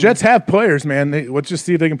 Jets have players, man. Let's just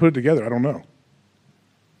see if they can put it together. I don't know.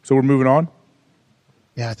 So we're moving on?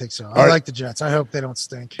 Yeah, I think so. I like the Jets. I hope they don't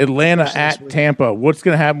stink. Atlanta at Tampa. What's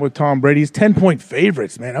going to happen with Tom Brady? He's 10-point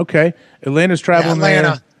favorites, man. Okay. Atlanta's traveling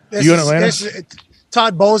Atlanta. there. You in Atlanta?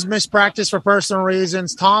 Todd Bowles missed practice for personal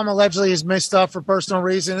reasons. Tom allegedly has missed stuff for personal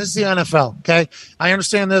reasons. This is the NFL, okay? I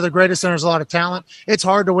understand they're the greatest and there's a lot of talent. It's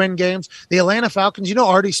hard to win games. The Atlanta Falcons,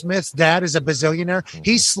 Artie Smith's dad is a bazillionaire.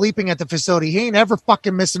 He's sleeping at the facility. He ain't ever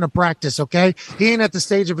fucking missing a practice, okay? He ain't at the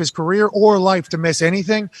stage of his career or life to miss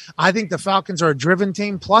anything. I think the Falcons are a driven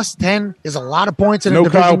team. Plus 10 is a lot of points in a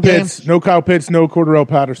division game. No Kyle Pitts, no Cordarrelle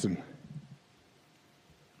Patterson.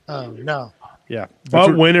 Oh, no. Yeah,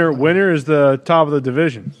 but winner is the top of the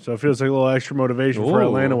division, so it feels like a little extra motivation for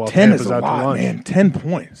Atlanta while 10 Tampa's is a out lot, to lunch. man. 10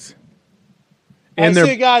 points. And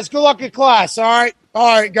see you guys. Good luck in class. All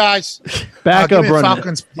right, guys. Back up, running.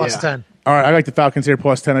 Falcons plus 10. All right, I like the Falcons here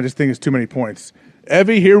plus 10. I just think it's too many points.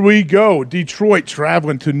 Evie, here we go. Detroit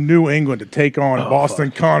traveling to New England to take on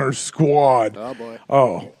Boston Connor's squad. Oh boy.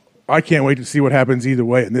 Oh. I can't wait to see what happens either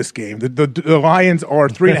way in this game. The Lions are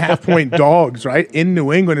 3.5-point dogs, right? In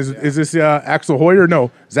New England. Is this Axel Hoyer? No,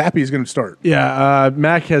 Zappe is going to start. Yeah,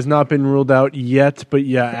 Mac has not been ruled out yet, but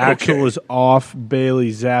Axel is off.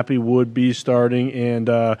 Bailey Zappe would be starting, and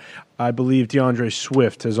I believe DeAndre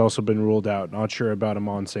Swift has also been ruled out. Not sure about him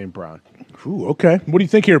on St. Brown. Ooh, okay. What do you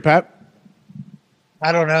think here, Pat?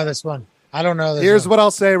 I don't know this one. Here's what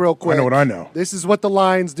I'll say real quick. I know what I know. This is what the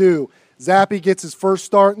Lions do. Zappe gets his first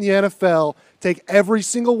start in the NFL. Take every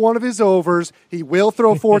single one of his overs. He will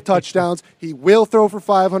throw 4 touchdowns. He will throw for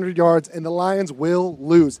 500 yards, and the Lions will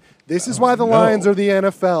lose. This is why the Lions are the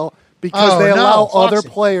NFL, because they allow other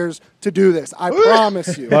players to do this. I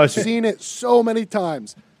promise you. I've seen it so many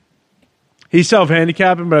times. He's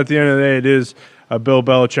self-handicapping, but at the end of the day, it is a Bill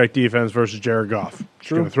Belichick defense versus Jared Goff.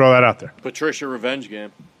 Just going to throw that out there. Patricia revenge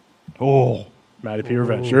game. Oh, Matty P.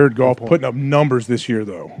 revenge. Jared Goff putting up numbers this year,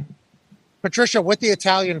 though. Patricia with the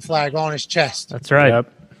Italian flag on his chest. That's right.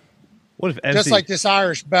 Yep. What if MC? Just like this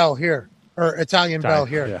Irish bell here, or Italian bell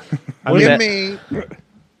here. Yeah. Give me.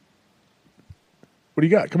 What do you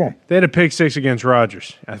got? Come on. They had a pick 6 against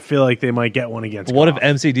Rodgers. I feel like they might get one against What if Goff.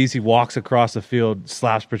 MCDC walks across the field,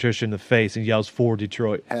 slaps Patricia in the face, and yells for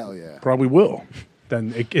Detroit? Hell yeah. Probably will. Then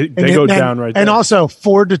they go down right there. And also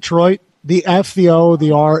for Detroit, the F, the O,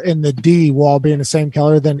 the R, and the D will all be in the same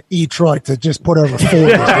color. Then Detroit to just put over 4 as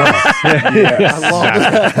well. I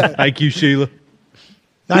love it. Thank you, Sheila.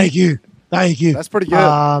 Thank you. That's pretty good.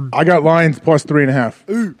 I got Lions plus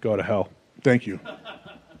 3.5. Go to hell. Thank you.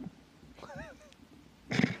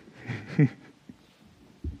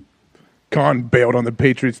 Khan bailed on the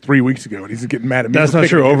Patriots 3 weeks ago, and he's getting mad at me. That's for not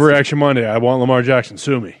picking true. against them. Overreaction Monday. I want Lamar Jackson.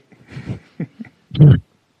 Sue me. Give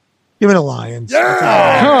me the Lions.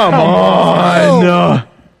 Come on. No.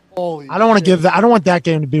 Holy I don't want to give that. I don't want that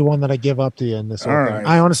game to be one that I give up to you in this whole All thing. right.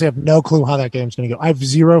 I honestly have no clue how that game's going to go. I have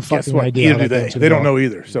zero Guess fucking what? idea. Neither do they. They don't know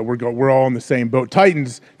either. So we're all in the same boat.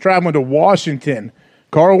 Titans traveling to Washington.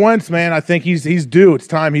 Carl Wentz, man, I think he's due. It's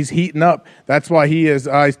time. He's heating up. That's why he is.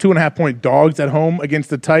 He's 2.5-point dogs at home against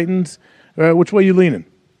the Titans. Which way you leaning?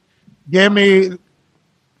 Give me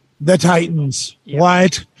the Titans.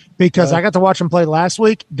 What? Because I got to watch him play last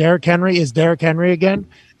week. Derrick Henry is Derrick Henry again.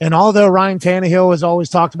 And although Ryan Tannehill is always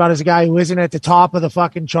talked about as a guy who isn't at the top of the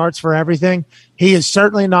fucking charts for everything, he is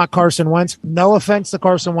certainly not Carson Wentz. No offense to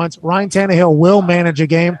Carson Wentz. Ryan Tannehill will manage a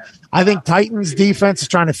game. I think Titans defense is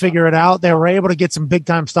trying to figure it out. They were able to get some big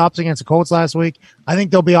time stops against the Colts last week. I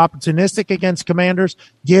think they'll be opportunistic against Commanders.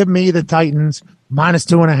 Give me the Titans minus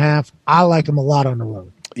 2.5. I like them a lot on the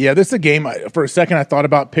road. Yeah, this is a game. For a second, I thought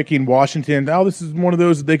about picking Washington. Oh, this is one of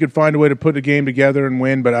those that they could find a way to put a game together and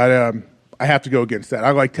win, but I have to go against that.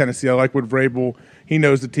 I like Tennessee. I like what Vrabel. He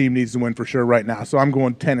knows the team needs to win for sure right now. So I'm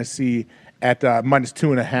going Tennessee at minus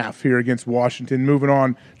 2.5 here against Washington. Moving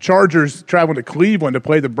on, Chargers traveling to Cleveland to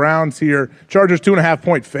play the Browns here. Chargers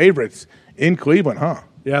 2.5-point favorites in Cleveland, huh?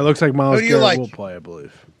 Yeah, it looks like Myles Who do you Garrett like? will play, I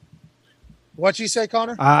believe. What'd you say,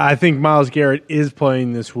 Connor? I think Myles Garrett is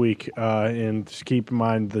playing this week, and just keep in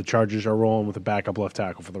mind the Chargers are rolling with a backup left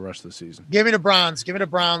tackle for the rest of the season. Give me the Browns. Give me the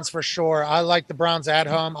Browns for sure. I like the Browns at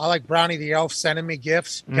home. I like Brownie the Elf sending me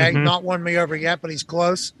gifts. Okay, not won me over yet, but he's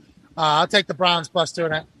close. I'll take the Browns plus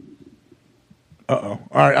 2.5. All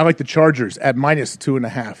right, I like the Chargers at minus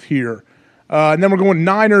 2.5 here. And then we're going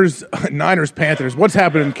Niners, Panthers. What's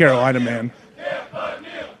happening in Carolina, man?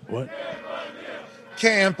 What?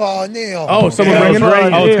 Camp Neal. Oh, someone ringing?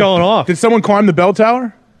 Oh, it's going off. Did someone climb the bell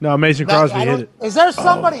tower? No, Mason Crosby hit it. Is there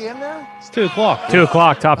somebody in there? It's 2 o'clock. 2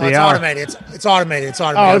 o'clock, top of Oh, the it's hour. automated. It's automated. It's Oh,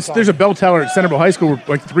 automated. there's a bell tower at Centerville High School with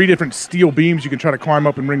like 3 different steel beams you can try to climb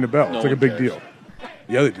up and ring the bell. It's like a big deal.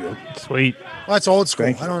 Yeah, they do. Sweet. Well, that's old school.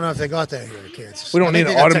 Thank you. I don't know if they got that here, kids. We don't I need think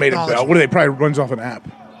an they got automated technology. bell. What do they probably runs off an app?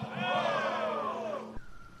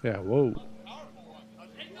 Yeah, whoa.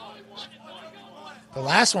 The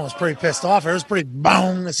last one was pretty pissed off. It was pretty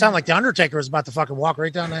boom. It sounded like the Undertaker was about to fucking walk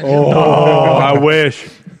right down that hill. Oh, I wish.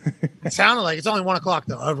 It sounded like it's only 1 o'clock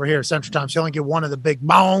though over here Central Time. So you only get one of the big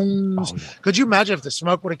bones. Could you imagine if the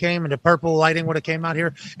smoke would have came and the purple lighting would have came out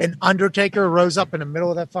here and Undertaker rose up in the middle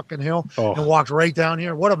of that fucking hill and walked right down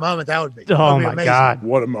here? What a moment that would be. That Oh would be my amazing. God.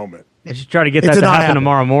 What a moment. They should try to get It that did to not happen happen.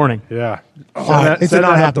 tomorrow morning. Yeah. It did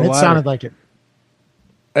not happen. It sounded like it.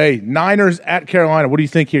 Hey, Niners at Carolina. What do you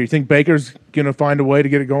think here? You think Baker's going to find a way to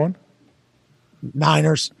get it going?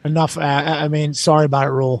 Niners. Enough. I mean, sorry about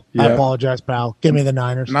it, Rule. I Yeah. apologize, pal. Give me the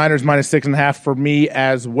Niners. Niners minus 6.5 for me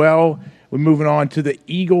as well. We're moving on to the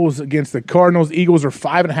Eagles against the Cardinals. Eagles are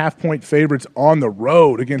 5.5-point favorites on the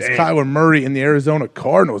road against Kyler Murray and the Arizona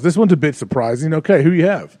Cardinals. This one's a bit surprising. Okay, who you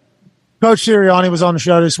have? Coach Sirianni was on the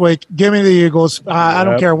show this week. Give me the Eagles. I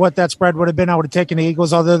don't care what that spread would have been. I would have taken the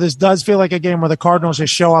Eagles, although this does feel like a game where the Cardinals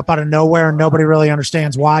just show up out of nowhere and nobody really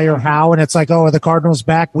understands why or how. And it's like, oh, are the Cardinals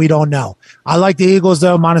back? We don't know. I like the Eagles,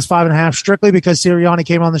 though, minus 5.5, strictly because Sirianni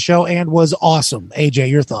came on the show and was awesome.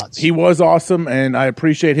 AJ, your thoughts? He was awesome, and I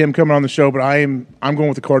appreciate him coming on the show, but I'm going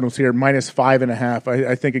with the Cardinals here, minus 5.5.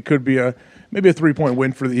 I think it could be maybe a 3-point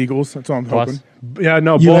win for the Eagles. That's all I'm hoping. Yeah,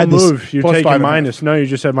 no, You bold had this move. You're plus taking 5.5. minus. No, you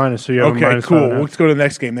just said minus, so you have a Okay, minus cool. 5.5. Let's go to the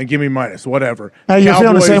next game. Then give me minus, whatever. You're feeling the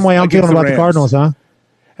Cowboys same way I'm against feeling about the Rams. Cardinals, huh?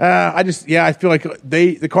 I feel like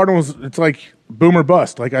the Cardinals, it's like boom or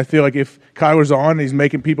bust. Like, I feel like if Kyler's on, he's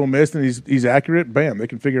making people miss, and he's accurate, bam, they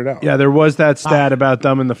can figure it out. Yeah, there was that stat about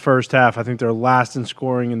them in the first half. I think they're last in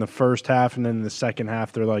scoring in the first half, and then in the second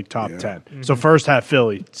half, they're like top 10. So first half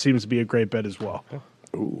Philly seems to be a great bet as well.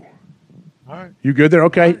 Ooh. All right. You good there?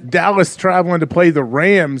 Okay. Dallas traveling to play the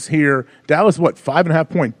Rams here. Dallas, what,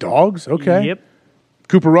 5.5-point dogs? Okay. Yep.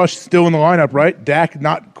 Cooper Rush still in the lineup, right? Dak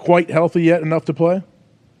not quite healthy yet enough to play?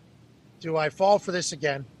 Do I fall for this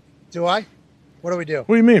again? Do I? What do we do?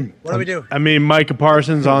 What do you mean? What do we do? I mean, Micah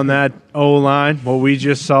Parsons on that O-line, what we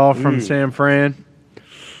just saw from San Fran.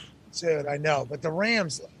 Dude, I know. But the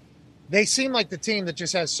Rams, they seem like the team that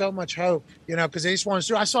just has so much hope, because they just want to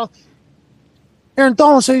do. I saw Aaron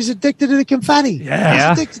Donald say he's addicted to the confetti. Yeah.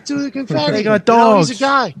 He's addicted to the confetti. They got dogs. He's a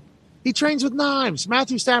guy. He trains with knives.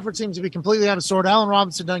 Matthew Stafford seems to be completely out of sort. Allen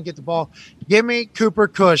Robinson doesn't get the ball. Give me Cooper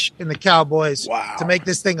Cush in the Cowboys to make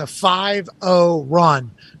this thing a 5-0 run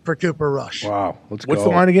for Cooper Rush. Wow. Let's What's go.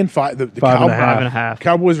 the line again? Five and a half.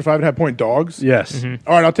 Cowboys are 5.5-point dogs? Yes. All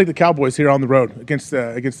right, I'll take the Cowboys here on the road against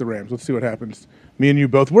the Rams. Let's see what happens. Me and you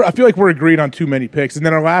both. I feel like we're agreed on too many picks. And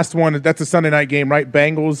then our last one, that's a Sunday night game, right?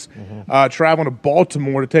 Bengals traveling to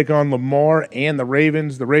Baltimore to take on Lamar and the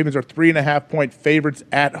Ravens. The Ravens are 3.5-point favorites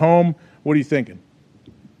at home. What are you thinking?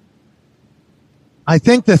 I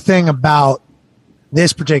think the thing about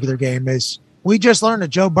this particular game is we just learned that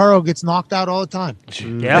Joe Burrow gets knocked out all the time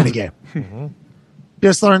in the game.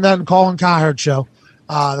 Just learned that in Colin Cowherd show.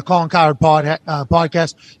 The Colin Cowherd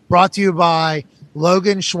podcast brought to you by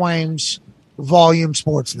Logan Schwaim's Volume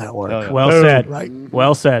Sports Network. Well said. Right.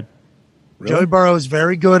 Well said. Really? Joey Burrow is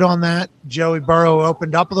very good on that. Joey Burrow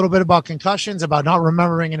opened up a little bit about concussions, about not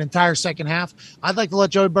remembering an entire second half. I'd like to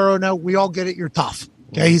let Joey Burrow know we all get it. You're tough.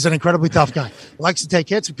 Okay, he's an incredibly tough guy. Likes to take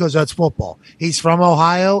hits because that's football. He's from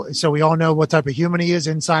Ohio, so we all know what type of human he is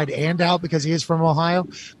inside and out because he is from Ohio.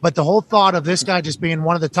 But the whole thought of this guy just being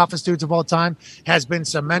one of the toughest dudes of all time has been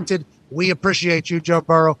cemented. We appreciate you, Joe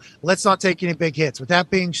Burrow. Let's not take any big hits. With that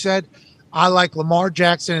being said, I like Lamar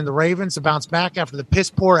Jackson and the Ravens to bounce back after the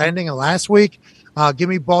piss-poor ending of last week. Give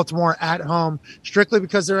me Baltimore at home, strictly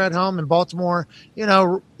because they're at home. And Baltimore,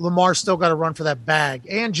 Lamar's still got to run for that bag.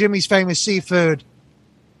 And Jimmy's Famous Seafood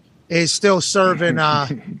is still serving,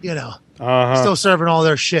 still serving all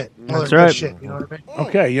their shit. That's right. Shit, you know what I mean?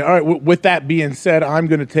 Okay. All right. With that being said, I'm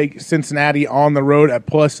going to take Cincinnati on the road at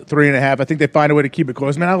plus 3.5. I think they find a way to keep it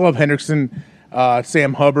close. Man, I love Hendrickson,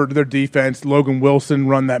 Sam Hubbard, their defense, Logan Wilson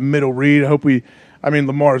run that middle read.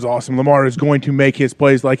 Lamar is awesome. Lamar is going to make his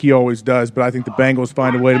plays like he always does, but I think the Bengals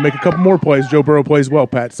find a way to make a couple more plays. Joe Burrow plays well,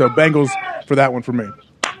 Pat. So Bengals for that one for me.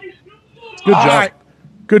 Good job. right.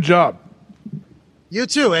 Good job. You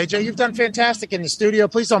too, AJ. You've done fantastic in the studio.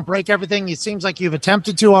 Please don't break everything. It seems like you've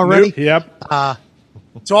attempted to already. Yep. To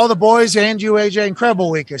all the boys and you, AJ, incredible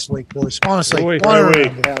week this week, boys. Honestly. Great Wonderful.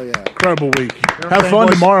 week. Hell yeah. Incredible week. Have okay, fun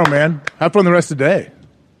boys? tomorrow, man. Have fun the rest of the day.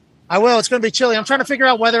 I will. It's going to be chilly. I'm trying to figure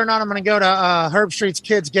out whether or not I'm going to go to Herb Street's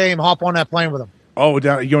kids' game, hop on that plane with them. Oh, you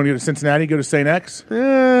want to go to Cincinnati? Go to St. X?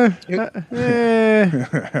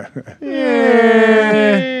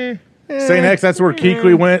 St. X, that's where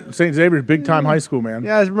Kuechly went. St. Xavier's big-time high school, man.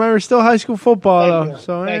 Yeah, remember, still high school football, Thank though. you.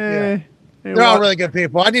 So, Thank They're all really good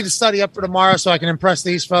people. I need to study up for tomorrow so I can impress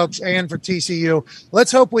these folks and for TCU.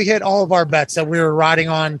 Let's hope we hit all of our bets that we were riding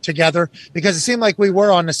on together because it seemed like we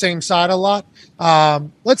were on the same side a lot.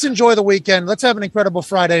 Let's enjoy the weekend. Let's have an incredible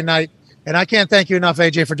Friday night. And I can't thank you enough,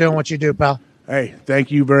 AJ, for doing what you do, pal. Hey,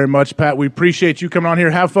 thank you very much, Pat. We appreciate you coming on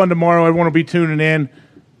here. Have fun tomorrow. Everyone will be tuning in.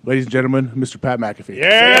 Ladies and gentlemen, Mr. Pat McAfee.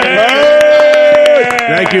 Yeah!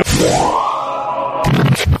 Thank you.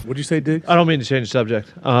 What'd you say, Diggs? I don't mean to change the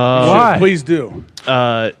subject. Why? Please do.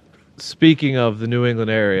 Speaking of the New England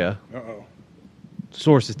area,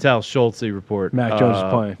 sources tell Schultze report Mac Jones is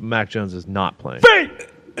playing. Mac Jones is not playing.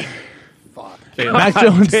 Mac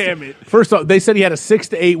Jones. Damn it. First off, they said he had a 6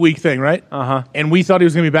 to 8 week thing, right? Uh-huh. And we thought he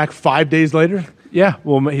was going to be back 5 days later. Yeah,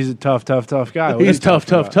 well, he's a tough guy. What He's is tough.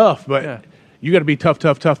 But Yeah. you got to be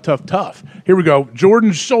tough. Here we go.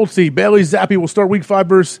 Jordan Schultze, Bailey Zappi will start week 5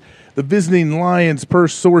 versus the visiting Lions per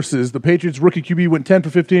sources. The Patriots rookie QB went 10 for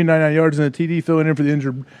 15, 99 yards and a TD, filling in for the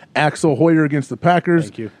injured Axel Hoyer against the Packers.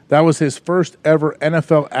 Thank you. That was his first ever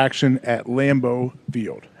NFL action at Lambeau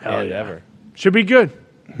Field. Hell yeah. Ever. Should be good.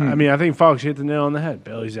 I mean, I think Fox hit the nail on the head.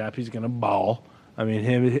 Bailey Zappi's going to ball. I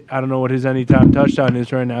mean, I don't know what his anytime touchdown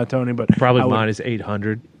is right now, Tony, but Probably minus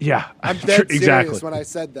 800. Yeah, I'm dead serious exactly. when I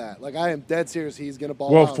said that. Like, I am dead serious he's going to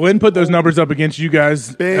ball Well, out. Flynn put those numbers up against you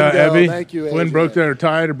guys, Bingo, Evie. thank you, Flynn AJ. broke that or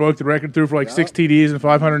tied or broke the record through for like 6 TDs and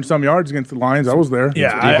 500 and some yards against the Lions. I was there.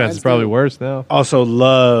 Yeah, Defense is probably worse now. Also,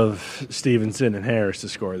 love Stevenson and Harris to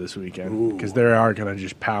score this weekend because they are going to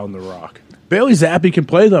just pound the rock. Bailey Zappi can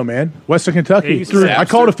play though, man. Western Kentucky. I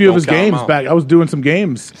called a few of his Don't count him games out. back. I was doing some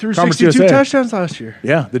games. Threw Conference 62 USA. touchdowns last year.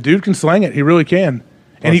 Yeah, the dude can slang it. He really can.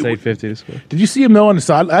 And Plus he, 850 to score. did you see him though on the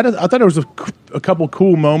side? I thought there was a couple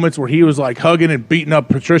cool moments where he was like hugging and beating up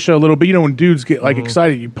Patricia a little bit. You know, when dudes get like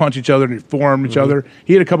excited, you punch each other and you form each other.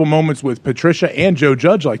 He had a couple moments with Patricia and Joe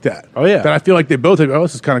Judge like that. Oh, yeah. That I feel like they both. Oh,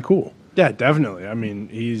 this is kind of cool. Yeah, definitely. I mean,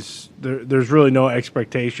 there's really no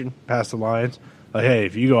expectation past the Lions. Like, hey,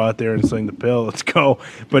 if you go out there and sling the pill, let's go.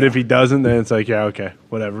 But if he doesn't, then it's like, yeah, okay,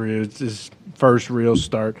 whatever. It's his first real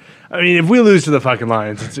start. I mean, if we lose to the fucking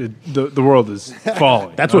Lions, the world is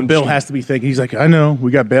falling. That's what Bill has to be thinking. He's like, I know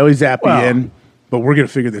we got Bailey Zappi Well- in, but we're gonna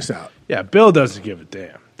figure this out. Yeah, Bill doesn't give a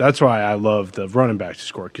damn. That's why I love the running back to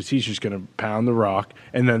score because he's just going to pound the rock,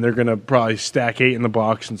 and then they're going to probably stack 8 in the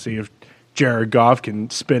box and see if Jared Goff can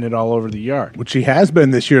spin it all over the yard. Which he has been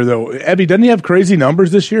this year, though. Ebby, doesn't he have crazy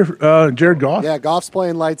numbers this year, Jared Goff? Yeah, Goff's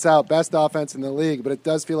playing lights out, best offense in the league, but it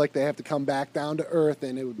does feel like they have to come back down to earth,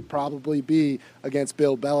 and it would probably be against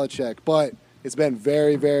Bill Belichick. But it's been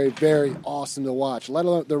very, very, very awesome to watch. Let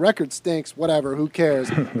alone the record stinks, whatever, who cares?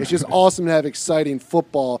 It's just awesome to have exciting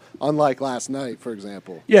football, unlike last night, for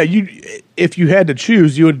example. Yeah, if you had to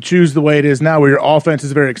choose, you would choose the way it is now, where your offense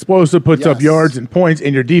is very explosive, puts up Yes. yards and points,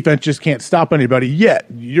 and your defense just can't stop anybody yet.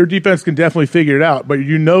 Your defense can definitely figure it out, but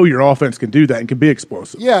you know your offense can do that and can be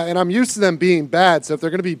explosive. Yeah, and I'm used to them being bad, so if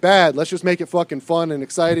they're going to be bad, let's just make it fucking fun and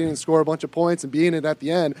exciting and score a bunch of points and be in it at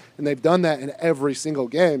the end, and they've done that in every single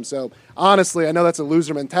game. So, honestly, I know that's a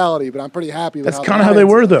loser mentality, but I'm pretty happy with That's kind of how they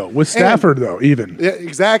Lions- were, though, with Stafford, though, even. Yeah,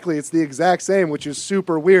 exactly. It's the exact same, which is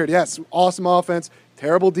super weird. Yes, awesome offense,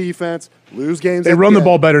 terrible defense, lose games. They at run the end.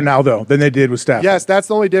 ball better now, though, than they did with Stafford. Yes, that's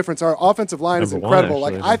the only difference. Our offensive line is Number one, incredible.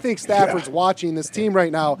 actually. Like, I think Stafford's watching this team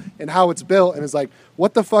right now and how it's built and is like,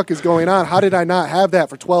 what the fuck is going on? How did I not have that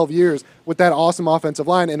for 12 years with that awesome offensive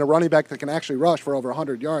line and a running back that can actually rush for over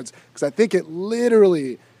 100 yards? Because I think it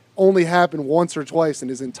literally only happened once or twice in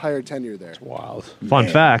his entire tenure there. Wild. Fun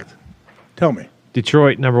fact, Tell me.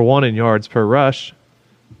 Detroit number 1 in yards per rush,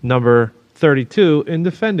 number 32 in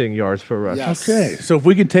defending yards per rush. Yes. Okay, so if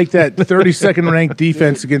we can take that 32nd ranked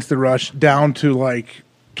defense against the rush down to like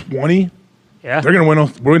 20, Yeah. they're going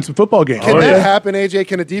to win some football games. Can that happen, AJ?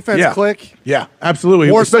 Can a defense Yeah. click? Yeah, absolutely.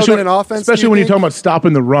 More so than an offense, do especially you when you're think? talking about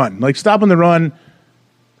stopping the run. Like stopping the run,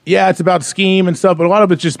 yeah, it's about scheme and stuff, but a lot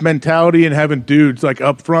of it's just mentality and having dudes like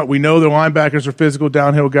up front. We know the linebackers are physical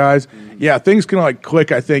downhill guys. Yeah, things can like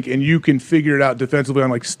click, I think, and you can figure it out defensively on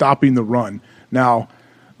like stopping the run. Now,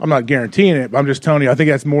 I'm not guaranteeing it, but I'm just telling you, I think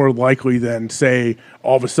that's more likely than, say,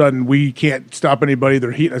 all of a sudden we can't stop anybody. They're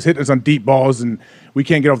hitting us on deep balls, and we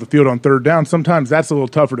can't get off the field on third down. Sometimes that's a little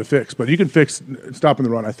tougher to fix, but you can fix stopping the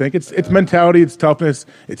run, I think. It's mentality, it's toughness,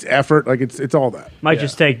 it's effort. Like, it's all that. Might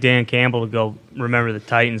just take Dan Campbell to go remember the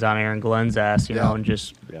Titans on Aaron Glenn's ass, you know, Yeah. and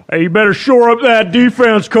just, hey, you better shore up that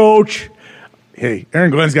defense, coach. Hey, Aaron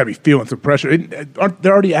Glenn's got to be feeling some pressure. They're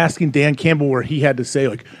already asking Dan Campbell where he had to say,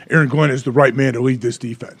 like, Aaron Glenn is the right man to lead this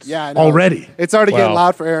defense. Yeah, I know. Already. It's already getting Wow.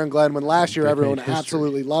 loud for Aaron Glenn when last year everyone history.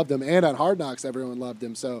 absolutely loved him, and on Hard Knocks everyone loved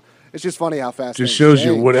him. So it's just funny how fast Just things shows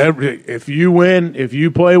you change. whatever. If you win, if you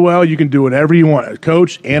play well, you can do whatever you want. A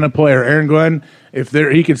coach and a player. Aaron Glenn,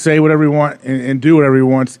 he can say whatever he wants and do whatever he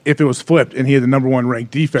wants. If it was flipped and he had the number 1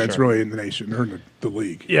 ranked defense really in the nation or in the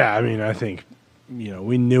league. Yeah, I mean, I think,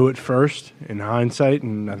 we knew it first in hindsight,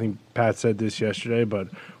 and I think Pat said this yesterday, but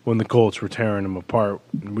when the Colts were tearing them apart,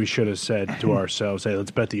 we should have said to ourselves, hey,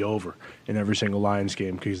 let's bet the over in every single Lions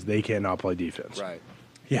game because they cannot play defense. Right.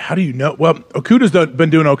 Yeah, how do you know? Well, Okuda's been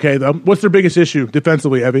doing okay, though. What's their biggest issue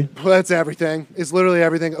defensively, Evie? Well, that's everything. It's literally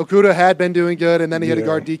everything. Okuda had been doing good, and then he had to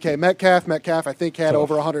guard DK Metcalf. Metcalf, I think, had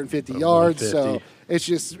over 150 yards. So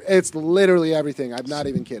it's literally everything. I'm not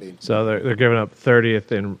even kidding. So they're giving up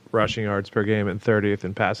 30th in rushing yards per game and 30th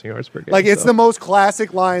in passing yards per game. Like, it's So the most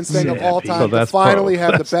classic Lions thing of all So time to that's finally pro.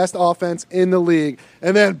 have the best offense in the league,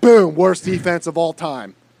 and then, boom, worst defense of all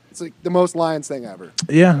time. It's like the most Lions thing ever.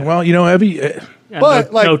 Yeah, well, Evie,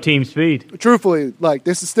 But, no team speed. Truthfully, like,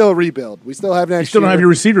 this is still a rebuild. We still have next You still don't year. have your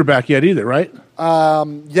receiver back yet either, right?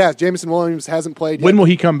 Yeah, Jameson Williams hasn't played yet. When will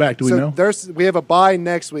he come back? Do we know? We have a bye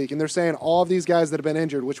next week, and they're saying all of these guys that have been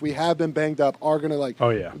injured, which we have been banged up, are going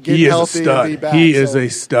to get He is a healthy and stud. be back. He is a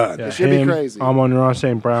stud. It should be crazy. Amon-Ra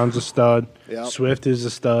St. Brown's a stud. Yep. Swift is a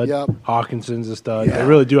stud. Yep. Hawkinson's a stud. Yeah. They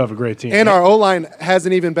really do have a great team. And our O-line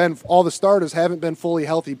hasn't even been – all the starters haven't been fully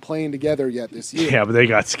healthy playing together yet this year. Yeah, but they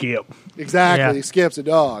got Skip. Exactly. Yeah. Skip's a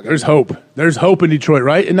dog. There's hope. There's hope in Detroit,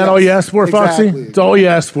 right? Isn't that Yes, all you asked for, Foxy? exactly. It's all you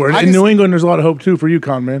asked for. I In just- New England, there's a lot of hope, too, for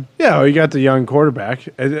UConn, man. Yeah, well, you got the young quarterback.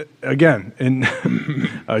 Again, and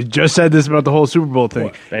I just said this about the whole Super Bowl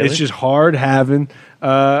thing. Bailey? It's just hard having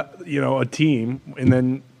a team and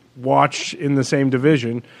then watch in the same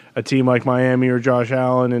division a team like Miami or Josh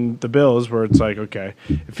Allen and the Bills, where it's like, okay,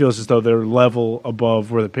 it feels as though they're level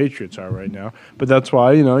above where the Patriots are right now. But that's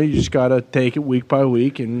why, you just got to take it week by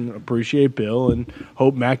week and appreciate Bill and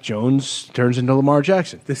hope Mac Jones turns into Lamar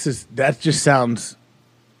Jackson. That just sounds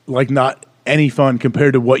like not any fun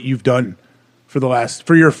compared to what you've done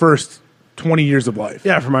for your first 20 years of life.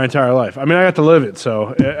 Yeah, for my entire life. I mean, I got to live it,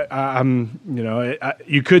 so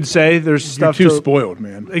you could say there's You're stuff too spoiled,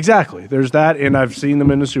 man. Exactly. There's that, and I've seen them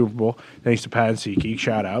in the Super Bowl, thanks to Pat and SeatGeek,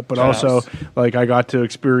 shout out. But also, like, I got to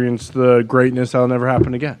experience the greatness that'll never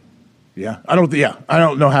happen again. Yeah. I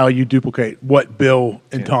don't know how you duplicate what Bill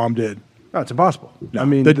and Tom did. No, it's impossible. No. I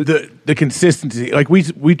mean, the consistency. Like we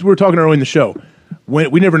were talking earlier in the show.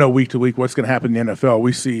 We never know week to week what's going to happen in the NFL.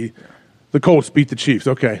 We see the Colts beat the Chiefs.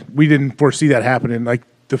 Okay, we didn't foresee that happening. Like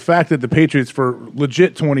the fact that the Patriots for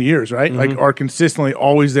legit 20 years, right? Like are consistently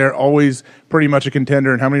always there, always pretty much a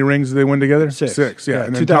contender. And how many rings did they win together? Six. Yeah.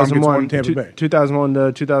 And then Tom gets one in Tampa Bay. 2001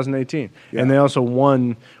 to 2018. Yeah. And they also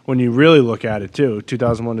won, when you really look at it, too,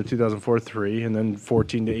 2001 to 2004, 3, and then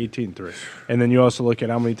 14 to 18, 3. And then you also look at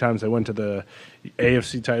how many times they went to the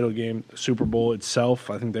AFC title game, the Super Bowl itself.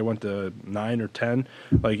 I think they went to 9 or 10.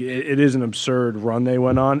 Like, it is an absurd run they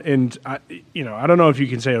went on. And, I don't know if you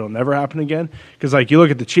can say it'll never happen again. Because, like, you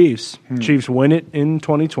look at the Chiefs. Chiefs win it in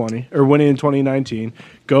 2020, or win it in 2019,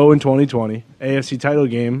 go in 2020, AFC title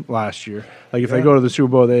game last year. Like, if they go to the Super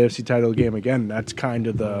Bowl, the AFC title game again, that's kind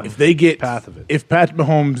of the path of it. If Pat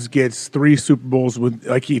Mahomes gets 3 Super Bowls with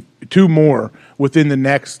two more within the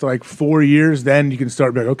next 4 years, then you can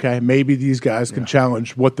start being okay, maybe these guys can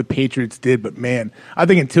challenge what the Patriots did. But man, I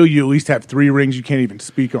think until you at least have 3 rings, you can't even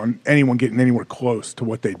speak on anyone getting anywhere close to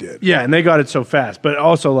what they did. Yeah, and they got it so fast. But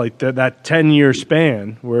also like that 10-year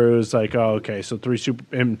span where it was like, oh, okay, so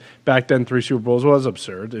and back then 3 Super Bowls was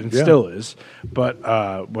absurd and still is. But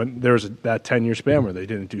when there was that 10-year span where they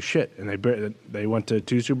didn't do shit, and they went to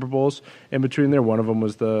 2 Super Bowls in between there. One of them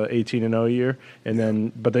was the 18-0 year, and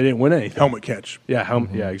then but they didn't win anything. Helmet catch. Yeah,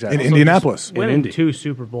 yeah, exactly. In Indianapolis. Winning Indy. 2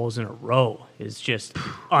 Super Bowls in a row is just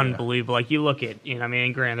unbelievable. Like, you look at,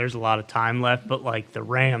 granted, there's a lot of time left, but like the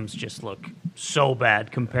Rams just look so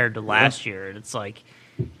bad compared to last year. And it's like,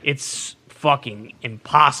 it's fucking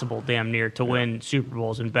impossible damn near to win Super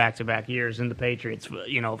Bowls in back-to-back years. And the Patriots,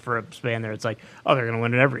 for a span there, it's like, oh, they're going to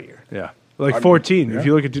win it every year. Yeah. Like 14. If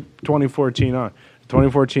you look at 2014 on.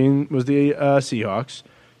 2014 was the Seahawks.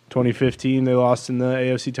 2015, they lost in the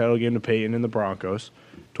AFC title game to Peyton and the Broncos.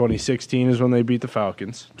 2016 is when they beat the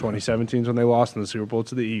Falcons. 2017 is when they lost in the Super Bowl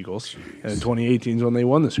to the Eagles. And 2018 is when they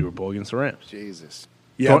won the Super Bowl against the Rams. Jesus.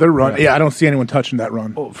 Yeah, they're run. Yeah, I don't see anyone touching that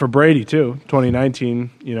run. Well, for Brady, too. 2019,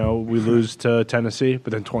 we lose to Tennessee.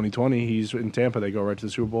 But then 2020, he's in Tampa. They go right to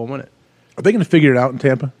the Super Bowl and win it. Are they going to figure it out in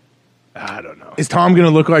Tampa? I don't know. Is Tom going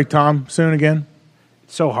to look like Tom soon again?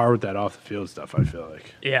 It's so hard with that off-the-field stuff, I feel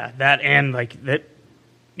like. Yeah, that and like that.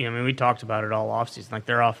 We talked about it all offseason. Like,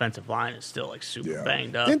 their offensive line is still super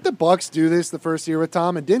banged up. Didn't the Bucs do this the first year with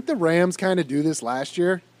Tom, and didn't the Rams kind of do this last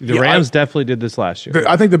year? The Rams definitely did this last year.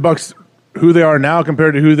 I think the Bucs, who they are now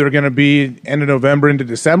compared to who they're going to be end of November into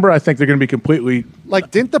December, I think they're going to be completely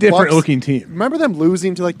didn't the different Bucs, looking team. Remember them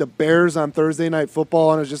losing to the Bears on Thursday Night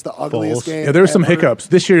Football, and it was just the ugliest game. Yeah, there were some ever? hiccups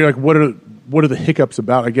this year. What are the hiccups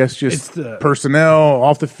about? I guess just personnel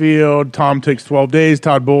off the field. Tom takes 12 days.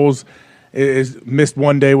 Todd Bowles is missed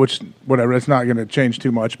one day, which whatever. It's not going to change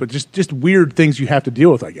too much, but just weird things you have to deal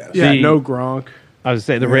with, I guess. Yeah, no Gronk. I was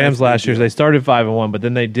say the Rams last year, they started 5-1, but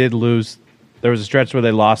then they did lose. There was a stretch where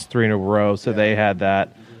they lost 3 in a row, so they had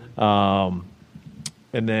that. And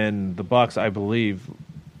then the Bucs, I believe,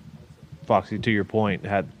 Foxy, to your point,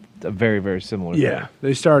 had a very, very similar thing.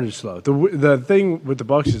 They started slow. The thing with the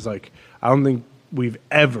Bucs is I don't think we've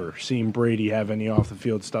ever seen Brady have any off the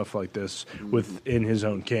field stuff like this within his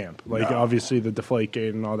own camp. Obviously the Deflategate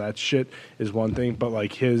and all that shit is one thing,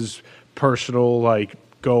 but his personal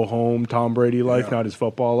go home Tom Brady life, not his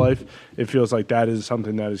football life. It feels like that is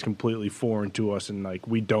something that is completely foreign to us, and like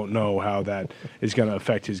we don't know how that is going to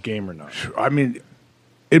affect his game or not. I mean,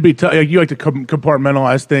 it'd be tough. Like, you like to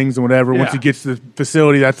compartmentalize things and whatever. Once Yeah. he gets to the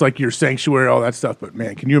facility, that's like your sanctuary, all that stuff. But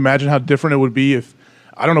man, can you imagine how different it would be if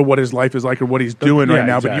I don't know what his life is like or what he's doing right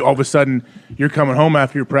now, but all of a sudden you're coming home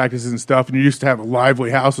after your practices and stuff, and you used to have a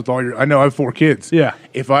lively house with all your. I know I have 4 kids. Yeah.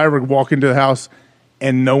 If I ever walk into the house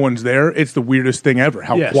and no one's there, it's the weirdest thing ever.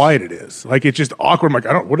 How quiet it is. Like it's just awkward.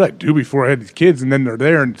 I'm like, what did I do before I had these kids? And then they're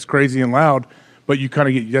there, and it's crazy and loud. But you kind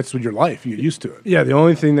of get that's with your life. You get used to it. Yeah, the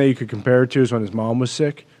only thing that you could compare it to is when his mom was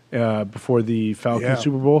sick before the Falcons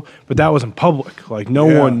Super Bowl, but that wasn't public. Like no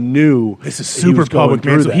one knew. This is super public,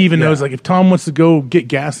 man. So he even knows, like, if Tom wants to go get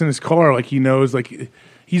gas in his car, like he knows, like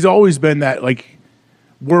he's always been that like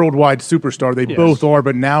worldwide superstar. They both are,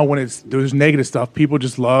 but now when there's negative stuff, people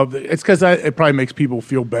just love. It's because it probably makes people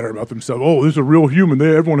feel better about themselves. Oh, this is a real human.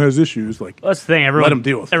 Everyone has issues. Like that's the thing. Everyone, let him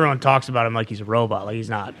deal with it. Everyone talks about him like he's a robot. Like he's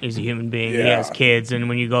not. He's a human being. Yeah. He has kids, and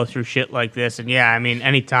when you go through shit like this, and I mean,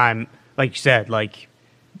 anytime, like you said, like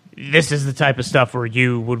this is the type of stuff where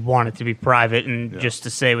you would want it to be private and just to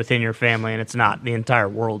stay within your family, and it's not. The entire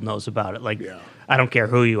world knows about it. Like I don't care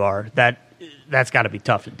who you are. That's got to be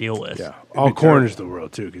tough to deal with. Yeah, all corners of the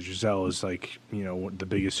world too, because Giselle is like the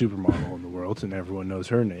biggest supermodel in the world, and everyone knows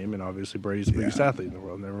her name, and obviously Brady's the biggest athlete in the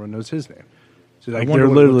world, and everyone knows his name. So like there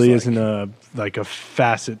literally isn't a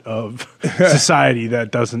facet of society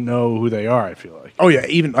that doesn't know who they are. I feel like. Oh yeah,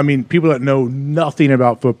 people that know nothing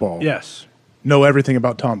about football. Yes. Know everything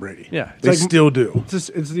about Tom Brady. Yeah, they still do. It's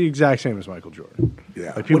the exact same as Michael Jordan.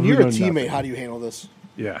 Yeah. Like When you're a teammate, how do you handle this?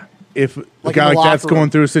 Yeah. If a Like guy in the like that's locker going room.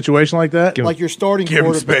 through a situation like that, Like you're starting give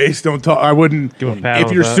him quarterback. space. Don't talk. I wouldn't. Give him a pat If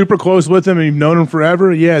on you're the back. super close with him and you've known him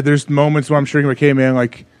forever, there's moments where I'm sure you're like, hey man,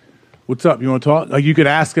 like, what's up? You want to talk? Like you could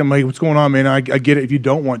ask him, like, what's going on, man? I get it if you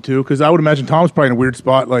don't want to, because I would imagine Tom's probably in a weird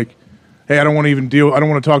spot. Like, hey, I don't want to even deal. I don't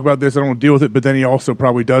want to talk about this. I don't want to deal with it. But then he also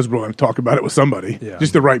probably does want to talk about it with somebody. Yeah.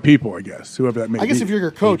 Just the right people, I guess. Whoever that may be. I guess if you're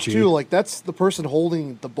your coach too, like that's the person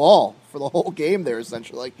holding the ball for the whole game there,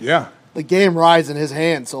 essentially. Like the game rides in his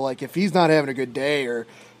hands. So like if he's not having a good day or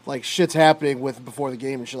like shit's happening with before the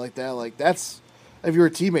game and shit like that, like that's if you're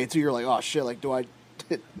a teammate too, you're like, oh shit, like do I?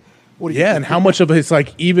 What do you? Yeah, and how much of it's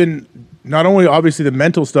like even not only obviously the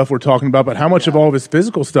mental stuff we're talking about, but how much of all of his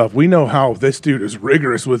physical stuff. We know how this dude is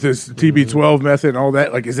rigorous with his TB12 method and all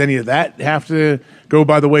that. Like, does any of that have to go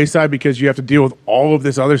by the wayside because you have to deal with all of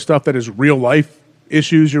this other stuff that is real life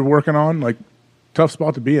issues you're working on? Like, tough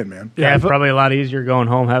spot to be in, man. Yeah, it's probably a lot easier going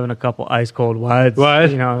home having a couple ice cold wides.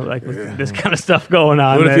 What? Like with this kind of stuff going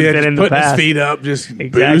on. What if he had than in just the putting his past. feet up, just Exactly.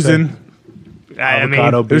 boozing? I mean,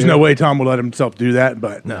 Avocado There's beer. no way Tom would let himself do that,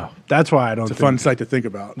 but No, that's why I don't. it's a think, fun sight to think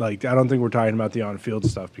about. Like I don't think we're talking about the on-field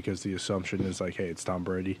stuff because the assumption is like, hey, it's Tom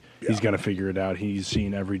Brady. He's gonna figure it out. He's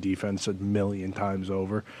seen every defense a million times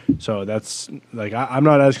over. So that's like I'm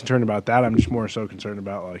not as concerned about that. I'm just more so concerned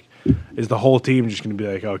about like, is the whole team just gonna be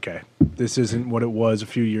like, okay, this isn't what it was a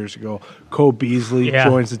few years ago. Cole Beasley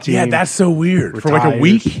joins the team. Yeah, that's so weird. For like a retires.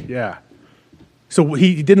 week? Yeah. So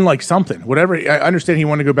he didn't like something. Whatever. I understand he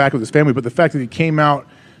wanted to go back with his family, but the fact that he came out,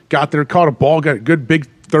 got there, caught a ball, got a good big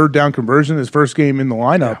third down conversion his first game in the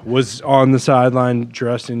lineup. Was on the sideline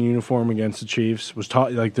dressed in uniform against the Chiefs. Was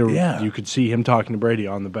taught like there. Yeah. You could see him talking to Brady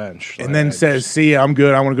on the bench, And then says, see, I'm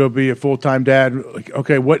good. I want to go be a full-time dad. Like,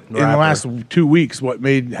 okay, what in the Rapper. last 2 weeks,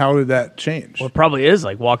 how did that change? Well, it probably is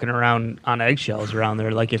like walking around on eggshells around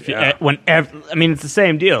there. Like if I mean, it's the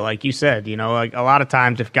same deal. Like you said, like a lot of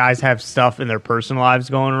times if guys have stuff in their personal lives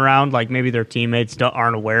going around, like maybe their teammates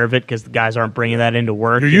aren't aware of it because the guys aren't bringing that into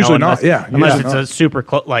work. You're usually not, unless usually it's a super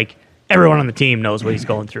close. Like everyone on the team knows what he's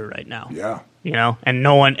going through right now. Yeah. And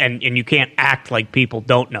no one, and you can't act like people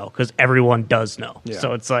don't know because everyone does know. Yeah.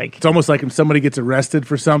 So it's like It's almost like if somebody gets arrested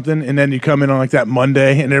for something, and then you come in on like that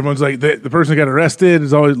Monday, and everyone's like, the person who got arrested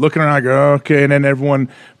is always looking around, go, okay, and then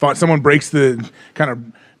someone breaks the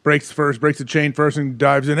chain first and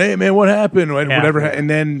dives in, hey man, what happened? Whatever, and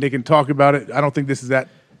then they can talk about it. I don't think this is not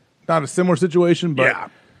a similar situation, but yeah.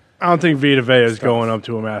 I don't think Vita Vea is going up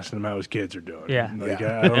to him asking him how his kids are doing. Yeah. Like,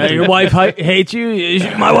 I don't think your wife hates you.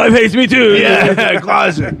 My wife hates me too. yeah,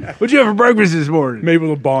 closet. What'd you have for breakfast this morning? maybe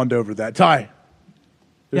we'll bond over that. Ty,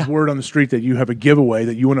 there's word on the street that you have a giveaway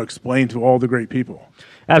that you want to explain to all the great people.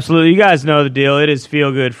 Absolutely. You guys know the deal. It is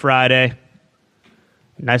Feel Good Friday.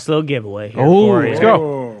 Nice little giveaway here for you. Let's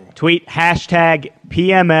go. Tweet hashtag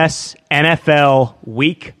PMS NFL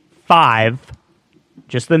Week 5.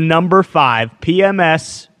 Just the number 5.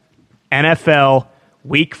 PMS NFL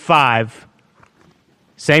Week 5.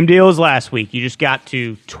 Same deal as last week. You just got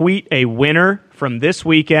to tweet a winner from this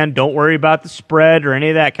weekend. Don't worry about the spread or any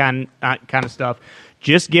of that kind of stuff.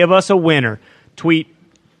 Just give us a winner. Tweet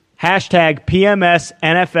hashtag PMS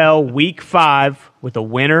NFL Week 5 with a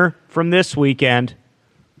winner from this weekend.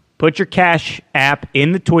 Put your Cash App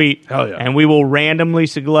in the tweet, Hell yeah. and we will randomly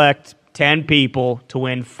select 10 people to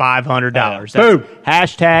win $500. That's Boom.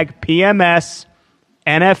 hashtag PMS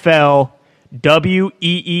NFL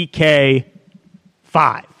WEEK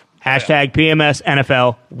 5. Hashtag PMS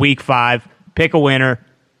NFL Week 5. Pick a winner.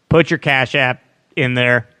 Put your Cash App in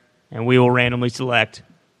there, and we will randomly select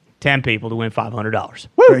 10 people to win $500.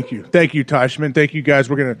 Thank you, Tashman. Thank you, guys.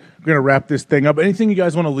 We're gonna wrap this thing up. Anything you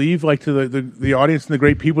guys want to leave, like to the audience and the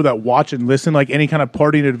great people that watch and listen, like any kind of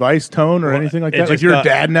parting advice, Tone, or anything like that? Like you're a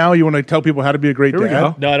dad now, you want to tell people how to be a great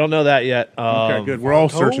dad? No, I don't know that yet. Okay, good. We're all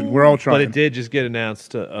searching. We're all trying. But it did just get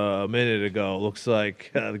announced a minute ago. Looks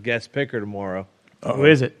like the guest picker tomorrow, Who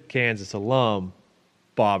is it? Kansas alum,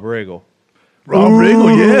 Bob Riggle. Rob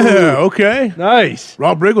Riggle, yeah, okay. Nice.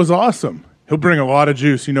 Rob Riggle's awesome. He'll bring a lot of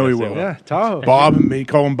juice. You know he will. Yeah, Tahoe. Bob and me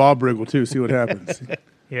call him Bob Riggle too. See what happens.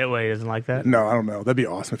 Yeah, wait, he doesn't like that? No, I don't know. That'd be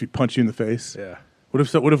awesome if he punched you in the face. Yeah. What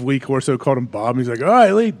if Lee Corso called him Bob and he's like, all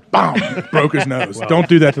right, Lee, bam, broke his nose. Don't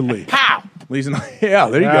do that to Lee. Pow! Lee's yeah,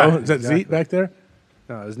 there you go. Is that exactly. Zeke back there?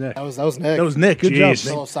 No, it was Nick. That was Nick. That was Nick. Good Jeez. job,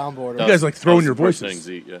 Little Nick. soundboard. You guys like throwing your That was the voices. first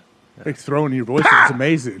thing, Zeke, yeah. Like throwing your voices. It's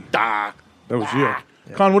amazing. That was you.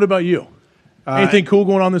 Con, what about you? Anything cool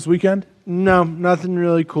going on this weekend? No, nothing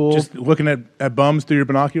really cool. Just looking at bums through your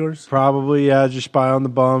binoculars? Probably, yeah, just spy on the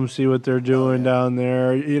bums, see what they're doing down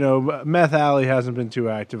there. You know, Meth Alley hasn't been too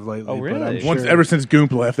active lately. Oh, really? But I'm Once, sure- ever since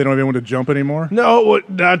Goomp left, they don't even want to jump anymore? No,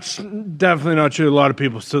 that's definitely not true. A lot of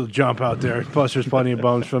people still jump out there. Plus, there's plenty of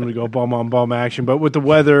bums for them to go bum on bum action. But with the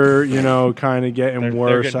weather, you know, kind of getting They're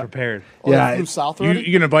worse. getting prepared. Yeah, From South You already?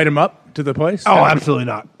 going to invite him up to the place? Oh, absolutely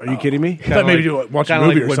not. Are you kidding me? I thought maybe you watch a kinda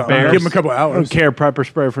movie like or when something. Bears- Give him a couple I don't hours. care. Pepper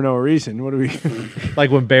spray for no reason. What are we?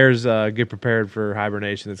 Like when bears get prepared for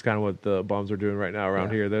hibernation, that's kind of what the bums are doing right now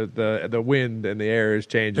around here. The wind and the air is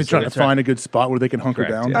changing. They're trying to find a good spot where they can hunker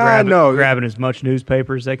Correct, down. yeah. No. Grabbing as much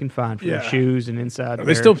newspaper as they can find for their Yeah. shoes and inside. Are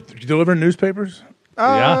they still delivering newspapers?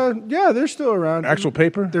 Yeah, they're still around. Actual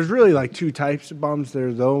paper? There's really like two types of bums.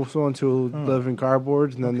 There's those ones who live in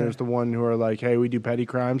cardboards, and then there's the one who are like, "Hey, we do petty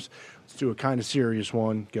crimes. Let's do a kind of serious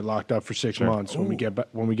one. Get locked up for 6 months. When we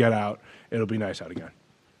get out, it'll be nice out again."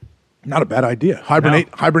 Not a bad idea.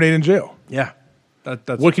 Hibernate in jail. Yeah,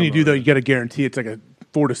 that's What can you do, though? You got to guarantee it's like a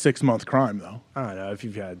 4 to 6 month crime, though. I don't know if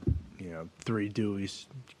you've had 3 Deweys,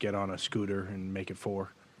 get on a scooter and make it 4.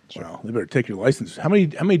 Well, they better take your license. How many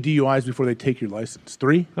DUIs before they take your license?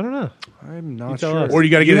 3? I don't know. I'm not tell sure. us. Or you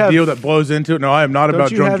got to get a have- deal that blows into it? No, I am not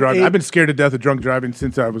about you drunk have driving. 8 I've been scared to death of drunk driving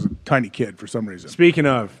since I was a tiny kid for some reason. Speaking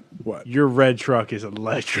of, What? your red truck is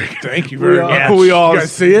electric. Thank you very much. Yeah. We all You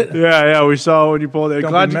guys see it? Yeah, we saw it when you pulled it.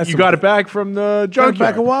 Don't Glad be messing you got with it back from the Got it junkyard.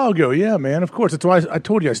 back a while ago. Yeah, man. Of course. That's why I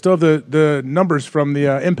told you. I still have the numbers from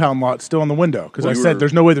the impound lot still on the window because Well, I you said were-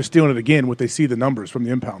 there's no way they're stealing it again when they see the numbers from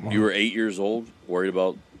the impound lot. You were 8 years old, worried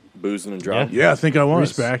about boozing and driving? Yeah, I think I was.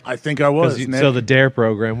 Respect. I think I was. Nick. So the DARE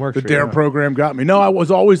program works. The for you. DARE program got me. No, I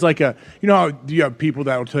was always like how you have people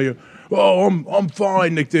that will tell you, "Oh, I'm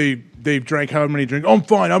fine." Like they've drank however many drinks. I'm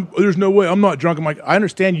fine. There's no way. I'm not drunk. I'm like, I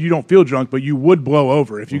understand you don't feel drunk, but you would blow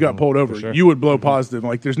over if you got pulled over. sure. You would blow positive.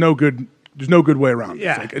 Like there's no good way around it.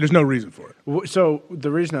 Yeah. It's like, there's no reason for it. So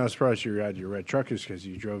the reason I was surprised you had your red truck is because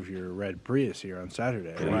you drove your red Prius here on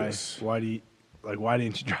Saturday. Prius. Why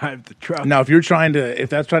didn't you drive the truck? Now, if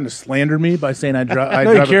that's trying to slander me by saying I drive,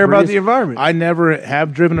 No, you care about the environment. I never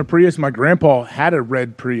have driven a Prius. My grandpa had a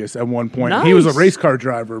red Prius at one point. He was a Nice. race car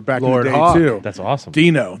driver back Lord in the day Hawk. too. That's awesome.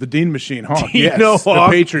 Dino, the Dean Machine Hawk. Yes, Dino Hawk.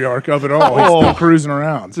 the patriarch of it all. He's still cruising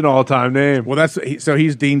around. It's an all-time name. Well, so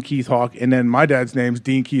he's Dean Keith Hawk, and then my dad's name's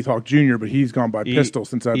Dean Keith Hawk Jr., but he's gone by Pistol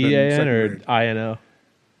since I've been in EAN second or grade. INO?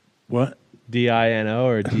 What? DINO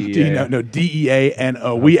or DEA? Dino, no,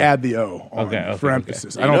 DEANO. We add the O on Okay, for okay.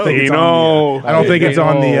 emphasis. I don't think it's Dino. on the. I don't think it's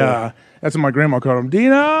on the. Dino. That's what my grandma called him,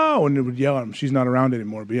 Dino, and it would yell at him. She's not around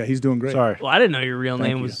anymore, but yeah, he's doing great. Sorry. Well, I didn't know your real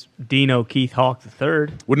name was Dino Keith Hawk III.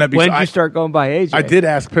 Wouldn't that be? When did I- you start going by AJ? I did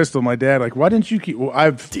ask Pistol, my dad, like, why didn't you keep? Well, I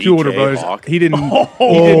have DK two older brothers. Hawk. He didn't. He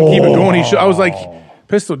didn't keep it going. I was like,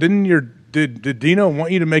 Pistol, did Dino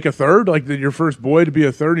want you to make a third? Like, did your first boy to be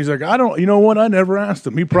a third? He's like, I don't. You know what? I never asked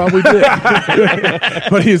him. He probably did,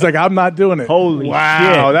 but he's like, I'm not doing it. Holy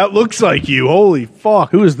Wow, shit. that looks like you. Holy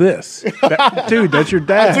fuck. Who is this? Dude, that's your Do a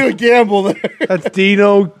dad. gamble there. That's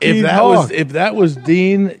Dino Keith Hawk. If that was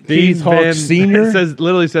Dean Dean Keith Hawk Van, Senior, It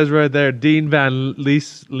literally says right there, Dean Van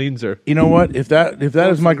Lienzer. you know what? If that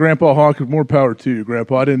is my Grandpa Hawk, more power to you,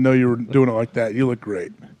 Grandpa. I didn't know you were doing it like that. You look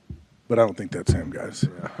great. but I don't think that's him, guys.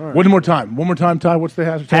 Right. One more time, Ty. What's the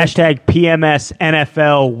hashtag? Hashtag PMS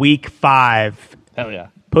NFL Week 5. Hell yeah.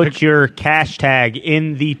 Put your hashtag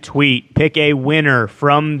in the tweet. Pick a winner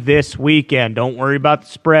from this weekend. Don't worry about the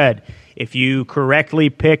spread. If you correctly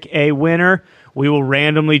pick a winner, we will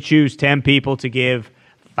randomly choose 10 people to give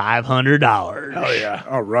 $500. Oh, yeah.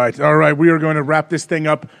 All right. We are going to wrap this thing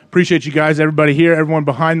up. Appreciate you guys, everybody here, everyone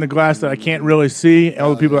behind the glass that I can't really see,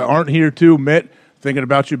 all the people that aren't here too. Mitt, thinking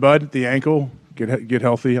about you, bud. The ankle, get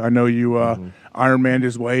healthy. I know you Iron Man'd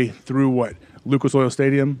his way through Lucas Oil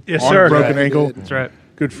Stadium? Yes, on sir. A broken ankle. That's right.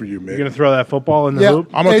 Good for you, Mitt. You're going to throw that football in the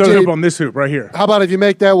hoop? I'm going to throw the hoop on this hoop right here. How about if you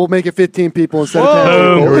make that, we'll make it 15 people instead of 10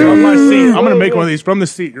 Boom. people. On my seat. I'm going to make one of these from the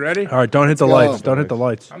seat. You ready? All right, don't hit the lights. Don't hit the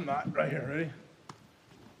lights. I'm not. Right here. Ready?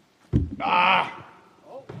 Here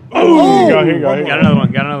you go. Got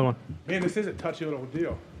another one. Man, this is a touchy little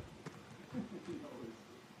deal.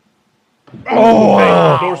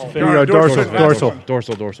 Dorsal.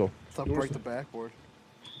 Stop, break the backboard.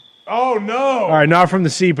 Oh, no. All right, not from the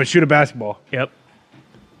seat, but shoot a basketball. Yep.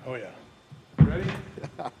 Oh, yeah. You ready?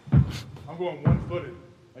 I'm going one-footed.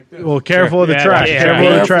 Like this. Well, careful of the Yeah, track. yeah, Careful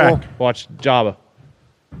of the track. Watch Jabba.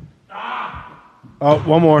 Oh,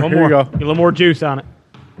 one more. Here you go. Get a little more juice on it.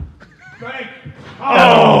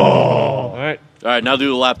 All right. All right, now do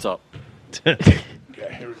the laptop. Okay,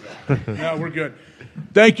 here we go. No, we're good.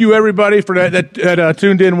 Thank you, everybody, for that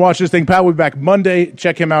tuned in. Watch this thing. Pat will be back Monday.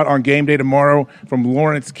 Check him out on game day tomorrow from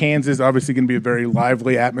Lawrence, Kansas. Obviously going to be a very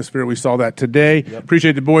lively atmosphere. We saw that today.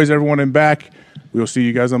 Appreciate the boys, everyone in back. We will see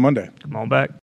you guys on Monday. Come on back.